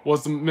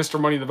was the Mr.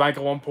 Money in the Bank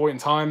at one point in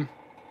time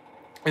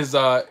is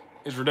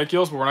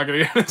ridiculous, but we're not going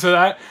to get into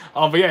that.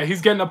 But yeah,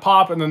 he's getting a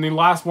pop, and then the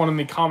last one in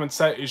the common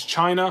set is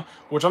China,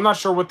 which I'm not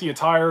sure what the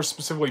attire is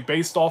specifically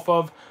based off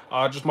of.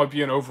 Just might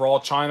be an overall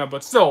China,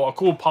 but still a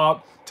cool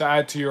pop to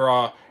add to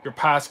your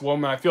past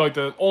woman. I feel like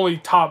the only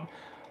top,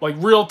 like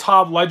real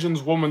top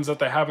Legends women that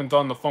they haven't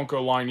done the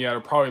Funko line yet are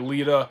probably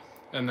Lita,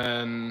 and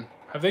then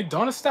have they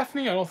done a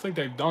Stephanie? I don't think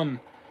they've done.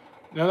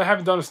 No, they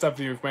haven't done a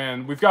Stephanie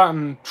McMahon. We've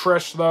gotten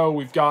Trish though.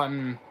 We've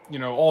gotten, you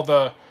know, all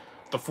the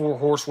 4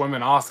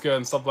 horsewomen, Asuka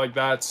and stuff like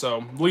that.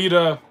 So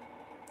Lita,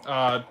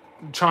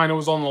 China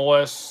was on the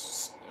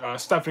list.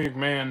 Stephanie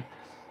McMahon.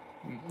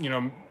 You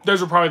know,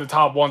 those are probably the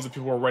top ones that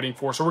people were waiting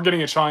for. So we're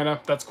getting a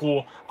China. That's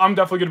cool. I'm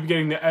definitely going to be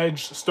getting the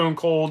Edge, Stone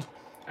Cold,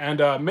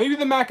 and maybe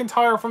the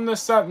McIntyre from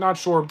this set. Not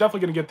sure. I'm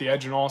definitely going to get the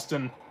Edge in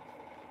Austin.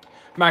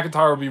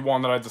 McIntyre will be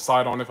one that I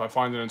decide on if I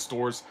find it in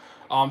stores.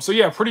 So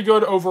yeah, pretty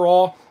good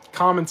overall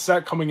common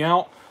set coming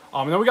out.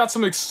 And then we got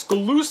some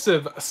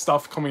exclusive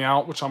stuff coming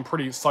out, which I'm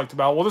pretty psyched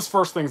about. Well, this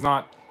first thing's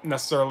not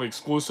necessarily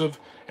exclusive.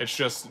 It's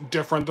just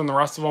different than the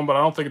rest of them, but I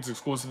don't think it's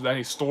exclusive to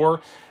any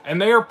store.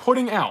 And they are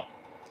putting out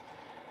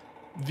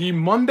the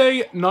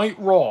Monday Night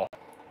Raw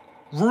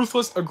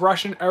Ruthless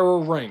Aggression Era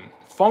ring.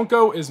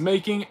 Funko is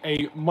making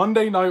a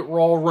Monday Night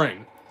Raw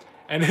ring,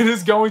 and it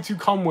is going to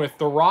come with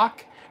The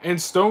Rock and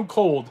Stone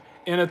Cold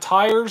in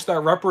attires that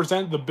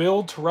represent the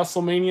build to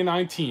WrestleMania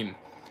 19.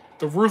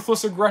 The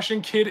Ruthless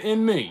Aggression Kid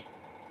in me.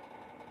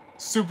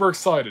 Super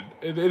excited.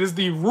 It is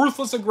the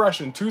Ruthless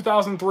Aggression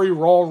 2003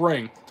 Raw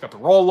ring. It's got the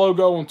Raw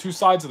logo on 2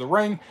 sides of the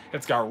ring.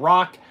 It's got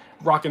Rock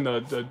rocking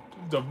the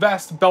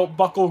vest, belt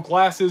buckle,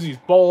 glasses. He's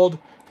bald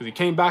because he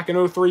came back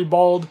in 03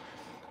 bald.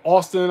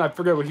 Austin, I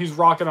forget what he's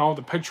rocking. I don't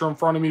have the picture in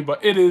front of me,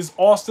 but it is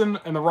Austin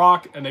and The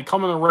Rock, and they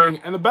come in the ring.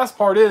 And the best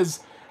part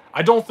is,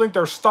 I don't think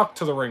they're stuck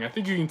to the ring. I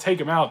think you can take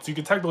them out, so you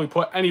can technically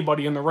put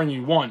anybody in the ring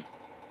you want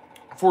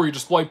for your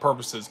display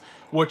purposes,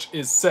 which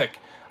is sick.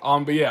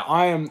 But yeah,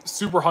 I am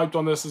super hyped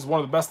on this. This is one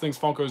of the best things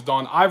Funko's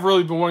done. I've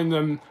really been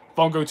wanting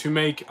Funko to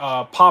make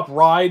pop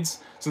rides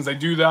since they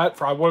do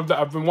that.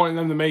 I've been wanting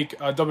them to make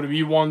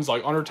WWE ones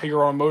like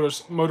Undertaker on a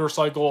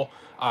motorcycle,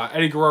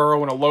 Eddie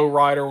Guerrero in a low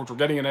rider, which we're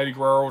getting an Eddie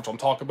Guerrero, which we'll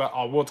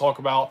talk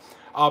about.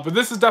 But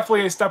this is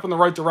definitely a step in the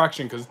right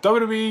direction because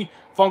WWE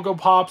Funko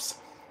Pops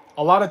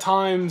a lot of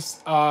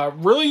times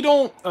really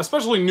don't,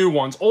 especially new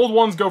ones. Old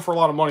ones go for a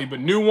lot of money, but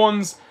new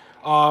ones,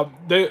 after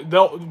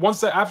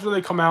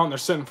they come out and they're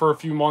sitting for a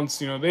few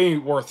months, you know, they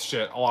ain't worth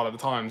shit a lot of the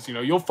times. You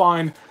know, you'll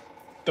find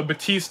the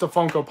Batista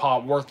Funko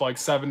Pop worth like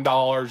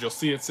 $7. You'll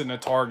see it sitting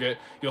at Target.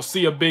 You'll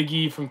see a Big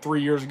E from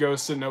 3 years ago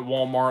sitting at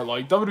Walmart.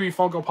 Like WWE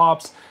Funko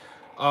Pops,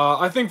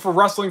 I think for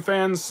wrestling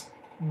fans,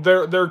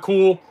 they're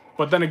cool.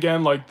 But then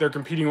again, like, they're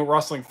competing with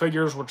wrestling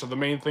figures, which are the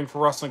main thing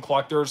for wrestling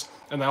collectors.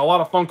 And then a lot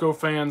of Funko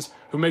fans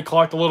who may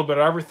collect a little bit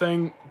of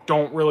everything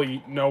don't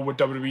really know what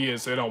WWE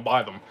is, so they don't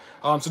buy them.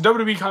 So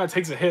WWE kind of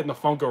takes a hit in the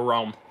Funko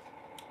realm.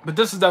 But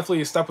this is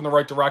definitely a step in the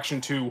right direction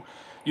to,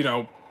 you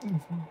know,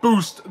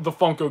 boost the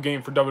Funko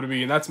game for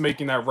WWE, and that's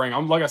making that ring.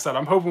 Like I said,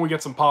 I'm hoping we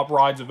get some pop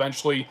rides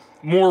eventually.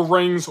 More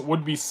rings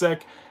would be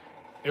sick.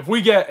 If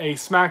we get a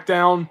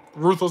SmackDown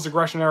Ruthless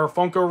Aggression era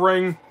Funko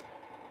ring,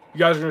 you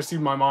guys are gonna see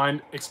my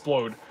mind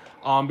explode.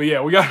 But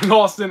yeah, we got an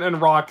Austin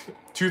and Rock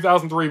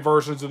 2003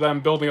 versions of them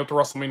building up to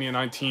WrestleMania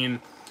 19.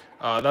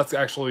 That's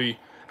actually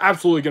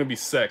absolutely gonna be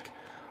sick.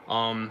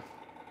 Funko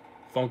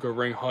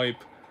ring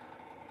hype.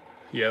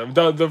 Yeah,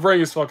 the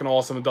ring is fucking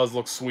awesome. It does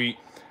look sweet.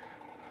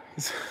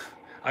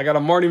 I got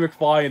a Marty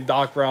McFly and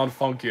Doc Brown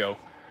Funkyo.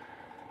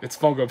 It's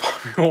Funko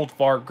Pop, old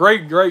fart.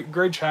 Great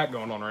chat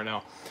going on right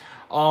now.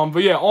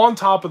 But yeah, on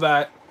top of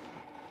that,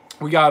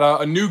 we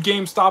got a new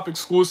GameStop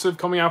exclusive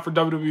coming out for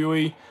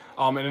WWE.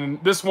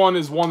 And this one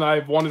is one that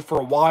I've wanted for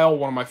a while.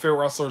 One of my favorite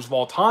wrestlers of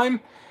all time.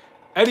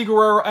 Eddie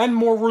Guerrero and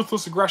more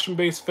Ruthless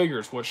Aggression-based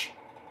figures, which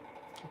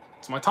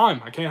it's my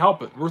time. I can't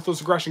help it.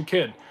 Ruthless Aggression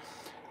Kid.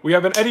 We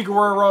have an Eddie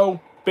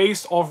Guerrero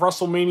based off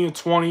WrestleMania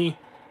 20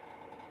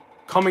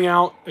 coming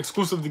out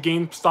exclusive to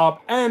GameStop.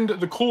 And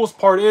the coolest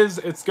part is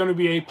it's going to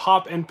be a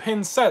pop and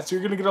pin set. So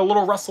you're going to get a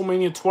little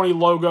WrestleMania 20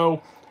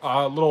 logo,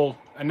 little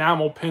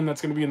enamel pin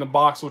that's going to be in the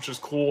box, which is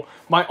cool.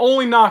 My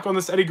only knock on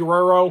this Eddie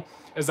Guerrero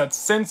is that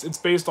since it's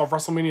based off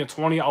WrestleMania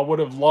 20, I would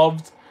have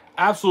loved,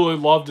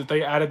 absolutely loved, if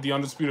they added the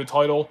Undisputed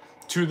title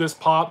to this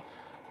pop,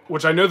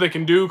 which I know they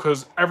can do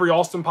because every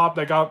Austin pop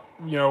that got,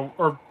 you know,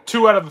 or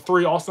 2 out of the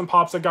 3 Austin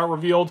pops that got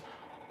revealed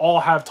all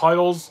have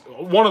titles.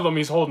 One of them,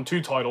 he's holding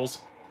 2 titles.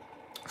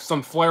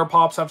 Some Flair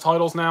pops have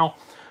titles now.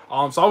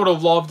 So I would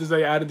have loved if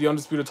they added the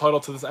Undisputed title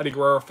to this Eddie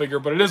Guerrero figure,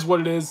 but it is what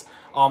it is.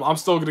 I'm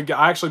still going to get,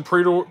 I actually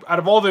pre-ordered, out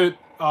of all the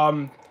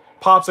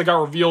pops that got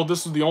revealed,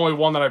 this was the only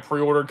one that I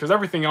pre-ordered, because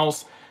everything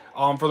else,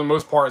 for the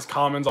most part, is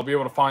commons. I'll be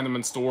able to find them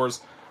in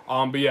stores.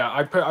 But yeah,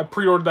 I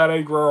pre-ordered that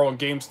Eddie Guerrero on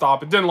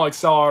GameStop. It didn't like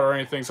sell out or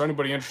anything, so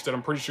anybody interested,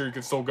 I'm pretty sure you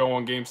could still go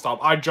on GameStop.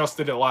 I just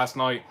did it last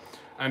night,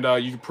 and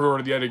you can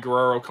pre-order the Eddie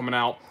Guerrero coming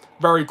out.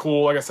 Very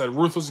cool. Like I said,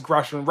 Ruthless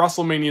Aggression,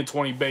 WrestleMania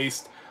 20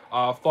 based.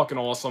 Fucking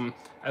awesome.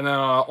 And then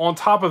on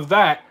top of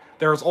that,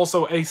 there's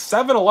also a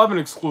 7-Eleven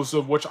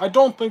exclusive, which I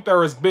don't think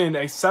there has been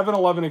a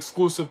 7-Eleven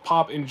exclusive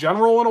pop in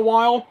general in a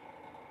while.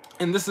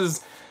 And this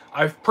is,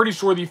 I'm pretty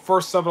sure, the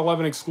first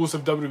 7-Eleven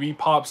exclusive WWE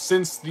pop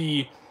since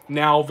the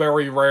now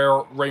very rare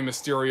Rey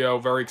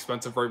Mysterio, very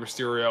expensive Rey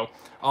Mysterio.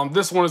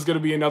 This one is going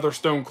to be another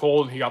Stone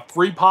Cold. He got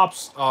 3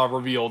 pops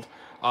revealed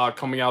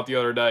coming out the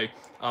other day.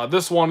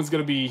 This one is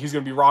going to be, he's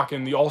going to be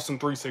rocking the Austin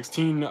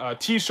 316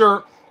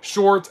 t-shirt,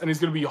 shorts, and he's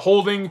going to be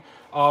holding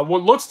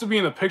what looks to be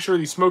in the picture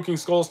the Smoking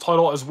Skulls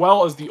title, as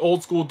well as the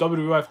old school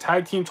WWF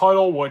tag team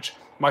title, which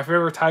my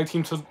favorite tag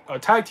team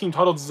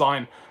title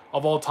design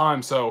of all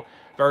time. So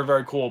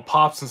very cool.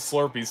 Pops and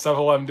Slurpees,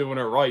 7-Eleven doing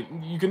it right.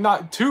 You can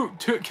not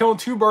killing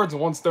 2 birds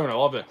with 1 stone. I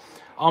love it.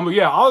 But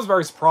yeah, I was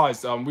very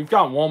surprised. We've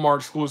got Walmart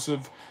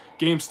exclusive,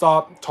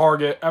 GameStop,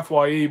 Target,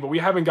 FYE, but we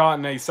haven't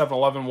gotten a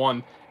 7-Eleven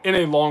one in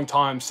a long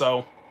time.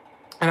 So,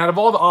 and out of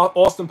all the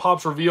Austin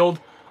pops revealed,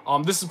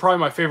 this is probably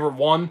my favorite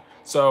one.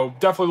 So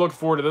definitely looking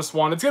forward to this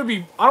one. It's going to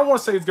be, I don't want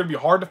to say it's going to be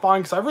hard to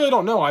find, because I really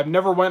don't know. I've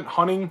never went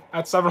hunting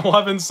at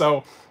 7-Eleven,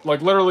 so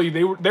like literally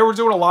they were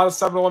doing a lot of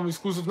 7-Eleven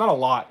exclusives, not a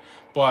lot,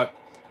 but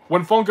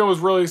when Funko was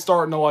really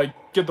starting to like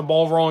get the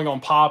ball rolling on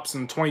pops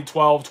in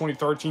 2012,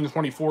 2013,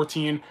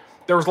 2014,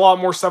 there was a lot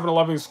more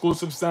 7-Eleven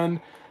exclusives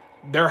then.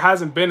 There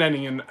hasn't been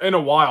any in a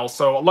while.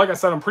 So like I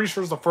said, I'm pretty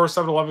sure it's the first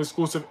 7-Eleven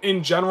exclusive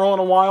in general in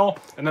a while,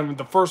 and then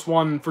the first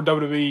one for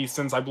WWE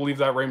since I believe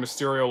that Rey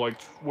Mysterio,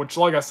 like, which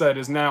like I said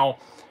is now,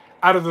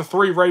 out of the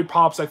 3 Rey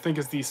pops, I think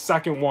is the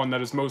second one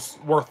that is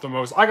worth the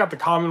most. I got the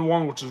common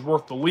one, which is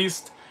worth the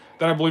least.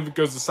 Then I believe it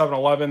goes to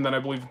 7-Eleven. Then I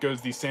believe it goes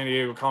to the San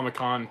Diego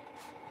Comic-Con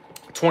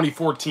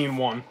 2014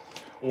 one,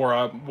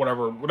 or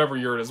whatever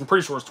year it is. I'm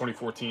pretty sure it's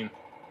 2014.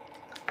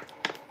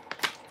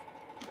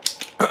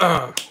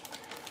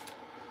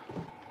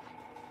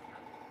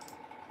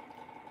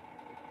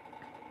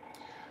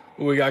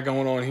 What we got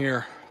going on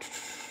here?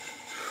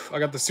 I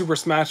got the Super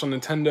Smash on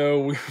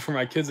Nintendo for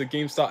my kids at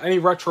GameStop. Any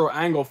retro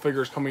Angle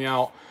figures coming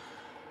out?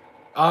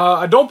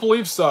 I don't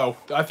believe so.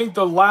 I think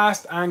the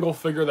last Angle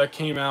figure that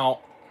came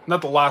out,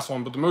 not the last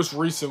one, but the most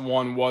recent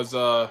one was,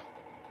 damn,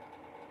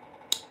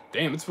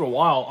 it's been a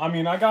while. I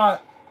mean, I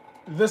got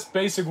this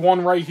basic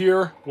one right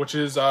here, which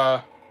is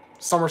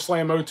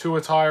SummerSlam 02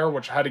 attire,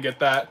 which I had to get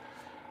that.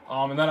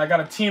 And then I got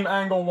a Team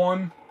Angle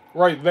one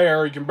right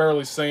there. You can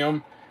barely see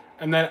him.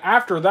 And then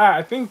after that,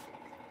 I think,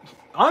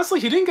 honestly,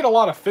 he didn't get a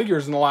lot of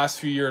figures in the last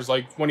few years.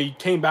 Like, when he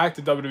came back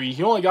to WWE,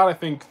 he only got, I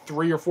think,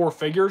 3 or 4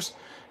 figures.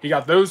 He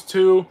got those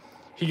 2.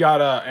 He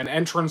got an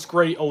Entrance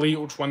Great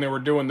Elite, which when they were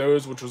doing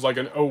those, which was like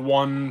an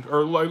 01,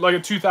 or like a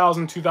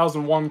 2000,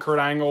 2001 Kurt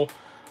Angle.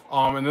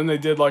 And then they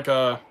did like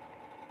a,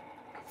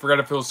 I forget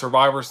if it was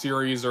Survivor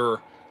Series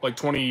or like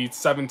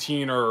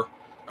 2017 or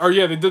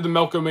yeah, they did the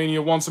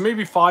Melkomania one. So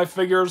maybe 5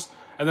 figures.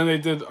 And then they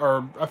did,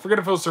 or I forget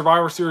if it was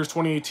Survivor Series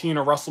 2018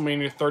 or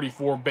WrestleMania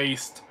 34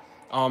 based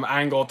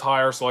Angle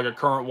attire, so like a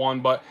current one.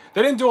 But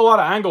they didn't do a lot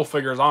of Angle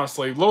figures,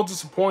 honestly. A little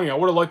disappointing. I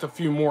would have liked a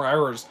few more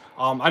errors.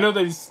 I know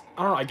that he's,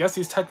 I don't know, I guess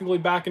he's technically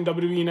back in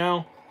WWE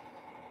now.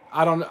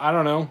 I don't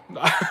know.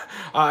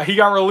 He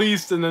got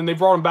released, and then they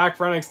brought him back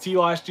for NXT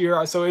last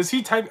year. So is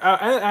he an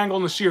angle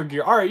in the sheer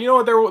gear? All right, you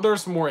know what?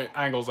 There's some more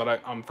angles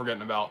that I'm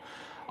forgetting about.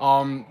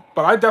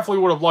 But I definitely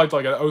would have liked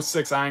like an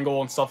 06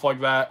 angle and stuff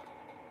like that,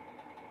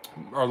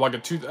 or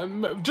like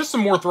just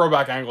some more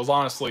throwback angles,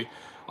 honestly.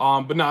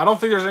 But no, I don't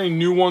think there's any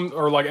new ones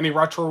or like any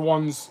retro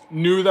ones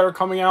new that are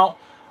coming out.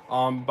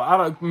 But I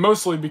don't,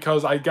 mostly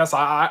because I guess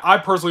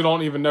I personally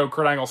don't even know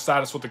Kurt Angle's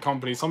status with the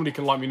company. Somebody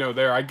can let me know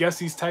there. I guess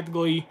he's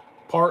technically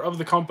part of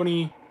the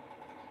company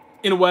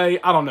in a way.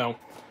 I don't know.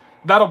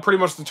 That'll pretty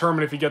much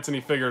determine if he gets any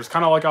figures.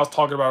 Kind of like I was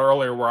talking about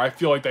earlier, where I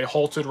feel like they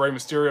halted Rey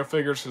Mysterio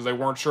figures because they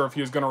weren't sure if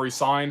he was going to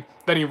re-sign.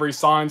 Then he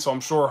re-signed, so I'm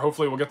sure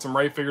hopefully we'll get some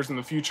Rey figures in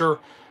the future.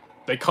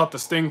 They cut the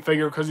Sting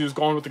figure because he was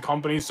going with the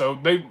company. So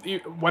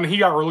when he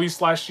got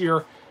released last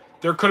year,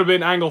 there could have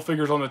been Angle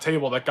figures on the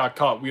table that got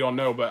cut. We don't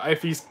know. But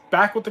if he's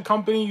back with the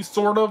company,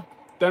 sort of,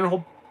 then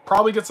he'll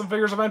probably get some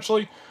figures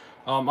eventually.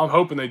 I'm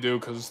hoping they do,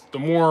 because the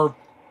more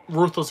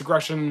Ruthless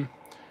Aggression,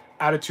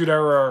 Attitude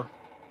Era,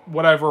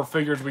 whatever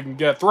figures we can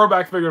get,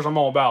 throwback figures I'm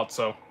all about.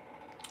 So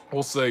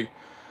we'll see.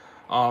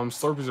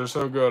 Slurpees are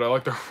so good. I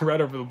like the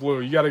red over the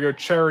blue. You got to go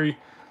cherry.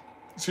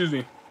 Excuse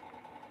me.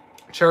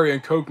 Cherry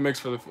and Coke mix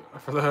for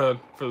the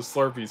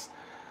Slurpees.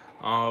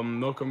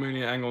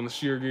 Milkomania angle in the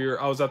sheer gear.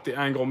 I was at the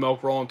Angle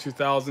Milk Roll in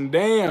 2000.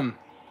 Damn,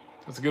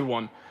 that's a good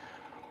one.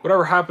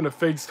 Whatever happened to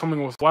figs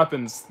coming with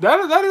weapons?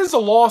 That is a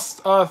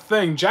lost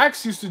thing.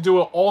 Jax used to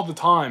do it all the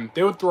time.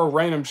 They would throw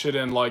random shit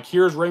in, like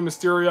here's Rey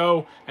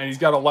Mysterio and he's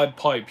got a lead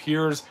pipe.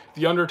 Here's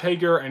the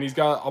Undertaker and he's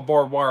got a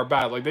barbed wire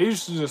bat. Like they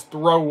used to just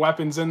throw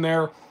weapons in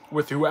there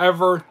with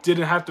whoever.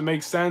 Didn't have to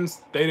make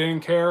sense. They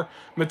didn't care.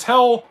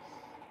 Mattel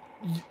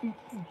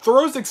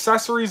throws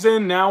accessories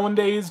in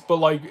nowadays, but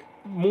like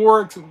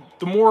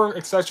the more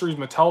accessories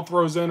Mattel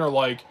throws in are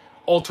like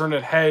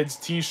alternate heads,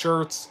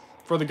 t-shirts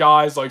for the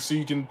guys, like so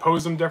you can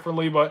pose them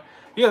differently. But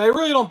yeah, they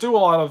really don't do a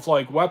lot of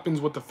like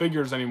weapons with the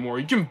figures anymore.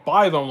 You can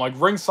buy them, like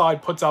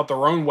Ringside puts out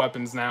their own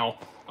weapons now,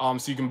 so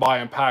you can buy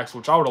in packs,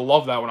 which I would have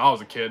loved that when I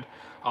was a kid.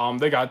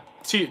 They got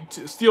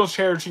steel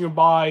chairs you can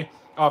buy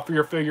for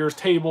your figures,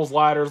 tables,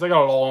 ladders, they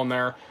got it all in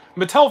there.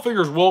 Mattel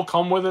figures will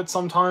come with it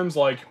sometimes.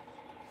 Like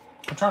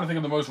I'm trying to think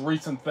of the most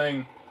recent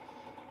thing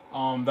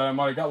that I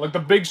might have got. Like the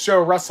Big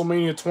Show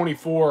WrestleMania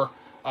 24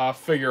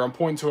 figure. I'm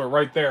pointing to it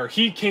right there.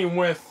 He came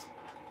with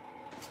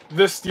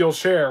this steel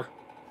chair,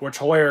 which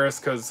hilarious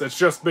because it's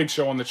just Big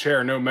Show on the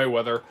chair, no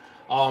Mayweather.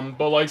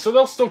 But like, so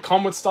they'll still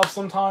come with stuff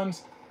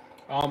sometimes.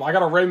 I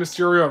got a Rey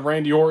Mysterio and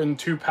Randy Orton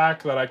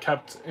 2-pack that I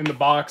kept in the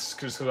box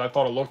just because I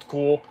thought it looked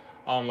cool.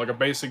 Like a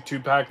basic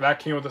 2-pack. That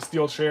came with a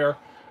steel chair.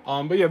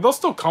 But yeah, they'll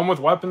still come with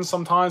weapons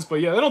sometimes.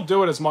 But yeah, they don't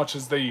do it as much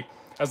as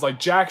like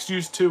Jax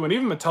used to, and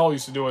even Mattel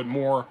used to do it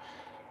more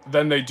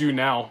than they do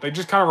now. They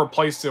just kind of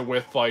replaced it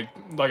with like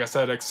I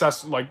said,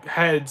 like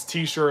heads,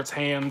 t-shirts,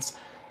 hands,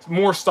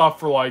 more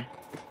stuff for like,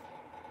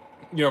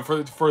 you know,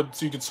 for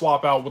so you could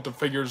swap out what the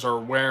figures are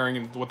wearing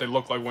and what they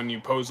look like when you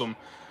pose them.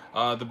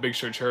 The Big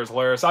Show chair is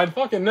hilarious. I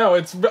fucking know,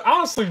 it's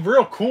honestly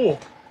real cool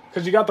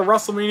because you got the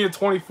WrestleMania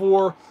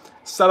 24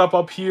 set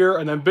up here,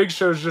 and then Big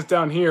Show's just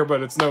down here,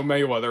 but it's no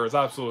Mayweather. It's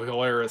absolutely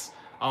hilarious.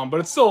 But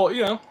it's still,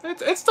 you know,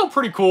 it's still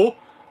pretty cool.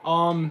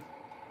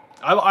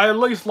 I at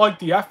least like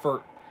the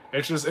effort.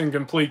 It's just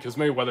incomplete because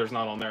Mayweather's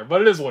not on there. But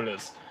it is what it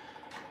is.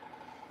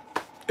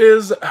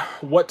 Is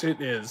what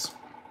it is.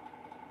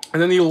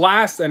 And then the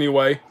last,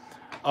 anyway,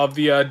 of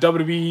the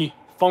WWE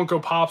Funko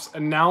Pops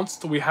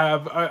announced, we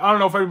have, I don't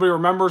know if anybody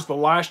remembers, but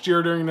last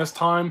year during this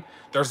time,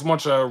 there's a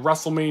bunch of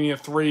WrestleMania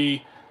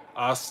 3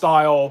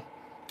 style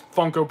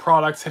Funko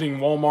products hitting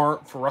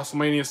Walmart for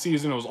WrestleMania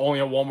season. It was only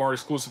a Walmart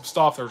exclusive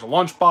stuff. There's a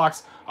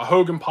lunchbox, a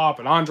Hogan Pop,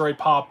 an Andre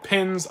Pop,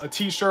 pins, a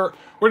t-shirt.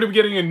 We're going to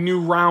be getting a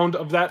new round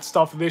of that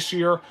stuff this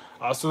year.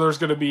 So there's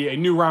going to be a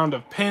new round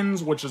of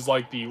pins, which is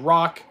like the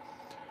Rock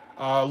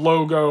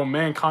logo,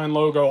 Mankind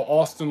logo,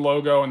 Austin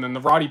logo, and then the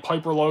Roddy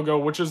Piper logo,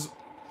 which is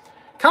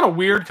kind of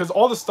weird because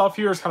all the stuff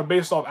here is kind of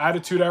based off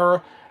Attitude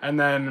Era. And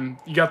then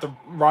you got the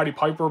Roddy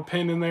Piper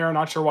pin in there.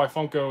 Not sure why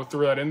Funko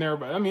threw that in there,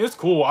 but I mean, it's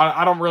cool.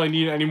 I don't really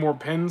need any more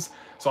pins,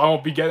 so I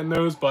won't be getting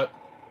those, but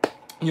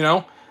you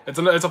know, it's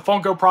a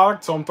Funko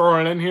product, so I'm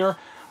throwing it in here.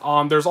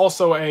 There's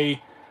also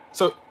a,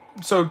 so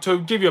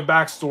to give you a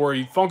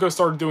backstory, Funko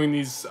started doing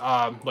these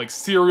like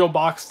cereal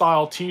box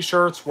style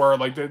t-shirts where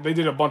like they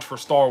did a bunch for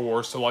Star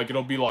Wars, so like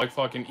it'll be like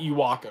fucking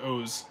Ewok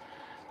O's.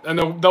 And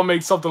they'll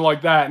make something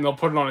like that, and they'll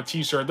put it on a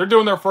t-shirt. They're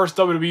doing their first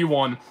WWE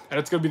one, and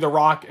it's going to be The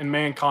Rock and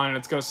Mankind, and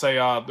it's going to say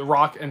The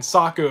Rock and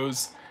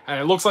Sacco's, and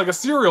it looks like a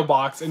cereal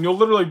box, and you'll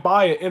literally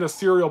buy it in a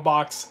cereal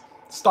box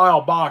style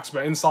box,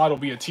 but inside will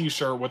be a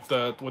t-shirt with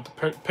the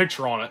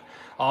picture on it.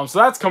 So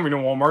that's coming to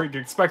Walmart. You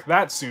can expect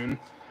that soon.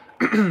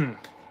 You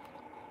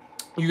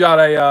got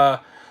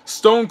a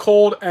Stone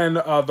Cold and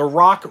The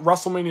Rock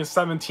WrestleMania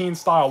 17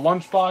 style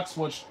lunchbox,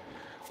 which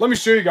let me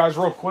show you guys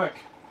real quick.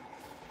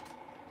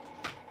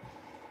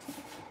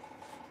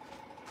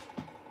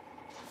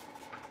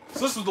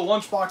 So this was the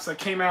lunchbox that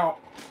came out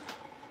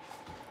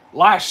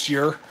last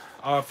year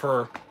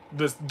for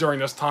this during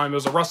this time. It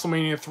was a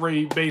WrestleMania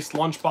 3 based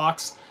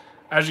lunchbox.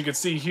 as you can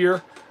see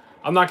here.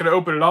 I'm not going to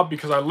open it up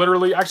because I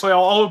literally... Actually,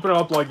 I'll open it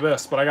up like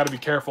this, but I got to be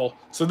careful.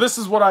 So this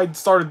is what I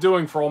started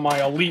doing for all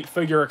my Elite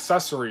figure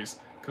accessories,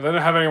 because I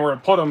didn't have anywhere to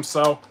put them.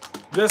 So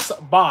this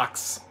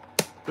box,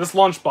 this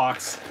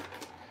lunchbox,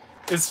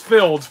 is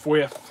filled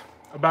with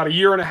about 1.5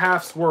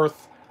 years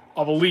worth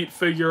of Elite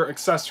figure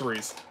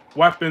accessories.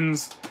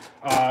 Weapons,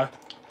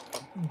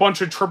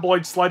 bunch of Triple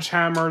H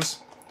sledgehammers,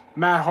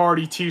 Matt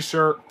Hardy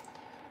t-shirt,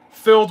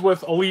 filled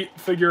with Elite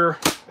figure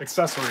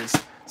accessories.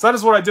 So that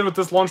is what I did with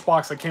this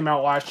lunchbox that came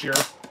out last year.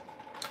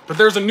 But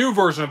there's a new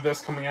version of this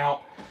coming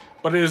out.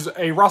 But it is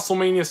a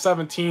WrestleMania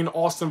 17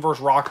 Austin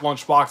vs. Rock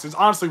lunchbox. It's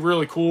honestly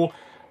really cool.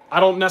 I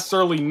don't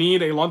necessarily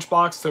need a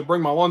lunchbox to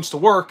bring my lunch to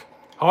work.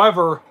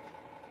 However,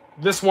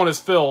 this one is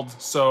filled,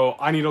 so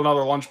I need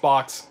another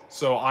lunchbox.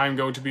 So I'm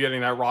going to be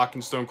getting that Rock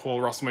and Stone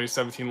Cold WrestleMania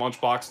 17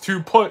 lunchbox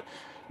to put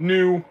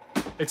new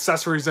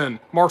accessories in.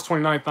 March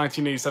 29th,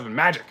 1987.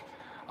 Magic.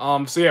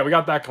 So yeah, we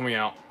got that coming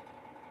out.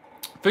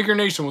 Figure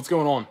Nation, what's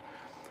going on?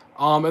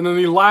 And then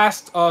the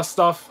last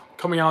stuff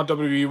coming out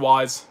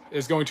WWE-wise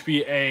is going to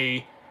be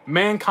a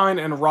Mankind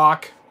and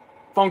Rock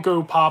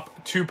Funko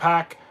Pop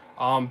 2-pack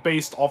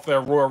based off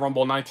their Royal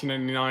Rumble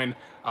 1999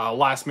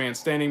 Last Man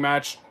Standing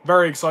match.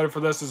 Very excited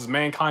for this. This is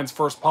Mankind's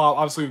first pop.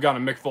 Obviously, we've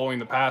gotten a Mick Foley in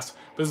the past.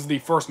 This is the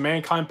first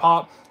Mankind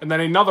pop. And then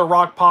another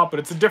Rock pop,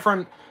 but it's a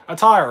different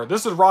attire.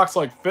 This is Rock's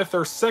like 5th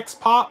or 6th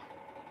pop.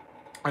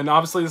 And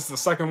obviously, this is the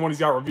second one he's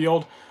got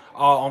revealed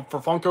for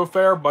Funko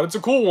Fair. But it's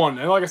a cool one.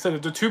 And like I said,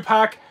 it's a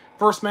 2-pack.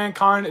 First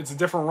Mankind, it's a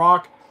different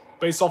Rock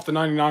based off the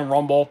 99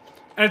 Rumble,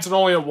 and it's an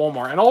only at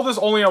Walmart. And all this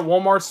only at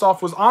Walmart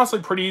stuff was honestly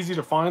pretty easy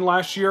to find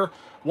last year.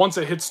 Once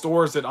it hit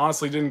stores, it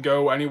honestly didn't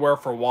go anywhere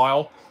for a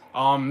while.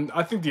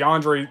 I think the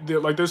Andre,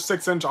 like those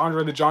 6-inch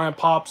Andre the Giant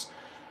pops,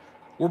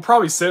 were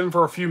probably sitting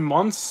for a few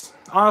months.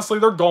 Honestly,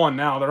 they're gone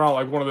now. They're not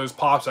like one of those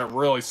pops that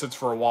really sits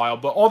for a while.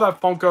 But all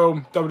that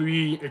Funko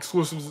WWE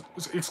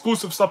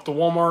exclusive stuff to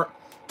Walmart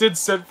did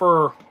sit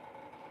for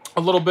a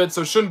little bit,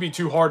 so it shouldn't be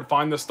too hard to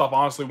find this stuff,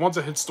 honestly. Once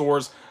it hits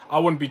stores, I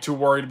wouldn't be too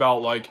worried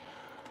about, like,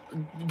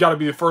 you gotta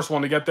be the first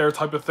one to get there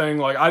type of thing.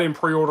 Like, I didn't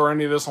pre-order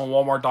any of this on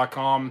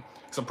Walmart.com,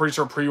 because I'm pretty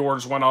sure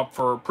pre-orders went up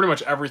for pretty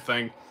much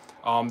everything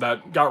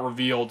that got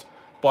revealed.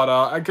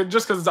 But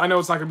just because I know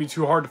it's not gonna be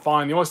too hard to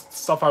find, the only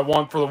stuff I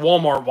want for the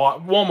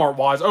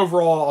Walmart-wise,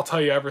 overall, I'll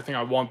tell you everything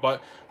I want,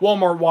 but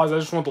Walmart-wise, I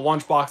just want the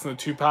lunchbox and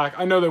the 2-pack.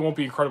 I know they won't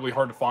be incredibly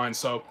hard to find,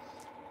 so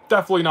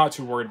definitely not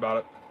too worried about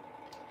it.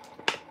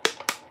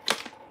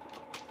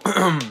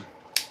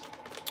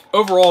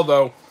 Overall,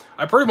 though,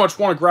 I pretty much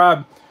want to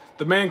grab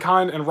the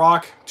Mankind and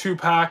Rock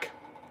 2-pack,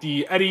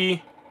 the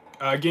Eddie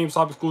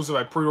GameStop exclusive,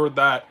 I pre-ordered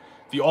that,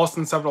 the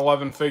Austin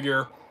 7-Eleven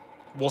figure,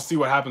 we'll see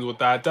what happens with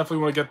that. Definitely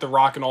want to get the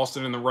Rock and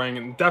Austin in the ring,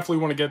 and definitely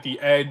want to get the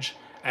Edge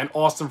and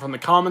Austin from the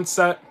Common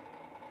set.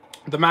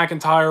 The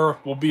McIntyre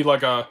will be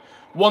like a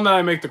one that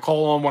I make the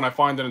call on when I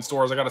find it in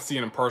stores. I got to see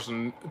it in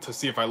person to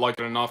see if I like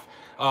it enough.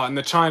 And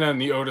the China and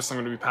the Otis I'm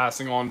going to be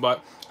passing on,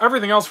 but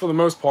everything else for the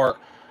most part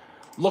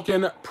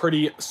looking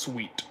pretty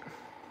sweet.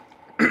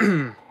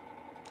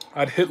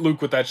 I'd hit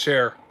Luke with that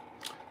chair.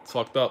 It's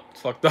fucked up.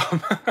 It's fucked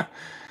up.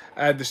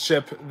 I had to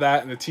ship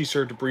that and the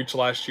t-shirt to Breach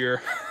last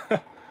year.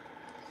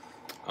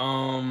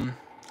 I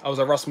was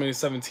at WrestleMania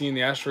 17,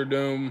 the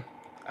Astrodome.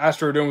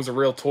 Astrodome was a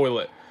real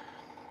toilet.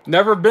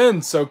 Never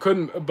been, so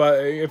couldn't,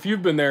 but if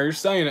you've been there, you're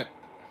saying it.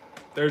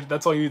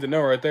 That's all you need to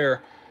know right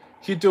there.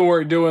 Keep doing what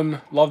you're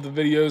doing. Love the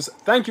videos.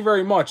 Thank you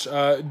very much.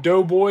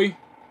 Doughboy,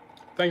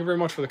 thank you very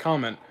much for the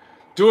comment.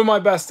 Doing my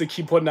best to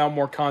keep putting out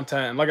more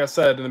content. And like I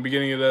said in the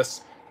beginning of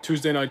this,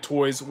 Tuesday Night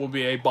Toys will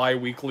be a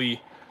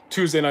bi-weekly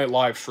Tuesday night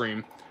live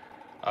stream.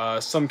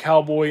 Some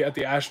cowboy at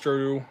the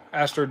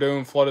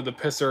Astrodome flooded the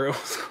pisser. It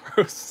was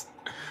gross.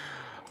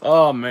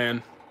 Oh,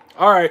 man.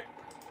 Alright.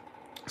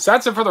 So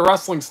that's it for the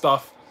wrestling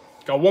stuff.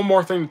 Got one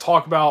more thing to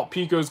talk about.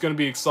 Pico's going to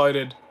be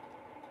excited.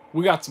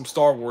 We got some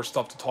Star Wars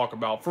stuff to talk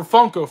about. For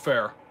Funko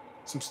Fair,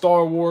 some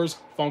Star Wars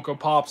Funko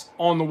Pops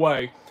on the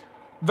way.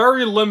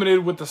 Very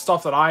limited with the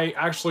stuff that I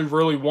actually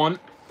really want.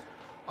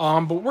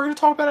 But we're going to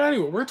talk about it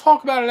anyway. We're going to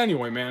talk about it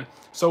anyway, man.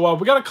 So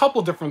we got a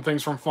couple different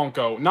things from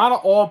Funko. Not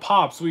all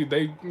Pops.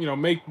 They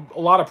make a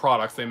lot of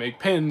products. They make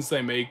pins.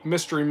 They make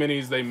mystery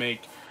minis. They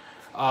make,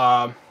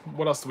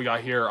 what else do we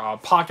got here?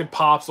 Pocket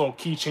Pops, little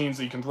keychains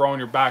that you can throw in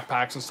your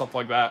backpacks and stuff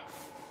like that.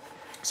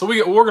 So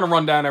we're going to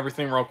run down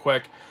everything real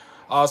quick.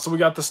 So we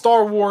got the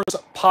Star Wars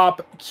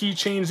Pop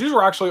keychains. These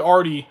were actually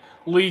already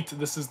leaked.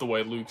 This is the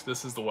way, Luke.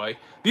 This is the way.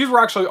 These were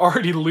actually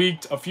already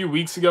leaked a few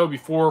weeks ago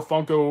before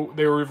Funko,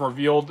 they were even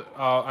revealed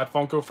at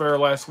Funko Fair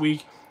last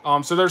week.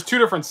 So there's two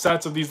different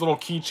sets of these little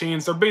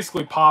keychains. They're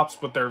basically Pops,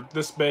 but they're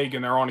this big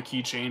and they're on a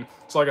keychain.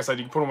 So like I said,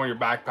 you can put them on your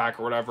backpack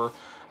or whatever.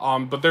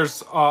 But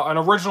there's an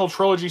original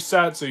trilogy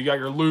set. So you got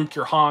your Luke,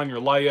 your Han, your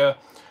Leia,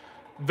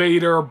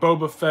 Vader,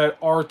 Boba Fett,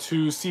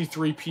 R2,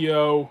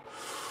 C-3PO,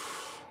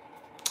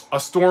 a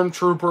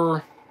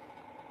Stormtrooper,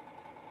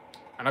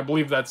 and I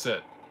believe that's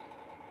it.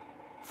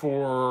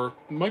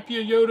 Might be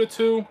a Yoda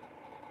too?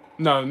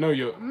 No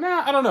Yoda.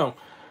 Nah, I don't know.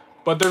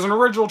 But there's an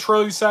original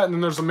trilogy set, and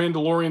then there's a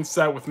Mandalorian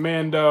set with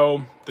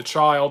Mando, the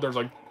child. There's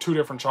like 2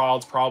 different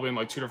childs, probably, and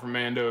like 2 different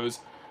Mandos.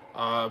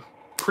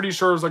 Pretty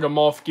sure there's like a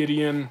Moff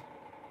Gideon,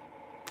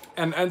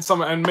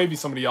 and maybe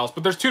somebody else.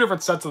 But there's 2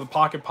 different sets of the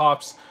Pocket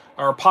Pops,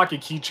 or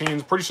Pocket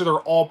Keychains. Pretty sure they're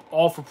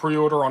all for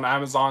pre-order on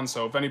Amazon.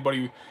 So if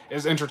anybody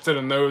is interested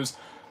in those,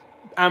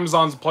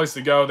 Amazon's the place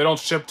to go. They don't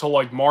ship till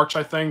like March,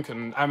 I think,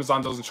 and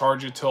Amazon doesn't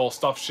charge you till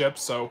stuff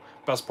ships. So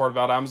best part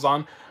about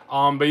Amazon.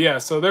 But yeah,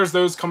 so there's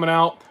those coming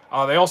out.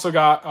 They also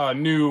got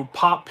new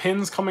pop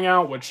pins coming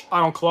out, which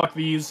I don't collect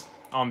these.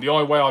 The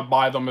only way I'd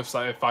buy them if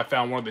I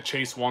found one of the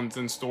Chase ones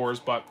in stores,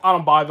 but I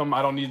don't buy them.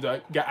 I don't need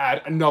to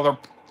add another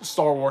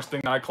Star Wars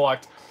thing that I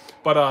collect.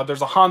 But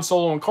there's a Han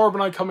Solo and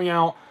Carbonite coming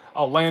out,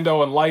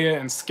 Lando and Leia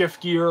and Skiff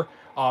gear,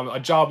 a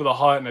Jabba the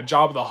Hutt and a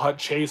Jabba the Hutt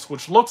chase,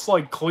 which looks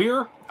like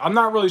clear. I'm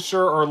not really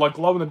sure, or like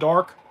glow in the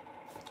dark.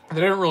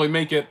 They didn't really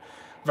make it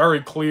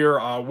very clear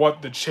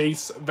what the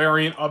chase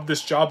variant of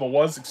this Jabba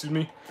was. Excuse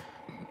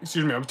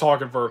me, I'm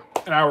talking for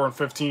an hour and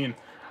 15.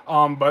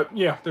 But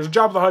yeah, there's a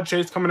Jabba the Hutt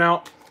chase coming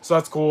out, so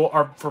that's cool.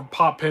 For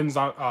pop pins,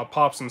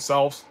 pops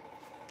themselves.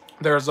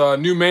 There's a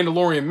new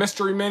Mandalorian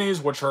mystery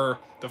minis, which are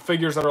the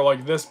figures that are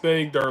like this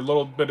big. They're a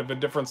little bit of a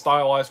different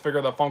stylized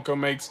figure that Funko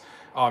makes.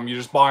 You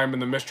just buy them in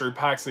the mystery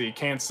packs that you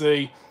can't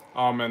see.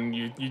 And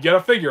you get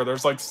a figure.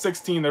 There's like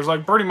 16. There's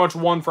like pretty much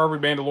one for every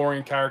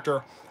Mandalorian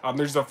character.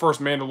 There's the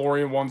first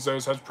Mandalorian ones, though,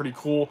 so that's pretty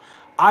cool.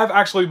 I've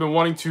actually been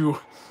wanting to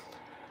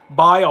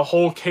buy a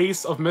whole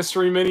case of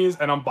mystery minis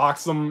and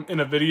unbox them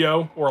in a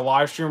video or a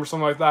live stream or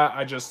something like that.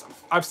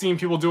 I've seen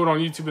people do it on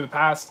YouTube in the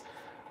past.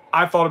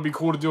 I thought it'd be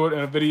cool to do it in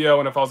a video,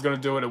 and if I was gonna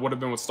do it, it would have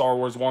been with Star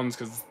Wars ones,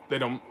 because they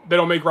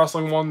don't make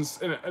wrestling ones.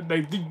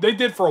 They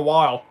did for a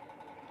while.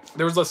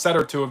 There was a set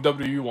or 2 of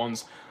WWE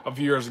ones a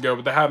few years ago,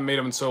 but they haven't made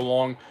them in so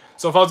long.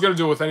 So if I was gonna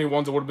do it with any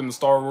ones, it would have been the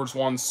Star Wars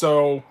ones.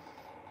 So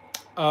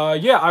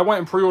yeah, I went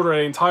and pre-ordered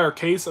an entire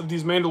case of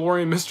these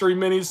Mandalorian mystery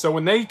minis. So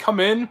when they come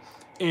in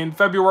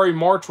February,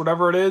 March,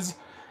 whatever it is,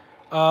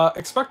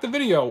 expect a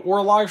video or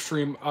a live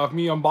stream of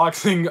me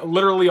unboxing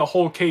literally a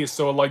whole case.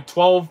 So like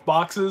 12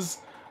 boxes,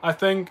 I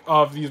think,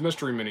 of these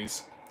mystery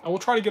minis. I will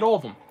try to get all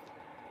of them.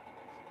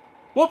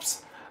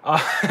 Whoops.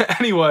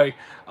 Anyway,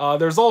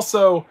 there's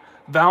also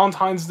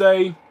Valentine's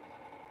Day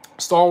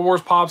Star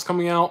Wars pops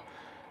coming out.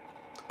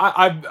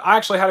 I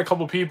actually had a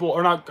couple people,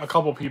 or not a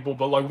couple people,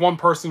 but like one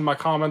person in my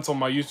comments on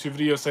my YouTube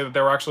video say that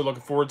they were actually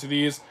looking forward to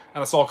these.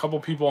 And I saw a couple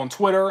people on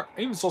Twitter.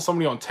 I even saw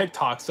somebody on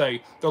TikTok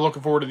say they're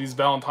looking forward to these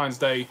Valentine's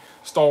Day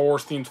Star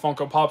Wars themed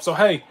Funko Pops. So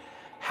hey,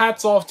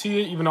 hats off to you,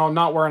 even though I'm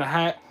not wearing a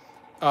hat.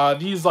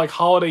 These like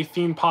holiday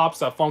themed pops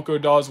that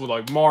Funko does with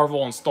like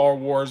Marvel and Star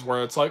Wars,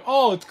 where it's like,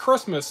 oh, it's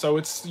Christmas, so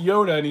it's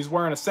Yoda and he's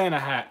wearing a Santa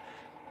hat.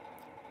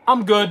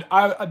 I'm good.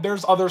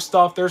 There's other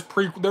stuff.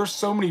 There's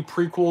so many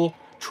prequel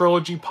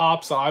trilogy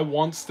pops that I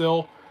want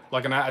still,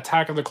 like an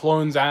Attack of the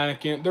Clones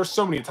Anakin. There's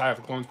so many Attack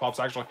of the Clones pops,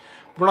 actually.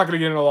 We're not going to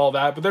get into all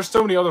that, but there's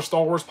so many other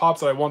Star Wars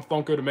pops that I want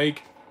Funko to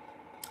make,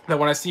 that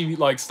when I see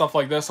like stuff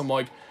like this, I'm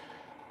like,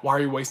 why are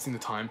you wasting the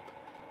time?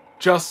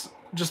 Just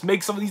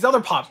make some of these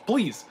other pops,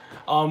 please.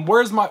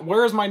 Where's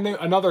my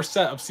another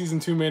set of Season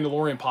 2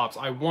 Mandalorian pops?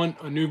 I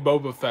want a new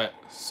Boba Fett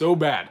so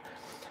bad.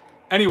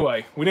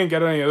 Anyway, we didn't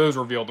get any of those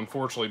revealed,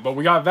 unfortunately, but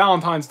we got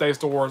Valentine's Day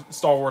Star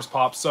Wars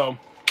pops, so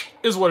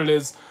is what it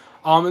is.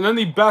 And then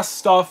the best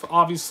stuff,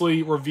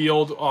 obviously,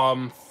 revealed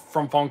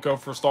from Funko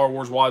for Star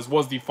Wars-wise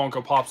was the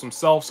Funko Pops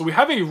themselves. So we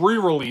have a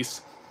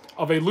re-release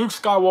of a Luke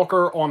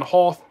Skywalker on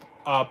Hoth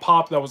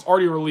pop that was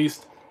already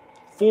released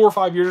 4 or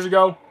 5 years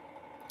ago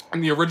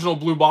in the original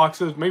blue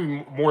boxes.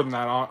 Maybe more than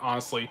that,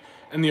 honestly.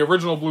 In the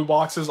original blue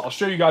boxes. I'll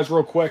show you guys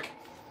real quick.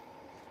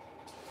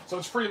 So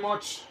it's pretty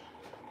much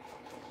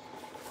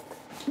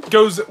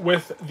goes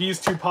with these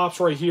 2 pops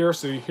right here.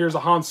 So here's a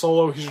Han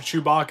Solo, here's a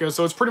Chewbacca.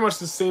 So it's pretty much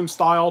the same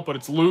style, but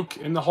it's Luke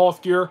in the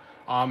Hoth gear.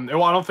 I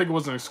don't think it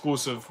was an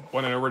exclusive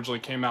when it originally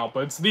came out,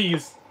 but it's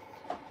these.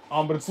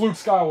 But it's Luke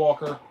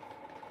Skywalker.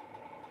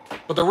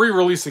 But they're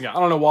re-releasing it. I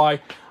don't know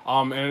why.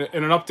 And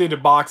in an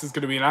updated box, it's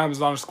going to be an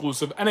Amazon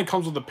exclusive, and it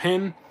comes with a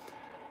pin.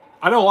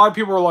 I know a lot of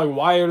people are like,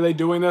 why are they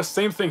doing this?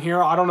 Same thing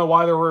here. I don't know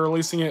why they're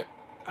releasing it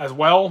as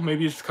well.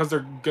 Maybe it's because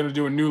they're going to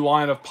do a new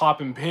line of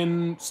pop and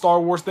pin Star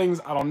Wars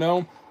things. I don't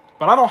know.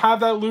 But I don't have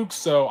that Luke,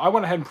 so I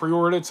went ahead and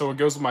pre-ordered it, so it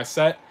goes with my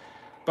set.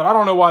 But I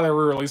don't know why they're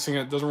re-releasing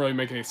it. It doesn't really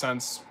make any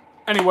sense.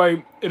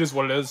 Anyway, it is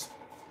what it is.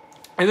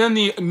 And then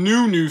the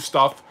new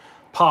stuff,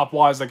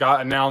 pop-wise, that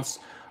got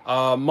announced.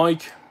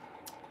 Mike,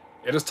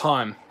 it is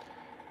time.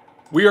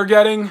 We are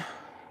getting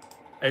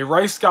a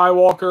Rey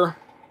Skywalker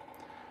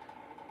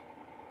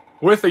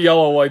with a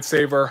yellow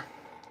lightsaber.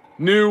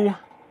 New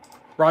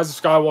Rise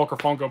of Skywalker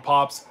Funko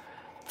Pops.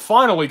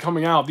 Finally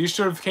coming out. These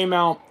should have came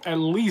out at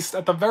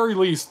the very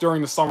least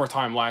during the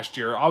summertime last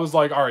year. I was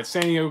like, all right,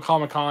 San Diego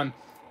Comic-Con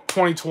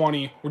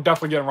 2020, we're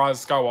definitely getting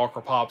Rise of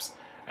Skywalker Pops,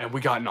 and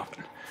we got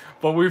nothing.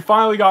 But we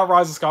finally got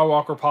Rise of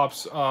Skywalker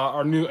Pops,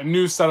 a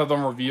new set of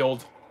them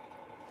revealed.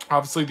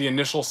 Obviously, the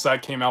initial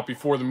set came out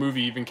before the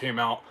movie even came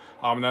out.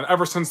 And then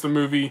ever since the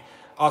movie,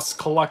 us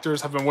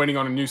collectors have been waiting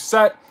on a new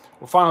set.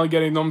 We're finally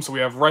getting them. So we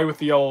have Ray with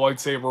the yellow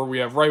lightsaber. We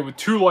have Ray with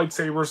 2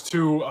 lightsabers,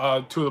 two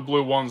of the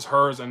blue ones,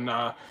 hers, and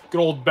good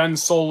old Ben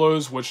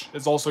Solo's, which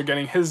is also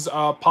getting his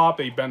pop,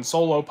 a Ben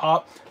Solo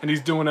pop, and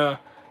he's doing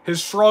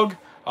his shrug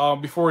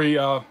before he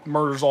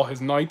murders all his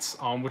knights,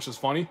 which is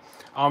funny.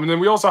 And then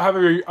we also have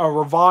a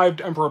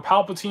revived Emperor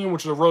Palpatine,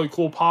 which is a really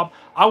cool pop.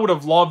 I would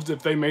have loved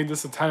if they made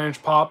this a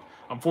 10-inch pop.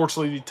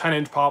 Unfortunately, the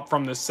 10-inch pop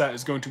from this set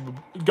is going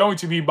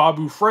to be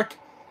Babu Frick.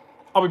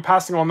 I'll be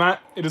passing on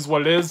that. It is what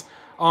it is.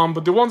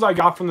 But the ones I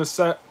got from this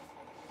set,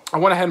 I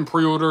went ahead and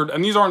pre-ordered,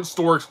 and these aren't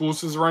store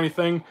exclusives or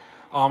anything.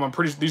 I'm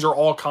pretty sure these are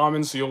all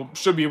common, so you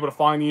should be able to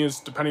find these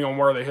depending on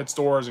where they hit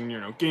stores and, you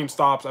know,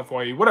 GameStops,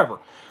 FYE, whatever.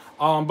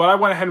 But I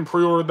went ahead and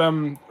pre-ordered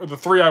them, the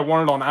 3 I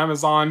wanted on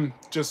Amazon,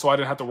 just so I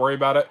didn't have to worry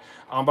about it.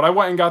 But I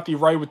went and got the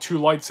Rey with 2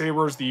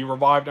 lightsabers, the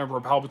revived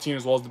Emperor Palpatine,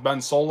 as well as the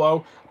Ben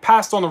Solo.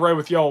 Passed on the Rey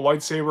with yellow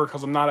lightsaber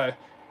because I'm not a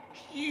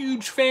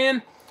huge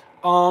fan.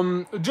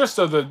 Just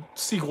of the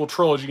sequel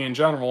trilogy in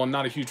general. I'm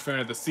not a huge fan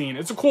of the scene.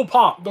 It's a cool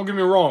pop, don't get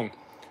me wrong,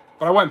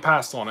 but I went and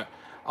passed on it.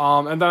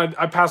 And then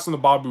I passed on the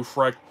Babu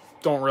Frick.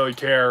 Don't really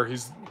care.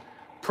 He's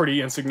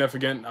pretty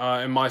insignificant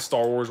in my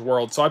Star Wars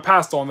world, so I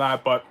passed on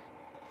that. But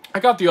I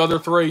got the other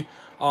 3,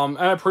 and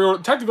I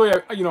pre-ordered. Technically,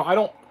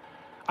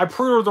 I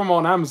pre-ordered them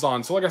on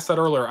Amazon. So like I said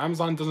earlier,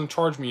 Amazon doesn't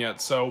charge me yet,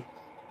 so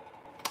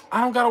I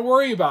don't gotta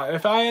worry about it.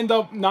 If I end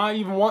up not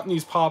even wanting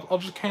these pops, I'll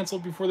just cancel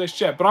it before they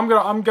ship. But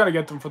I'm gonna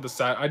get them for the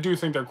set. I do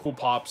think they're cool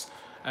pops,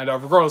 and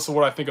regardless of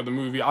what I think of the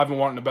movie, I've been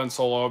wanting a Ben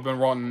Solo, I've been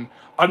wanting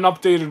an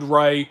updated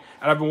Rey,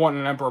 and I've been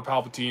wanting an Emperor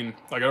Palpatine,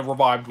 like a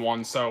revived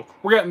one. So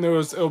we're getting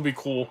those. It'll be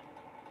cool.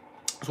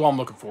 So I'm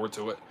looking forward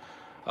to it.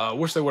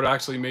 Wish they would have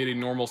actually made a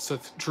normal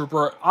Sith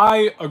Trooper.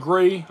 I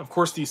agree. Of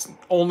course, the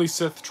only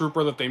Sith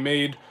Trooper that they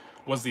made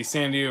was the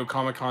San Diego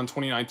Comic-Con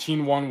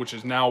 2019 one, which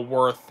is now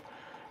worth,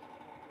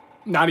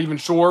 not even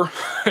sure.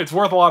 It's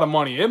worth a lot of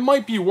money. It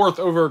might be worth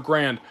over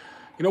 $1,000.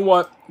 You know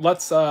what?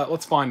 Let's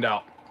find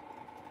out.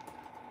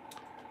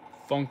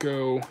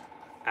 Funko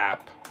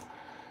app.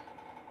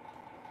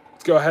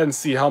 Let's go ahead and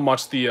see how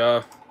much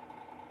the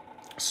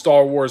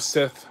Star Wars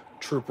Sith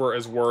Trooper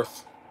is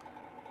worth.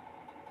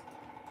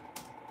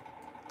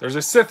 There's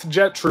a Sith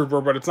Jet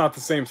Trooper, but it's not the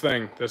same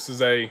thing. This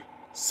is a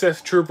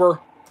Sith Trooper,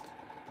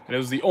 and it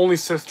was the only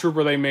Sith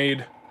Trooper they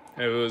made.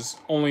 It was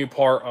only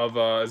part of,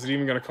 is it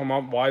even going to come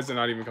up? Why is it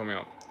not even coming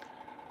up?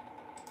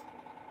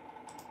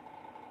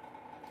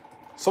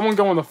 Someone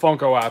go in the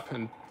Funko app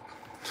and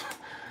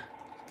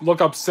look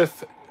up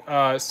Sith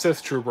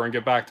Trooper and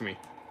get back to me.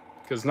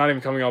 Because it's not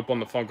even coming up on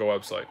the Funko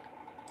website.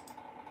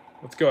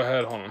 Let's go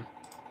ahead, hold on.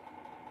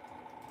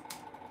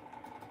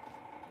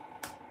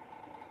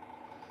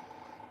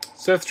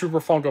 Sith Trooper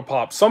Funko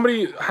Pop.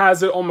 Somebody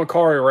has it on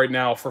Macari right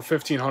now for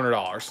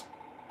 $1,500.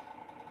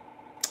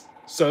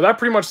 So that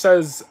pretty much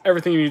says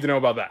everything you need to know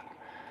about that.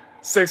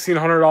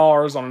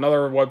 $1,600 on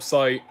another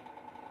website.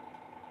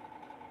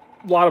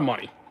 A lot of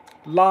money.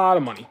 Lot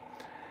of money.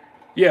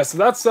 Yeah, so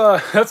that's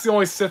the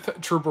only Sith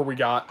Trooper we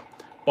got.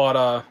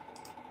 But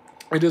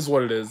it is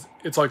what it is.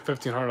 It's like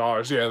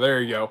 $1,500. Yeah,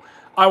 there you go.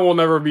 I will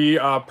never be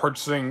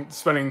spending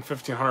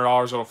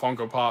 $1,500 on a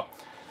Funko Pop.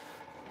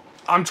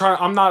 I'm trying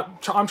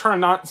to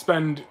not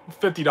spend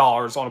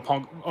 $50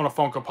 on a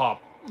Funko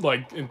Pop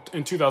like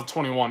in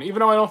 2021. Even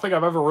though I don't think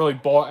I've ever really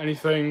bought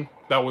anything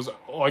that was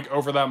like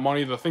over that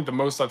money. I think the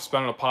most I've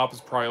spent on a pop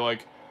is probably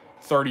like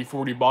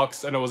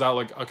 $30-40, and it was at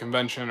like a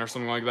convention or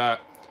something like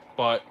that.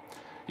 But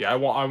yeah, I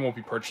won't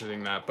be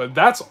purchasing that. But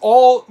that's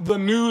all the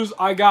news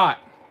I got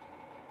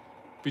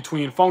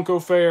between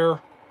Funko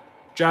Fair,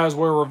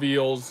 Jazzware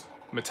reveals,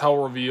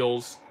 Mattel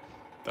reveals.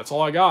 That's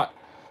all I got.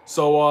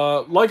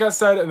 So, like I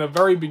said in the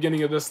very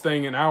beginning of this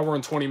thing, an hour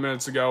and 20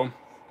 minutes ago,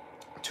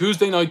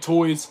 Tuesday Night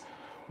Toys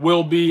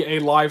will be a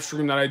live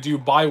stream that I do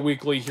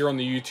bi-weekly here on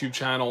the YouTube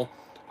channel.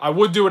 I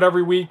would do it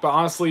every week, but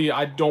honestly,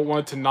 I don't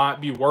want it to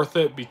not be worth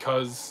it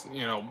because,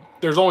 you know,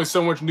 there's only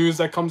so much news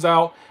that comes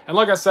out. And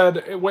like I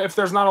said, if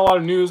there's not a lot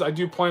of news, I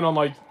do plan on,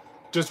 like,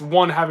 just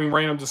having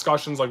random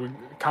discussions like we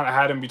kind of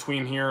had in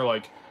between here,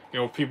 like, you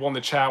know, people in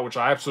the chat, which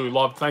I absolutely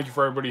love. Thank you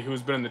for everybody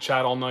who's been in the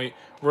chat all night.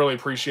 Really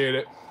appreciate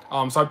it.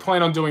 So I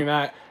plan on doing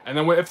that. And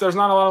then if there's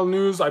not a lot of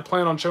news, I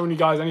plan on showing you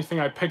guys anything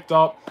I picked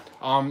up.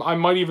 I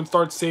might even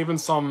start saving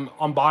some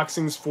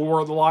unboxings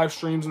for the live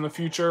streams in the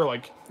future,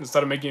 like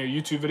instead of making a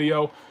YouTube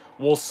video.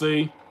 We'll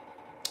see.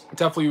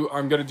 Definitely,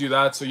 I'm going to do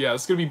that. So yeah,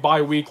 it's going to be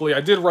bi-weekly.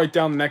 I did write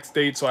down the next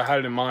date, so I had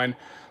it in mind.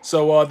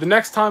 So the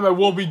next time I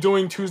will be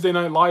doing Tuesday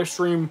night live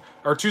stream,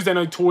 or Tuesday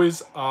Night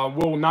Toys,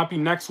 will not be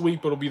next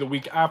week, but it'll be the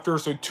week after.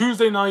 So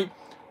Tuesday night,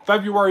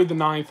 February the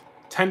 9th,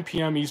 10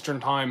 p.m. Eastern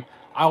Time.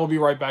 I will be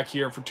right back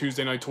here for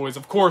Tuesday Night Toys.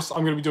 Of course, I'm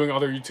going to be doing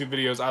other YouTube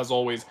videos, as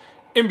always,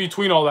 in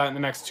between all that in the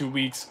next 2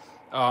 weeks.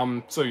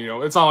 So, you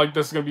know, it's not like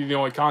this is going to be the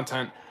only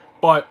content.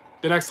 But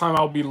the next time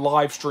I'll be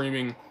live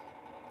streaming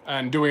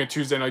and doing a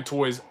Tuesday Night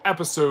Toys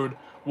episode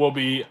will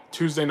be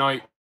Tuesday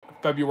night,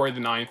 February the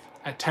 9th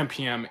at 10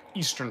 p.m.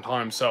 Eastern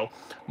Time. So,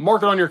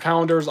 mark it on your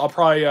calendars. I'll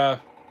probably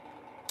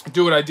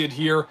do what I did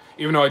here,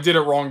 even though I did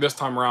it wrong this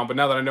time around. But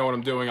now that I know what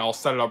I'm doing, I'll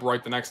set it up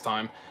right the next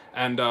time.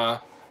 And,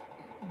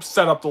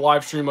 set up the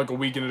live stream like a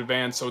week in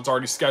advance, so it's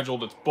already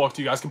scheduled, it's booked.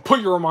 You guys can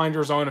put your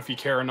reminders on if you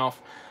care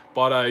enough.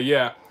 But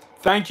yeah,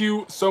 thank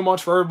you so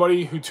much for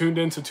everybody who tuned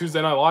in to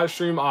Tuesday Night live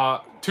stream,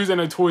 Tuesday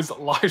Night Toys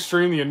live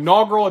stream, the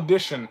inaugural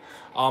edition.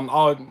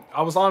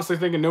 I was honestly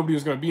thinking nobody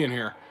was going to be in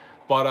here,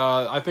 but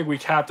I think we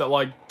capped at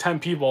like 10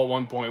 people at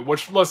one point,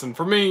 which, listen,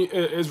 for me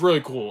is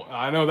really cool.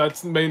 I know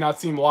that may not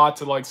seem a lot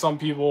to like some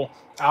people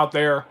out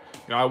there.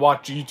 You know, I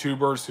watch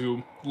YouTubers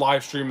who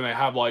live stream and they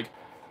have like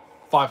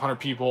 500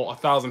 people,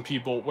 1,000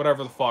 people,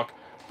 whatever the fuck.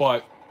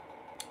 But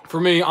for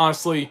me,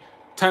 honestly,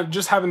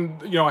 just having,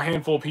 you know, a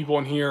handful of people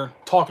in here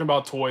talking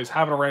about toys,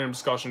 having a random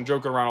discussion,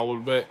 joking around a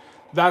little bit,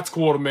 that's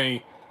cool to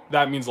me.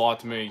 That means a lot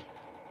to me.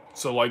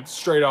 So, like,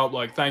 straight up,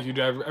 like, thank you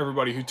to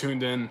everybody who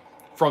tuned in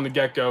from the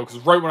get-go. Because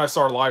right when I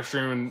started live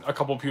streaming, a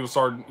couple of people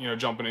started, you know,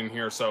 jumping in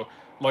here. So,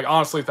 like,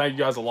 honestly, thank you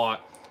guys a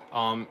lot.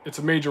 It's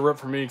a major rip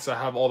for me because I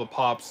have all the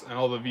Pops and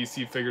all the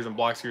VC figures and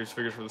Black Series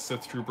figures for the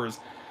Sith Troopers.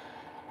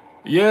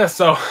 Yeah,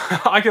 so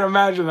I can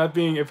imagine that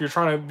being, if you're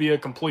trying to be a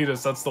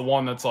completist, that's the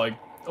one that's, like,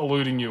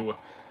 eluding you.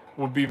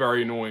 Would be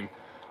very annoying.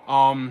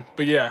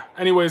 But yeah,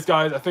 anyways,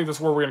 guys, I think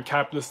that's where we're going to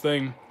cap this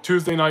thing.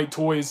 Tuesday Night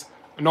Toys,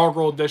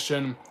 inaugural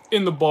edition,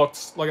 in the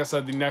books. Like I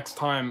said, the next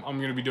time I'm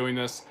going to be doing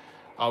this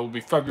will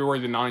be February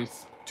the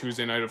 9th,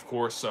 Tuesday night, of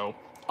course, so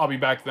I'll be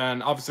back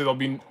then. Obviously, there'll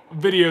be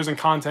videos and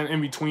content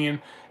in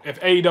between. If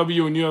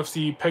AEW and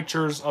UFC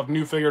pictures of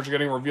new figures are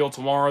getting revealed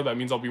tomorrow, that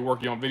means I'll be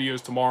working on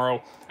videos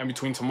tomorrow, and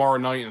between tomorrow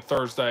night and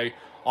Thursday,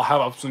 I'll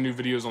have up some new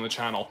videos on the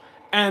channel.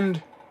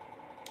 And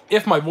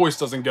if my voice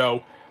doesn't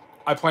go,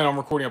 I plan on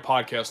recording a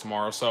podcast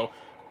tomorrow, so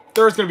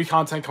there's going to be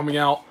content coming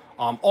out.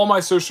 All my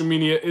social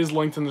media is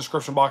linked in the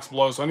description box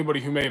below, so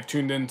anybody who may have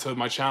tuned into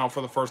my channel for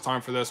the first time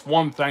for this,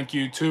 one, thank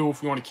you. Two,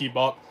 if you want to keep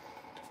up,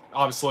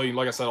 obviously,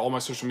 like I said, all my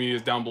social media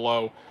is down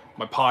below.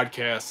 My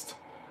podcast,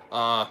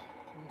 all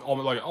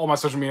my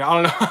social media.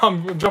 I don't know,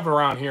 I'm jumping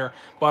around here,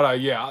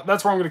 but yeah,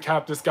 that's where I'm going to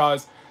cap this,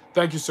 guys.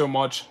 Thank you so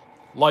much.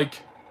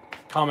 Like,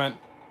 comment,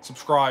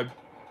 subscribe,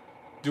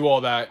 do all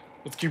that.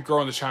 Let's keep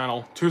growing the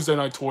channel. Tuesday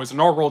Night Toys,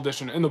 inaugural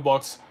edition, in the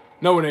books.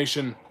 Noah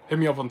Nation, hit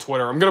me up on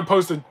Twitter. I'm gonna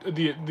post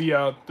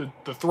the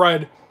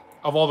thread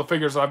of all the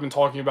figures that I've been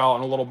talking about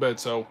in a little bit,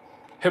 so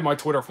hit my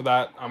Twitter for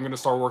that. I'm gonna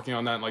start working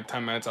on that in like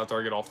 10 minutes after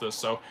I get off this.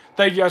 So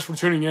thank you guys for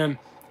tuning in.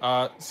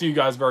 See you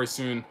guys very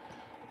soon.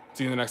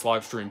 See you in the next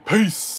live stream. Peace.